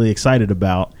actually really excited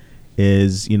about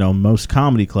is, most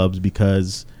comedy clubs,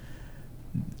 because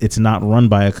it's not run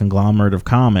by a conglomerate of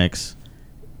comics.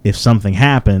 If something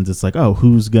happens, it's like, oh,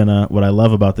 who's gonna... What I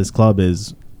love about this club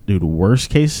is, dude, worst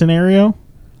case scenario,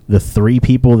 the 3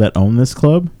 people that own this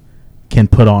club can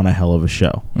put on a hell of a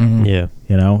show. Mm-hmm. Yeah.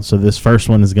 So this first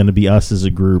one is going to be us as a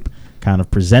group kind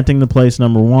of presenting the place,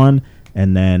 number 1,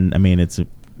 and then, it's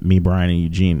me, Brian, and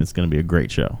Eugene. It's going to be a great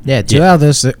show. Yeah, 2 out of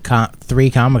those 3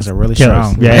 comics are really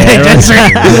Killers. strong. Yeah.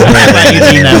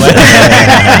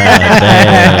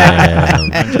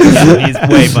 He's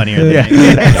way funnier than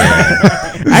me.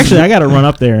 Actually, I got to run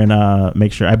up there and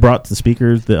make sure. I brought the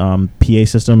speakers, the PA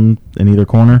system in either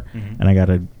corner, and I got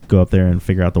to go up there and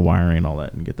figure out the wiring and all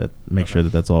that and get that, make sure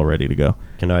that that's all ready to go.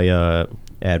 Can I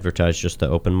advertise just the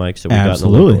open mics that we got in the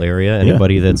Absolutely. local area?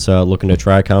 Anybody that's looking to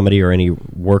try comedy, or any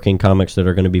working comics that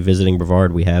are going to be visiting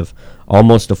Brevard, we have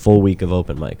almost a full week of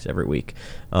open mics every week.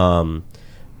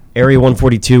 Area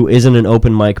 142 isn't an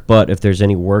open mic, but if there's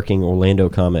any working Orlando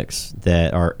comics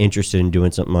that are interested in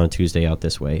doing something on Tuesday out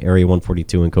this way, Area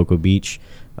 142 in Cocoa Beach,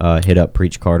 hit up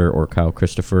Preach Carter or Kyle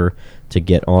Christopher to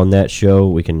get on that show.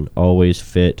 We can always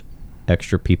fit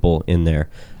extra people in there.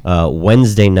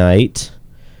 Wednesday night,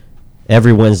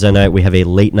 every Wednesday night, we have a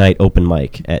late night open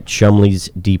mic at Chumley's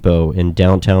Depot in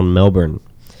downtown Melbourne.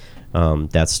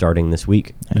 That's starting this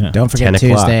week. Yeah. Don't forget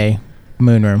 10 o'clock. Tuesday,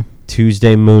 Moon Room.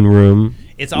 Tuesday, Moon Room.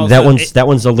 It's also that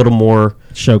one's a little more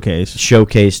Showcase.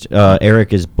 showcased.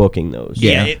 Eric is booking those.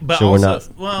 Yeah, but so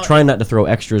also, we're not trying not to throw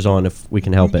extras on if we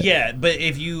can help it. Yeah, but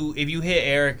if you hit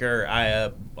Eric or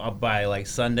I up by like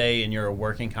Sunday and you're a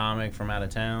working comic from out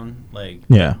of town, like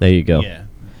Yeah. There you go. yeah,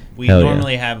 we Hell yeah.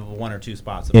 normally have 1 or 2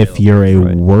 spots available. If you're a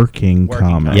Right. working Working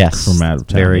comic comic. Yes, from out of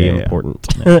town. very Yeah, yeah. important.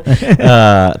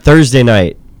 Thursday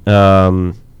night,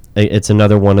 it's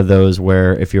another one of those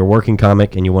where if you're a working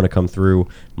comic and you want to come through,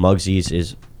 Mugsy's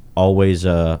is always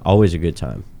a good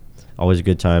time. Always a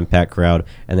good time, packed crowd.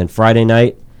 And then Friday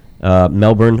night,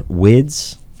 Melbourne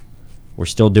Wids. We're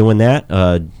still doing that.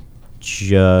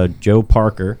 Joe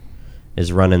Parker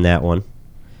is running that one.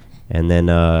 And then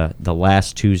the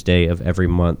last Tuesday of every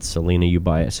month, Selena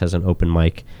Ubias has an open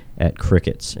mic at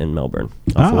Crickets in Melbourne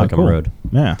off Wickham cool. Road.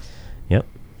 Yeah. Yep.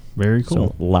 Very cool.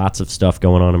 So lots of stuff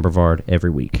going on in Brevard every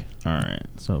week. All right.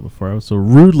 So before I was so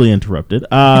rudely interrupted, big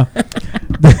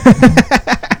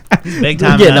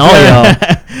time. Getting all y'all.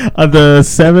 the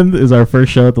 7th is our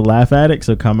first show at the Laugh Attic,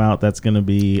 so come out. That's going to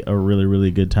be a really, really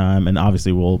good time, and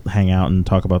obviously we'll hang out and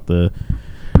talk about the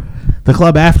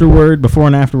club afterward, before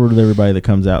and afterward, with everybody that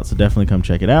comes out. So definitely come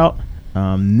check it out.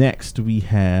 Next we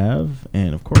have,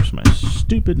 and of course my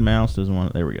stupid mouse doesn't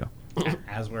want it. There we go.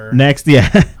 As we're Next, yeah,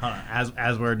 hold on,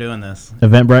 as we're doing this,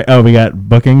 Eventbrite. Oh, we got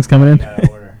bookings coming in. gotta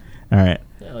order. All right.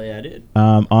 Hell yeah, I did.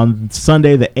 On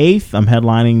Sunday the 8th, I'm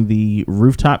headlining the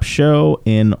Rooftop Show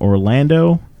in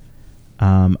Orlando.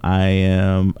 I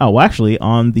am... Oh, well, actually,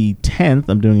 on the 10th,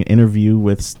 I'm doing an interview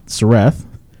with Sareth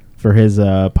for his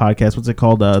podcast. What's it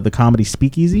called? The Comedy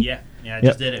Speakeasy? Yeah, I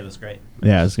just did it. It was great.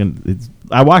 Yeah,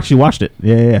 I actually watched it.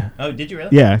 Yeah. Oh, did you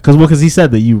really? Yeah, because he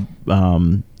said that you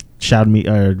shouted me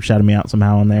out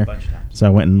somehow on there. A bunch of times. So I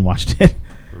went and watched it.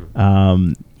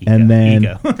 Ego. And then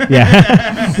Ego.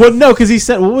 yeah, well, no, because he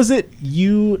said, what was it?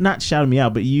 You not shouted me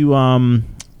out, but you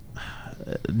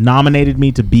nominated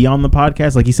me to be on the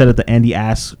podcast. Like he said at the end, he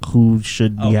asked who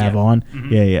should we have on. Mhm.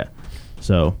 Yeah.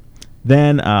 So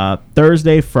then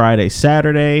Thursday, Friday,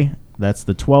 Saturday. That's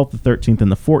the 12th, the 13th,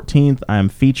 and the 14th. I'm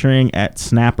featuring at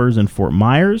Snappers in Fort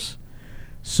Myers.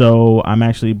 So I'm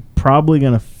actually probably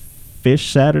gonna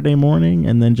fish Saturday morning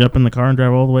and then jump in the car and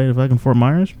drive all the way to fucking Fort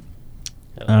Myers.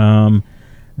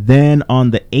 Then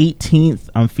on the 18th,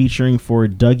 I'm featuring for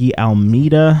Dougie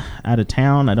Almeida out of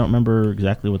town. I don't remember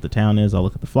exactly what the town is. I'll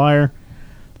look at the flyer.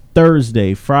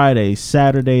 Thursday, Friday,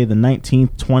 Saturday, the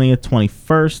 19th, 20th,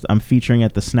 21st, I'm featuring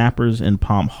at the Snappers in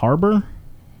Palm Harbor.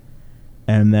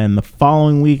 And then the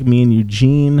following week, me and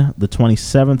Eugene, the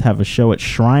 27th, have a show at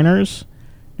Shriners.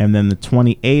 And then the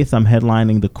 28th, I'm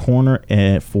headlining the Corner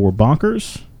for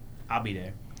Bonkers. I'll be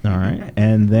there. All right.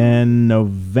 And then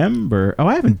November. Oh,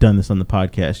 I haven't done this on the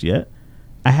podcast yet.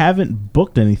 I haven't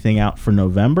booked anything out for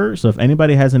November. So if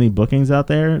anybody has any bookings out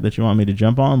there that you want me to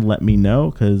jump on, let me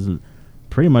know. Because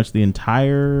pretty much the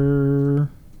entire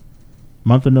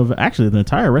month of November, actually the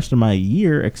entire rest of my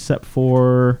year, except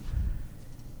for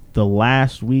the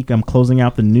last week, I'm closing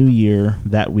out the new year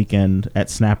that weekend at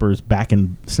Snappers, back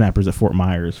in Snappers at Fort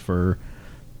Myers for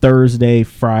Thursday,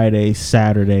 Friday,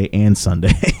 Saturday, and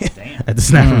Sunday at the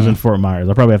Snappers in Fort Myers.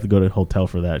 I'll probably have to go to a hotel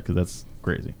for that because that's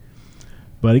crazy.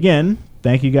 But again,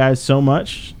 thank you guys so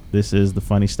much. This is the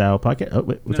Funny Style Podcast. Oh,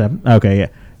 wait, what's happening? Okay, yeah.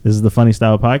 This is the Funny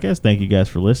Style Podcast. Thank you guys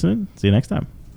for listening. See you next time.